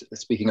balanced,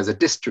 speaking as a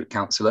district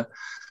councillor.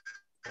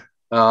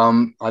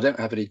 I don't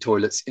have any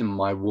toilets in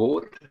my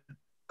ward,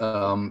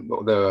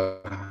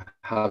 although I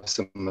have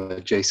some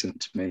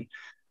adjacent to me.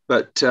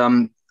 But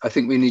I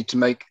think we need to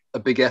make a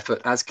big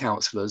effort as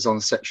councillors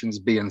on sections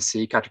B and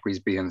C, categories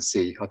B and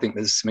C. I think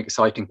there's some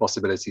exciting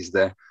possibilities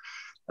there,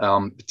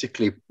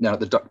 particularly now at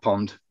the Duck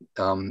Pond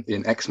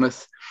in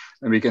Exmouth.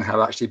 And we can have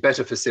actually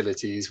better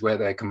facilities where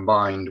they're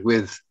combined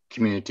with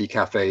community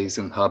cafes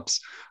and hubs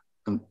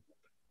and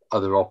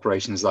other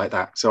operations like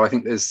that. So I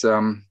think there's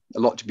a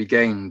lot to be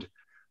gained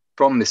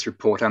from this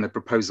report and the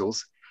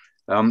proposals.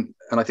 And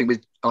I think we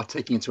are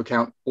taking into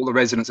account all the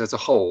residents as a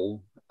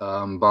whole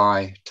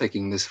by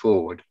taking this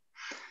forward.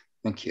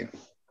 Thank you.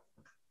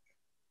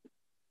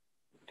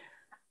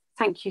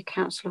 Thank you,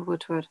 Councillor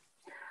Woodward.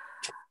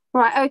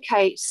 Right,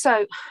 okay,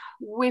 so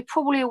we're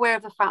probably aware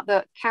of the fact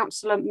that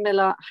Councillor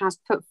Miller has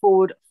put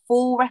forward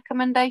 4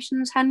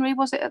 recommendations. Henry,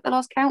 was it at the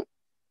last count?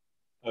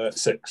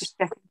 6.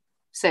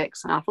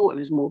 6, and I thought it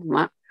was more than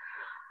that.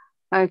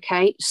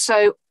 Okay,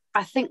 so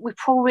I think we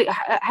probably,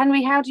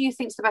 Henry, how do you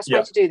think is the best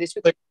way to do this?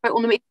 We vote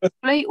on them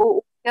individually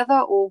or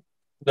together, or?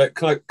 No,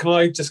 can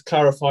I just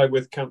clarify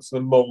with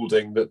Councillor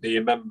Moulding that the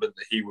amendment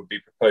that he would be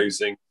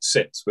proposing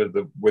sits with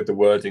the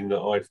wording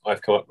that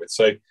I've come up with.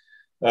 So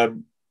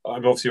I'm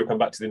obviously will come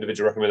back to the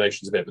individual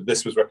recommendations a bit, but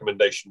this was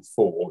recommendation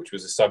 4, which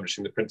was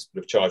establishing the principle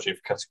of charging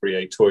for category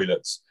A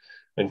toilets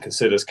and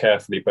considers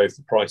carefully both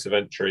the price of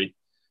entry,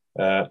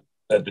 the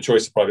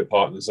choice of private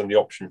partners and the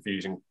option for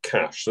using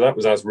cash. So that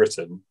was as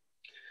written.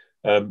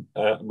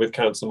 With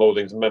Councillor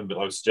Moulding's amendment,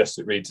 I would suggest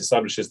it reads,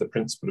 establishes the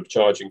principle of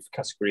charging for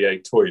category A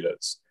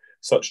toilets,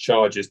 such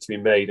charges to be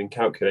made and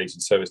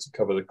calculated so as to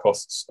cover the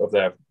costs of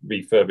their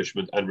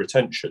refurbishment and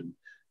retention,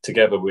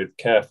 together with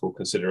careful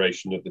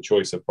consideration of the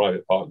choice of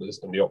private partners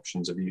and the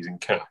options of using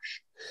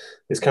cash.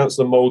 Is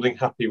Councillor Moulding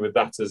happy with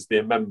that as the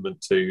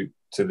amendment to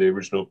the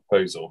original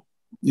proposal?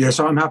 Yes,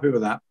 I'm happy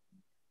with that.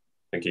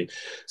 Thank you.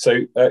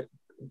 So,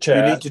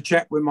 Chair... You need to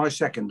check with my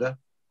seconder.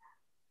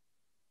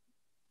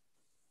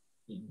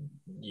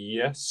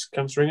 Yes,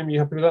 Councillor Ingham, are you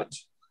happy with that?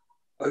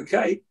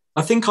 Okay.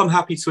 I think I'm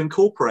happy to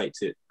incorporate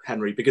it,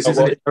 Henry, because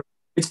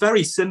it's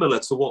very similar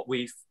to what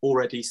we've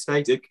already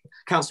stated.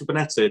 Councillor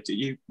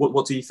Bonetta,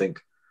 what do you think?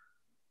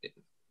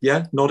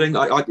 Yeah, nodding.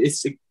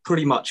 It's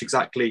pretty much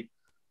exactly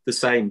the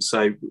same.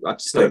 So I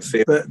just don't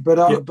feel.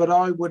 But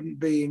I wouldn't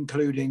be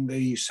including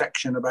the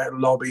section about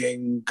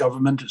lobbying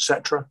government,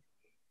 etc.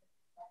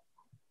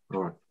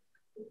 All right.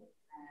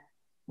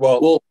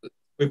 Well,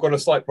 we've got a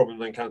slight problem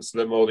then,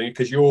 Councillor Moulding,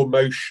 because your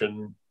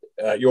motion,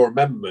 your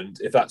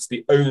amendment, if that's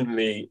the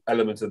only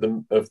element of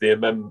the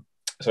amendment,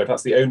 so if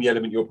that's the only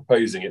element you're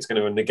proposing, it's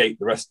going to negate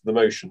the rest of the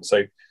motion.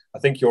 So I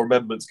think your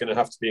amendment's going to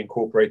have to be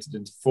incorporated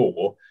into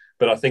 4.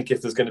 But I think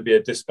if there's going to be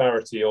a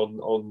disparity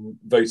on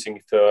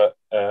voting for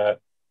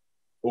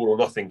all or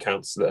nothing,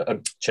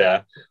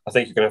 Chair, I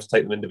think you're going to have to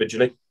take them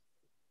individually.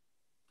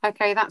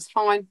 Okay, that's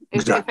fine.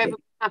 If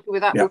everyone's happy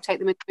with that, we'll take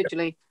them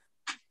individually.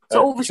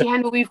 So obviously,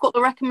 Henry, we've got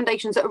the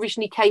recommendations that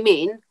originally came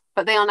in,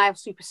 but they are now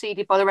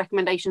superseded by the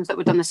recommendations that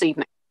were done this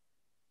evening.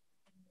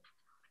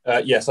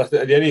 Yes,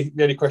 the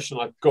only question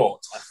I've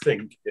got, I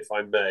think, if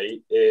I may,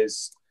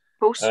 is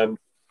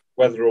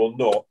whether or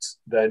not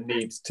there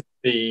needs to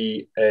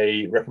be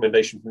a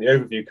recommendation from the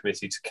Overview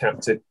Committee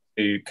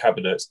to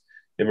Cabinet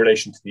in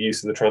relation to the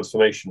use of the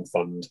Transformation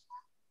Fund.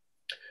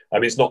 I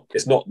mean,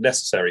 it's not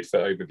necessary for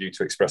Overview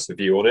to express a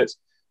view on it,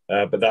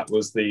 but that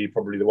was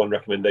probably the one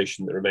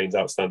recommendation that remains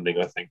outstanding,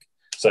 I think.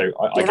 So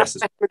I guess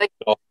it's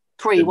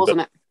 3,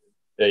 wasn't it?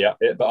 Yeah,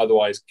 but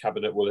otherwise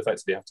Cabinet will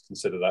effectively have to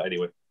consider that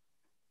anyway.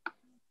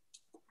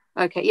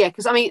 Okay, yeah,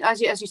 because I mean,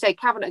 as you say,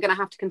 Cabinet are going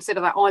to have to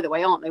consider that either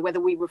way, aren't they? Whether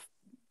we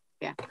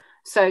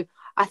So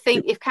I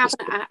think if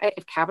Councillor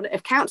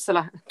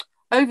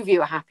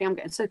Overview are happy, I'm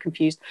getting so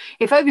confused.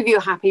 If Overview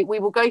are happy, we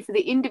will go for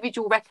the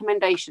individual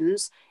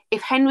recommendations.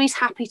 If Henry's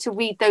happy to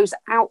read those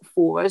out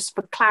for us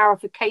for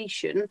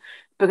clarification,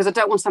 because I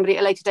don't want somebody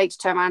at a later date to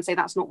turn around and say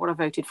that's not what I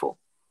voted for.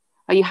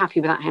 Are you happy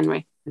with that,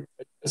 Henry?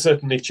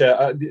 Certainly,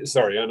 Chair.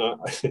 Sorry, and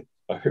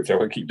I hope I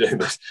won't keep doing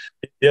this.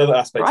 The other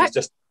aspect is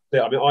just,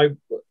 I mean,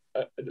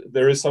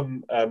 there is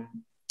some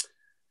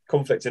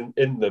conflict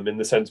in them in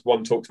the sense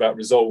one talks about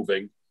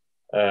resolving,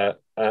 and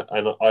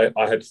I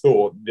had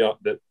thought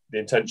that the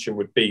intention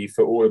would be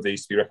for all of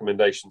these to be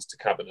recommendations to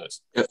Cabinet.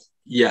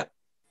 Yeah,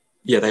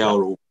 they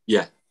are all.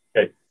 Yeah.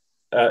 Okay.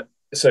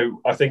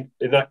 So I think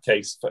in that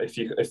case, if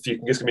you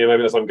can just give me a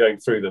moment as I'm going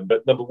through them,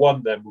 but number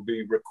 1 then will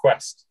be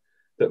request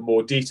that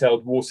more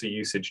detailed water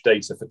usage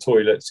data for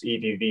toilets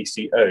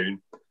EDVC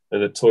own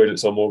and that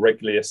toilets are more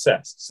regularly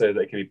assessed so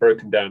they can be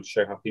broken down to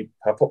show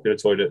how popular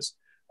toilets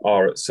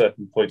are at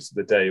certain points of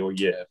the day or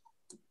year.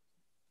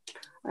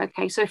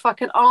 Okay, so if I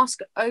could ask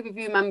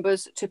Overview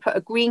members to put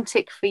a green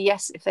tick for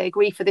yes if they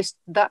agree for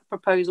that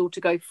proposal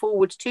to go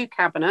forward to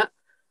Cabinet,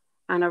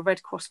 and a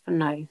red cross for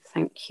no.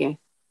 Thank you.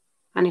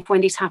 And if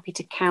Wendy's happy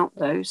to count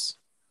those.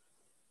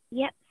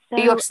 Yep. So, are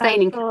you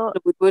abstaining, Councillor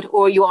Woodward,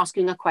 or are you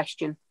asking a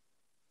question?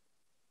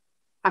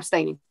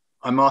 Abstaining.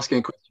 I'm asking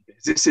a question.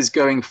 This is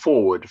going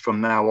forward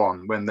from now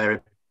on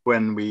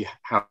when we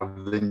have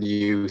the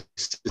new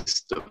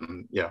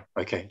system. Yeah.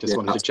 Okay. Just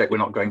wanted to check we're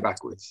not going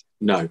backwards.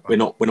 No, we're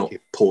not. We're not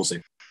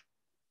pausing.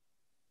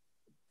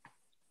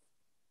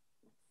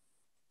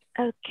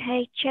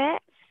 Okay, Chair.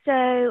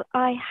 So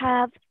I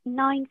have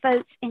 9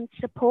 votes in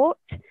support.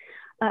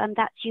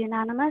 That's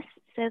unanimous.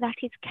 So that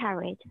is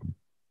carried.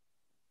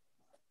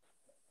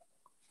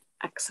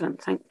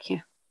 Excellent. Thank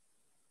you.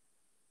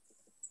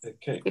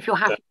 Okay. If you're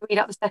happy to read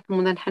out the second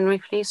one, then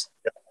Henry, please.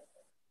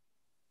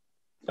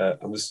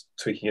 I'm just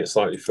tweaking it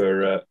slightly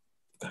for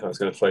how it's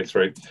going to flow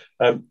through.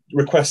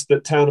 Request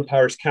that town and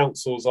parish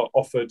councils are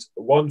offered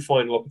one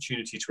final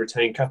opportunity to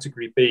retain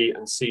category B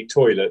and C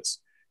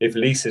toilets if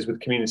leases with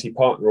community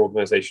partner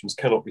organisations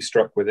cannot be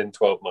struck within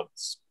 12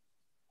 months.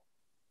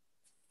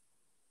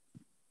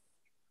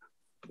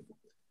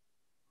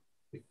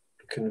 You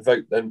can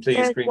vote then,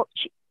 please.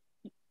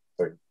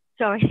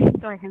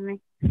 Sorry, Henry.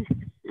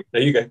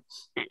 There you go.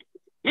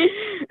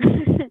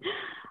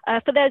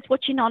 For those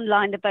watching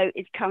online, the vote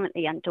is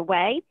currently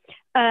underway.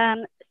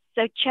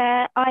 So,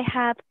 Chair, I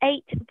have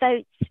 8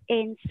 votes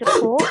in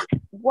support,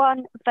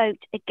 1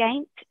 vote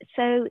against.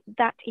 So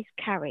that is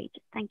carried.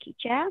 Thank you,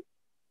 Chair.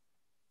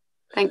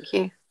 Thank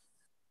you.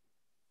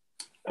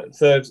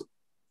 Third,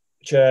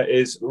 Chair,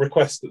 is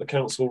request that the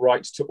council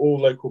write to all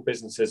local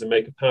businesses and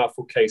make a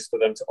powerful case for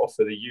them to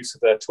offer the use of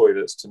their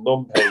toilets to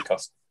non-paying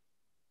customers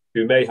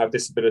who may have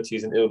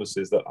disabilities and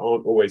illnesses that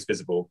aren't always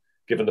visible,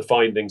 given the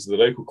findings of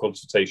the local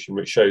consultation,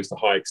 which shows the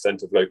high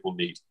extent of local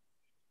need.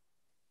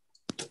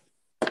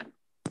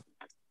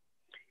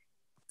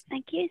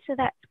 Thank you. So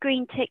that's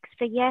green ticks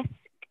for yes,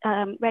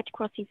 red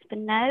crosses for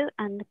no,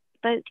 and the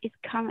vote is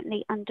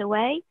currently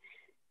underway.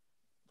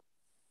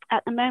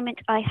 At the moment,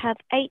 I have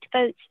 8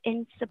 votes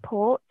in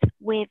support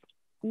with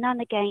none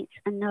against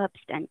and no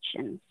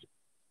abstentions.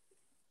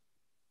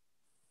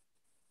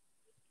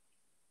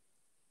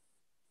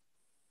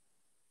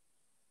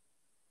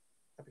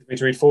 Happy for me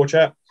to read 4,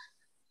 Chair?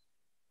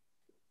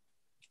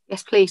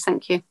 Yes, please.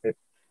 Thank you.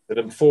 The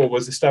number 4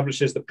 was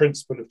establishes the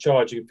principle of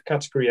charging for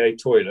category A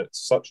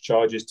toilets, such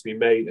charges to be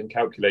made and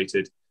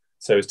calculated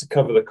so as to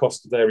cover the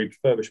cost of their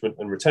refurbishment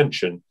and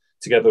retention,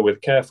 together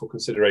with careful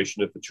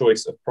consideration of the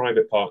choice of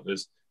private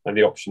partners and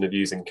the option of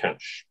using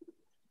cash.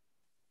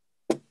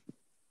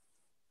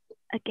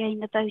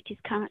 Again, the vote is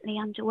currently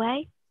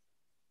underway.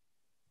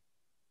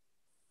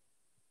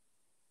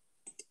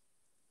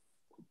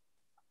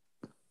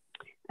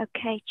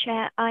 Okay,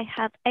 Chair, I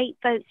have 8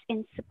 votes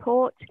in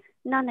support,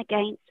 none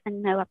against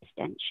and no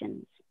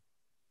abstentions.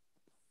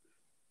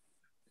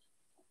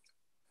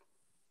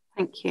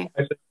 Thank you.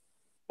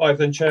 5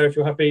 then, Chair, if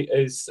you're happy,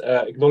 is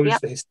acknowledge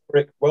the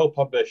historic,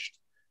 well-published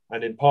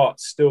and in part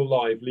still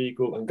live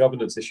legal and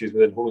governance issues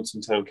within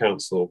Hornston Town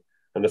Council,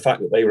 and the fact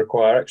that they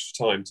require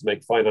extra time to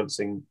make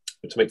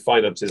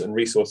finances and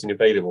resourcing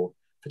available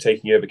for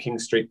taking over King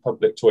Street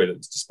public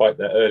toilets despite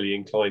their early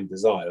inclined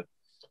desire,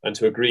 and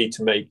to agree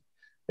to make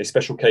a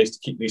special case to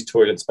keep these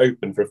toilets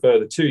open for a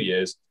further 2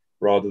 years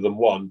rather than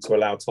 1, to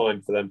allow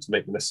time for them to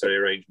make the necessary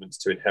arrangements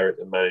to inherit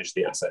and manage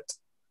the asset.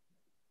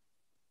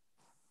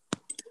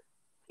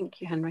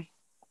 Thank you, Henry.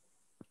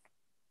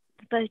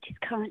 The vote is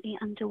currently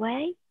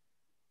underway.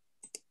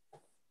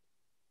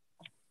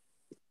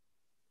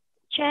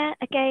 Chair,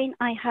 again,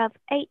 I have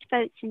 8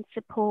 votes in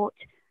support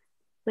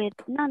with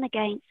none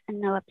against and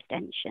no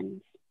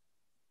abstentions.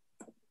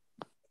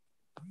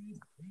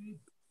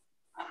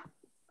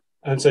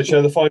 And so,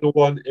 Chair, the final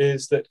one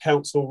is that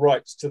Council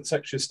writes to the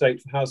Secretary of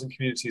State for Housing,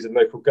 Communities and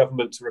Local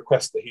Government to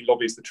request that he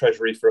lobbies the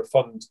Treasury for a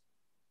fund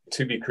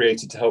to be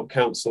created to help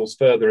councils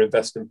further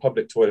invest in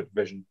public toilet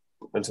provision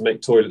and to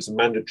make toilets a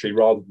mandatory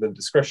rather than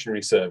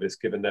discretionary service,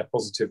 given their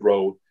positive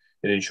role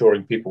in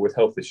ensuring people with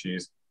health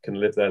issues can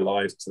live their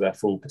lives to their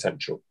full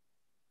potential.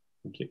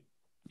 Thank you.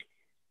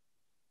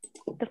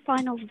 The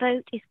final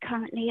vote is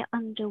currently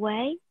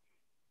underway.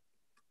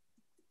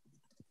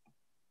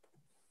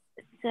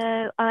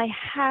 So I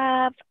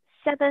have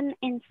 7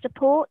 in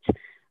support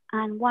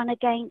and 1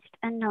 against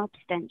and no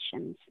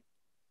abstentions.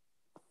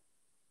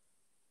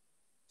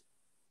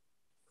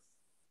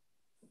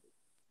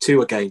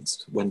 Two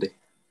against, Wendy.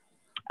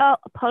 Oh,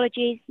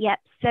 apologies. Yep.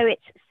 So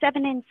it's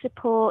 7 in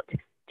support,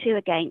 2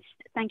 against.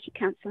 Thank you,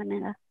 Councillor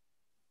Miller.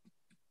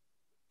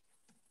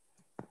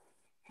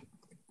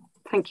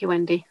 Thank you,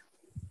 Wendy.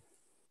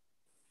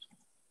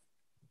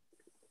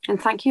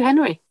 And thank you,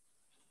 Henry.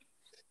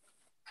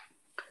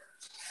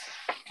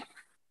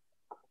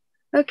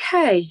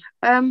 Okay.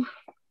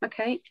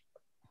 Okay.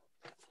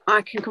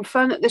 I can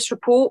confirm that this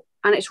report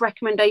and its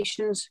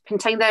recommendations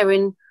contained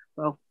therein,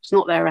 well, it's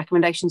not their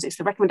recommendations, it's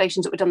the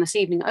recommendations that were done this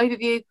evening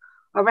overview,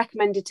 are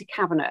recommended to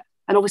Cabinet.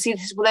 And obviously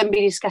this will then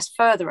be discussed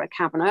further at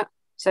Cabinet.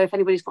 So if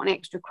anybody's got any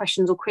extra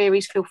questions or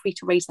queries, feel free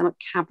to raise them at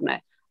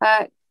Cabinet.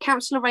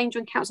 Councillor Ranger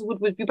and Councillor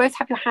Woodward, you both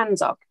have your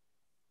hands up.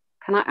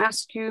 Can I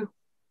ask you,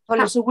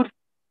 Councillor Woodward?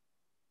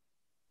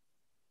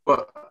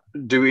 Well,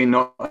 do we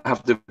not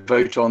have to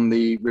vote on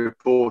the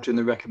report in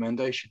the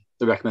recommendation?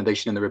 The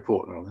recommendation in the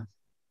report, rather.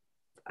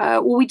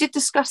 Well, we did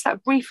discuss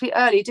that briefly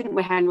earlier, didn't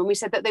we, Henry? When we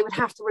said that they would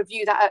have to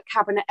review that at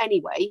Cabinet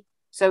anyway.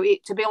 So,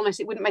 to be honest,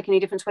 it wouldn't make any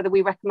difference whether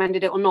we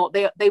recommended it or not.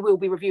 They will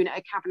be reviewing it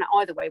at Cabinet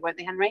either way, won't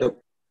they, Henry?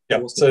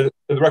 Yeah, so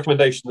the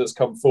recommendation that's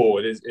come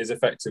forward is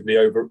effectively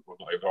not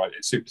override.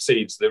 It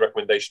supersedes the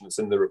recommendation that's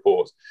in the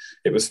report.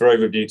 It was for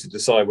overview to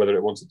decide whether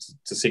it wanted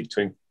to seek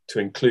to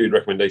include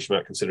recommendation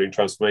about considering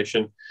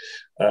transformation.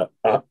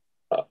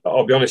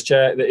 I'll be honest,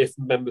 Chair, that if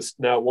members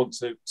now want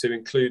to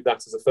include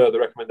that as a further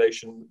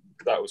recommendation,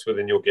 that was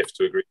within your gift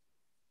to agree.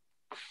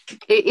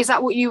 Is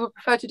that what you would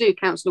prefer to do,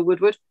 Councillor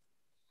Woodward?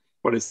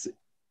 What is?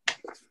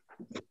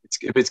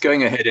 If it's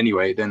going ahead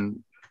anyway,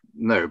 then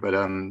no, but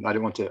I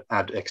don't want to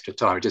add extra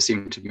time. It just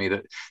seemed to me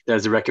that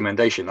there's a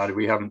recommendation.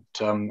 We haven't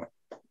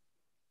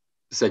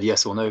said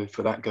yes or no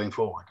for that going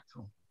forward.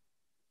 So.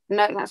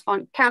 No, that's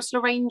fine.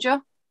 Councillor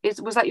Ranger,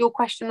 was that your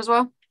question as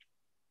well?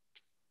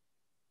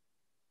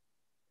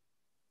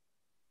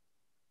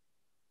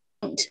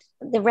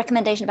 The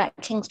recommendation about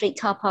King Street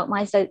Car Park,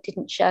 my vote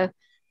didn't show.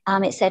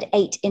 It said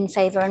 8 in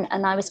favour,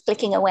 and I was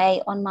clicking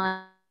away on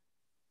my...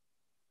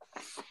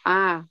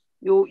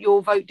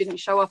 Your vote didn't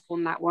show up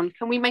on that one.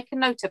 Can we make a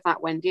note of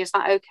that, Wendy? Is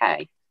that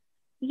okay?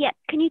 Yeah,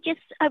 can you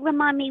just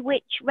remind me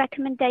which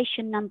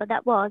recommendation number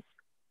that was?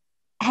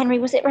 Henry,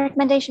 was it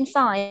recommendation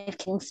 5,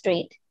 King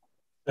Street?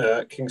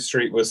 King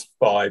Street was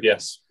 5,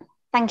 yes.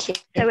 Thank you.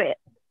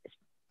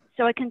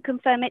 So I can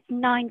confirm it's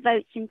 9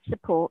 votes in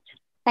support.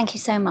 Thank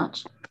you so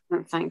much.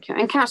 Thank you.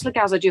 And Councillor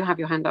Gazza, do you have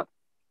your hand up?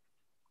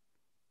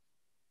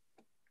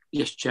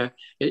 Yes, Chair.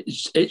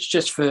 It's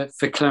just for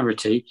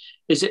clarity.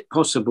 Is it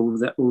possible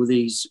that all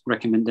these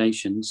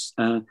recommendations,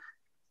 a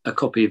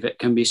copy of it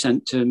can be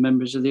sent to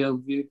members of the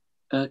Overview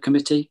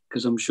Committee?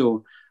 Because I'm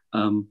sure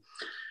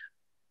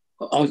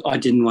I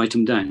didn't write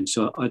them down,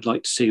 so I'd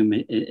like to see them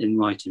in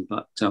writing,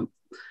 but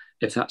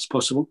if that's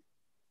possible.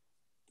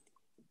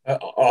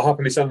 I'll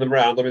happily send them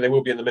round. I mean, they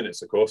will be in the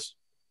minutes, of course.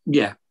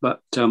 Yeah,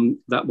 but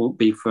that won't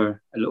be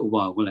for a little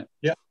while, will it?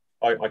 Yeah,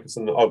 I can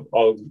send them.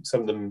 I'll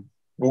send them.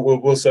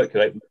 We'll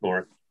circulate them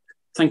tomorrow.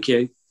 Thank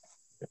you.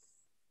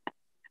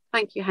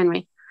 Thank you,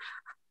 Henry.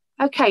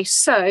 Okay,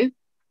 so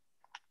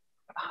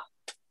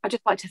I'd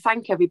just like to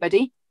thank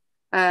everybody.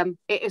 It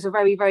is a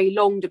very, very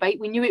long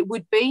debate. We knew it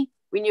would be.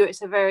 We knew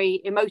it's a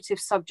very emotive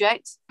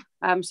subject.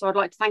 So I'd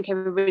like to thank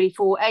everybody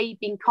for A,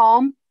 being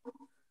calm,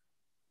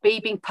 B,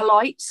 being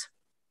polite.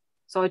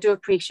 So I do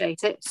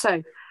appreciate it.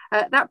 So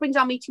that brings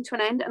our meeting to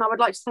an end, and I would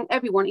like to thank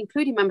everyone,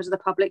 including members of the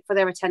public, for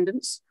their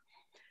attendance.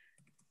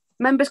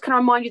 Members, can I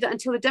remind you that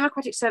until the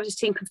Democratic Services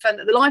team confirm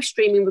that the live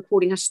streaming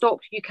recording has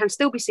stopped, you can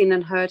still be seen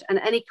and heard, and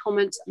any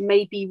comments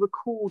may be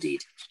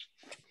recorded.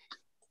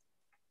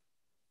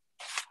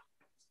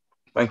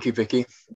 Thank you, Vicky.